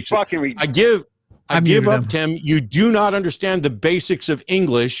basics. I give up, Tim. You do not understand the basics of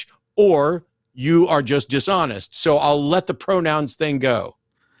English, or you are just dishonest. So I'll let the pronouns thing go.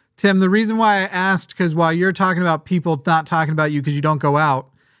 Tim, the reason why I asked, because while you're talking about people not talking about you because you don't go out,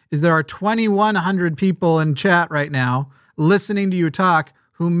 is there are 2,100 people in chat right now listening to you talk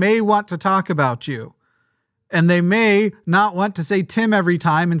who may want to talk about you. And they may not want to say Tim every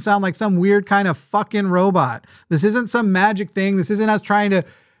time and sound like some weird kind of fucking robot. This isn't some magic thing. This isn't us trying to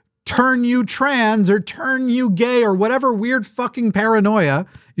turn you trans or turn you gay or whatever weird fucking paranoia.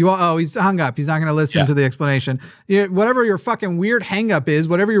 He's hung up. He's not going to listen to the explanation. Whatever your fucking weird hang up is,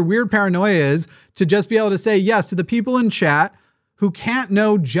 whatever your weird paranoia is, to just be able to say yes to the people in chat who can't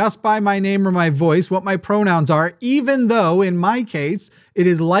know just by my name or my voice what my pronouns are, even though in my case, it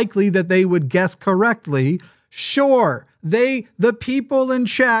is likely that they would guess correctly. Sure, the people in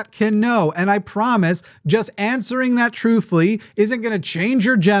chat can know. And I promise just answering that truthfully isn't going to change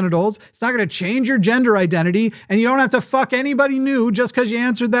your genitals. It's not going to change your gender identity. And you don't have to fuck anybody new just because you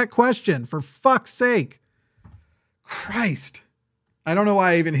answered that question. For fuck's sake. Christ. I don't know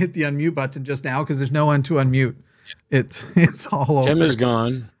why I even hit the unmute button just now because there's no one to unmute. It's all over. Tim is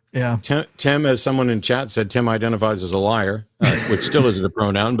gone. Yeah. Tim, as someone in chat said, Tim identifies as a liar, which still isn't a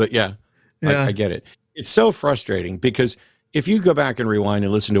pronoun, but I get it. It's so frustrating because if you go back and rewind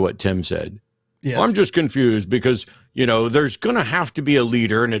and listen to what Tim said, I'm just confused because, there's going to have to be a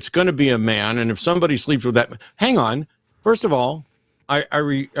leader and it's going to be a man. And if somebody sleeps with that, hang on. First of all, I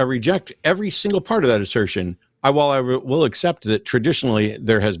reject every single part of that assertion. While I will accept that traditionally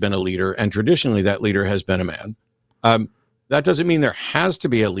there has been a leader and traditionally that leader has been a man. That doesn't mean there has to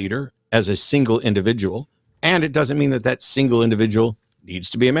be a leader as a single individual. And it doesn't mean that single individual needs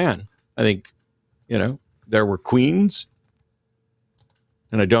to be a man. I think, there were queens,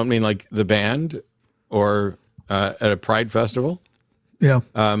 and I don't mean like the band or at a pride festival. Yeah.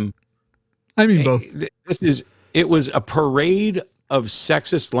 I mean both. It was a parade of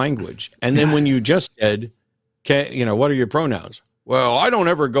sexist language. And then when you just said, what are your pronouns? Well, I don't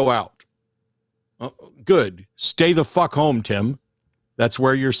ever go out. Good. Stay the fuck home, Tim. That's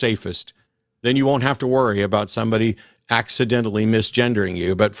where you're safest. Then you won't have to worry about somebody accidentally misgendering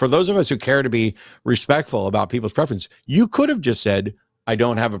you. But for those of us who care to be respectful about people's preference, you could have just said, I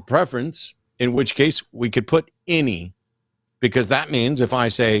don't have a preference, in which case we could put any, because that means if I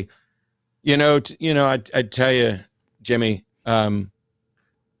say, I tell you, Jimmy,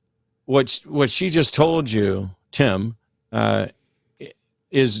 what she just told you, Tim,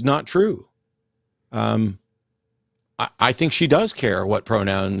 is not true. I think she does care what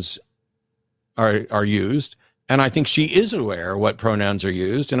pronouns are used, and I think she is aware what pronouns are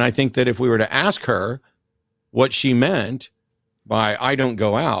used. And I think that if we were to ask her what she meant by I don't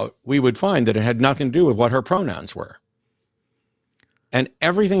go out, we would find that it had nothing to do with what her pronouns were. And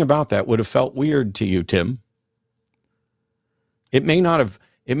everything about that would have felt weird to you, Tim. It may not have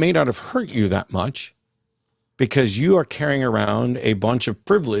hurt you that much because you are carrying around a bunch of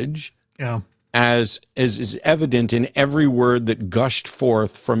privilege, as is evident in every word that gushed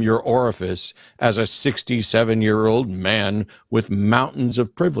forth from your orifice as a 67-year-old man with mountains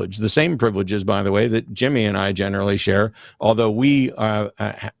of privilege. The same privileges, by the way, that Jimmy and I generally share, although we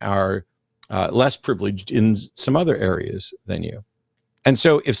are less privileged in some other areas than you. And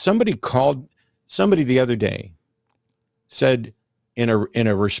so if somebody the other day said in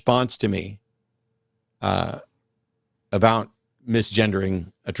a response to me about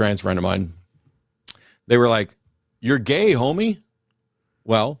misgendering a trans friend of mine, they were like, "You're gay, homie."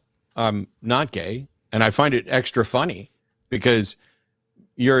 Well, I'm not gay. And I find it extra funny because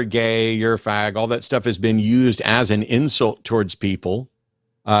you're gay, you're a fag, all that stuff has been used as an insult towards people.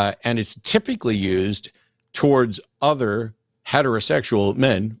 And it's typically used towards other heterosexual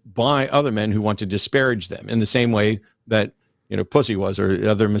men by other men who want to disparage them in the same way that, pussy was, or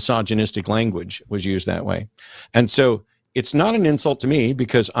other misogynistic language was used that way. And so it's not an insult to me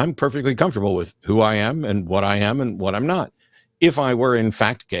because I'm perfectly comfortable with who I am and what I'm not. If I were in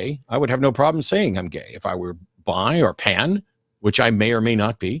fact gay, I would have no problem saying I'm gay. If I were bi or pan, which I may or may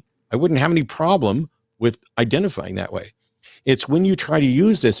not be, I wouldn't have any problem with identifying that way. It's when you try to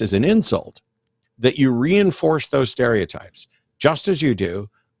use this as an insult that you reinforce those stereotypes, just as you do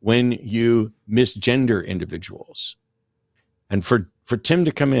when you misgender individuals. And for Tim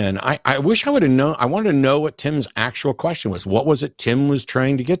to come in, I wish I would have known. I wanted to know what Tim's actual question was. What was it Tim was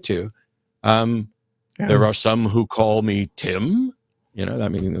trying to get to? There are some who call me Tim. I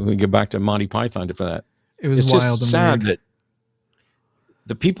mean, we get back to Monty Python for that. It's wild just sad that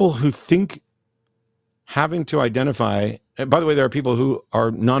the people who think having to identify, and by the way, there are people who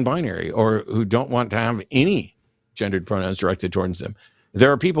are non-binary or who don't want to have any gendered pronouns directed towards them.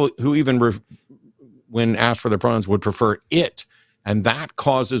 There are people who even when asked for their pronouns would prefer it. And that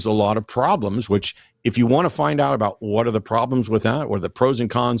causes a lot of problems, which if you want to find out about what are the problems with that, or the pros and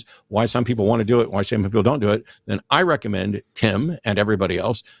cons, why some people want to do it, why some people don't do it, then I recommend, Tim and everybody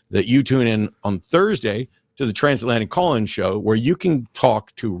else, that you tune in on Thursday to the Transatlantic Call-In Show, where you can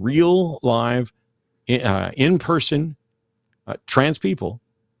talk to real, live, in-person trans people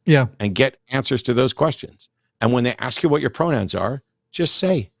and get answers to those questions. And when they ask you what your pronouns are, just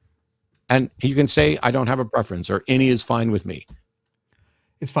say. And you can say, I don't have a preference, or any is fine with me.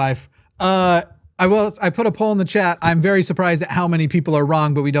 It's 5. I put a poll in the chat. I'm very surprised at how many people are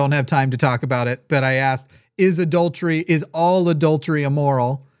wrong, but we don't have time to talk about it. But I asked, is all adultery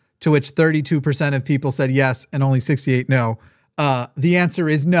immoral? To which 32% of people said yes, and only 68 no. The answer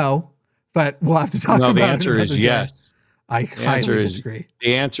is no, but we'll have to talk about it. No, the answer is yes. I highly disagree.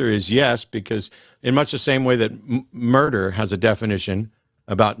 The answer is yes, because in much the same way that murder has a definition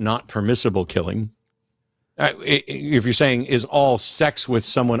about not permissible killing, if you're saying, is all sex with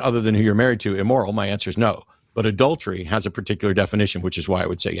someone other than who you're married to immoral? My answer is no. But adultery has a particular definition, which is why I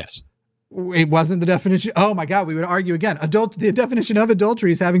would say yes. It wasn't the definition. Oh my God, we would argue again. The definition of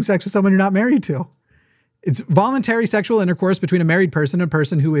adultery is having sex with someone you're not married to. It's voluntary sexual intercourse between a married person and a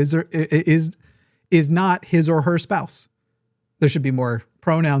person who is not his or her spouse. There should be more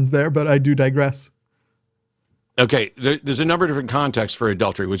pronouns there, but I do digress. Okay, there's a number of different contexts for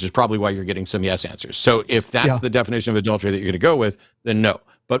adultery, which is probably why you're getting some yes answers. So if that's the definition of adultery that you're going to go with, then no.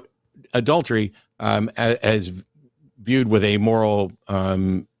 But adultery, as viewed with a moral,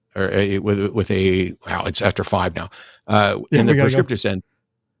 it's after 5 now, in the prescriptive sense,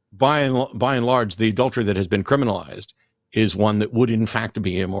 by and large, the adultery that has been criminalized is one that would in fact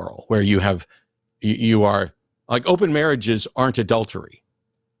be immoral, where you have you are like open marriages aren't adultery,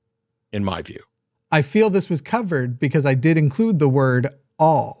 in my view. I feel this was covered because I did include the word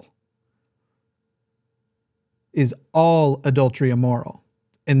all. Is all adultery immoral?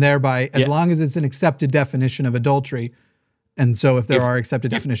 And thereby, as long as it's an accepted definition of adultery, and so if there are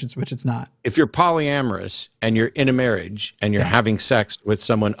accepted definitions, which it's not. If you're polyamorous and you're in a marriage and you're having sex with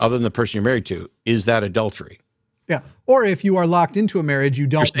someone other than the person you're married to, is that adultery? Yeah. Or if you are locked into a marriage you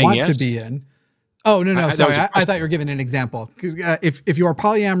don't want to be in. Oh, no, sorry. I thought you were giving an example. If you are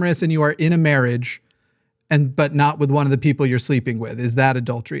polyamorous and you are in a marriage, but not with one of the people you're sleeping with, is that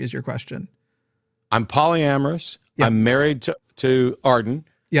adultery, is your question? I'm polyamorous. Yeah. I'm married to Arden.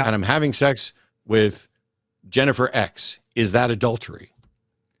 Yeah. And I'm having sex with Jennifer X. Is that adultery?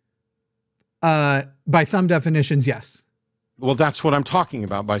 By some definitions, yes. Well, that's what I'm talking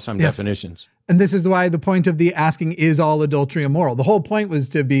about by some definitions. And this is why the point of the asking, is all adultery immoral? The whole point was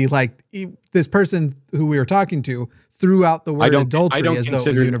to be like, this person who we were talking to threw out the word adultery as though it was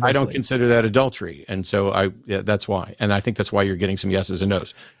universally. I don't consider that adultery. And so that's why. And I think that's why you're getting some yeses and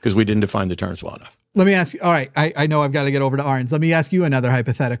nos, because we didn't define the terms well enough. Let me ask you, all right, I know I've got to get over to Aron's. Let me ask you another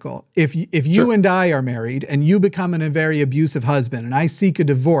hypothetical. If you and I are married and you become a very abusive husband and I seek a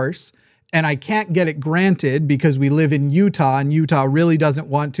divorce and I can't get it granted because we live in Utah and Utah really doesn't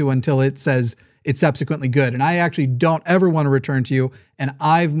want to until it says it's subsequently good, and I actually don't ever want to return to you, and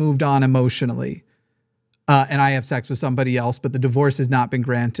I've moved on emotionally, and I have sex with somebody else, but the divorce has not been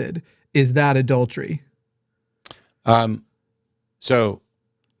granted, is that adultery? So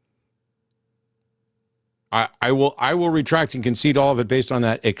I will retract and concede all of it based on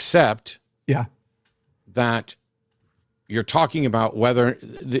that, except that you're talking about whether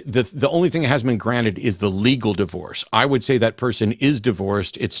the only thing that has been granted is the legal divorce. I would say that person is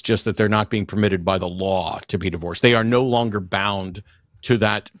divorced. It's just that they're not being permitted by the law to be divorced. They are no longer bound to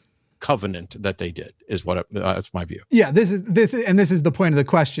that covenant that they did, is what that's my view. Yeah, this is the point of the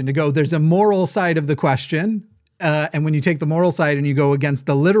question, to go, there's a moral side of the question. And when you take the moral side and you go against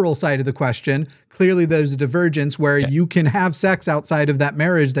the literal side of the question, clearly there's a divergence where you can have sex outside of that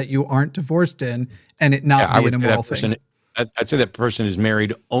marriage that you aren't divorced in, and it not be an immoral thing. I'd say that person is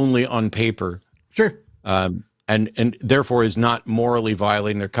married only on paper. Sure. And therefore is not morally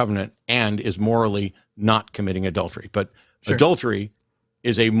violating their covenant and is morally not committing adultery. But adultery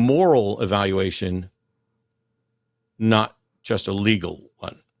is a moral evaluation, not just a legal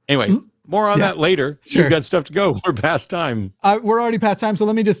one. Anyway, more on that later. Sure. You've got stuff to go. We're past time. We're already past time, so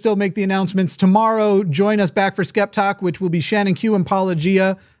let me just still make the announcements. Tomorrow, join us back for Skeptalk, which will be Shannon Q and Paula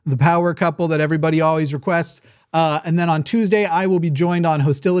Gia, the power couple that everybody always requests. And then on Tuesday, I will be joined on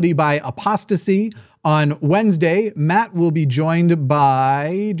Hostility by Apostasy. On Wednesday, Matt will be joined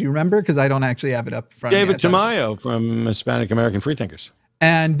by, do you remember? Because I don't actually have it up in front David of me. Tamayo from Hispanic American Freethinkers.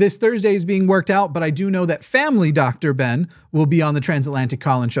 And this Thursday is being worked out, but I do know that Family Dr. Ben will be on the Transatlantic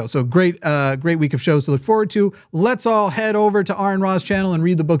Call-In Show. So great week of shows to look forward to. Let's all head over to Aron Ra's channel and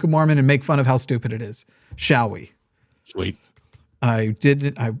read the Book of Mormon and make fun of how stupid it is. Shall we? Sweet. I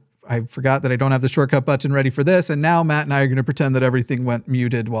forgot that I don't have the shortcut button ready for this, and now Matt and I are going to pretend that everything went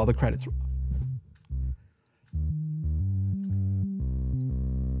muted while the credits roll.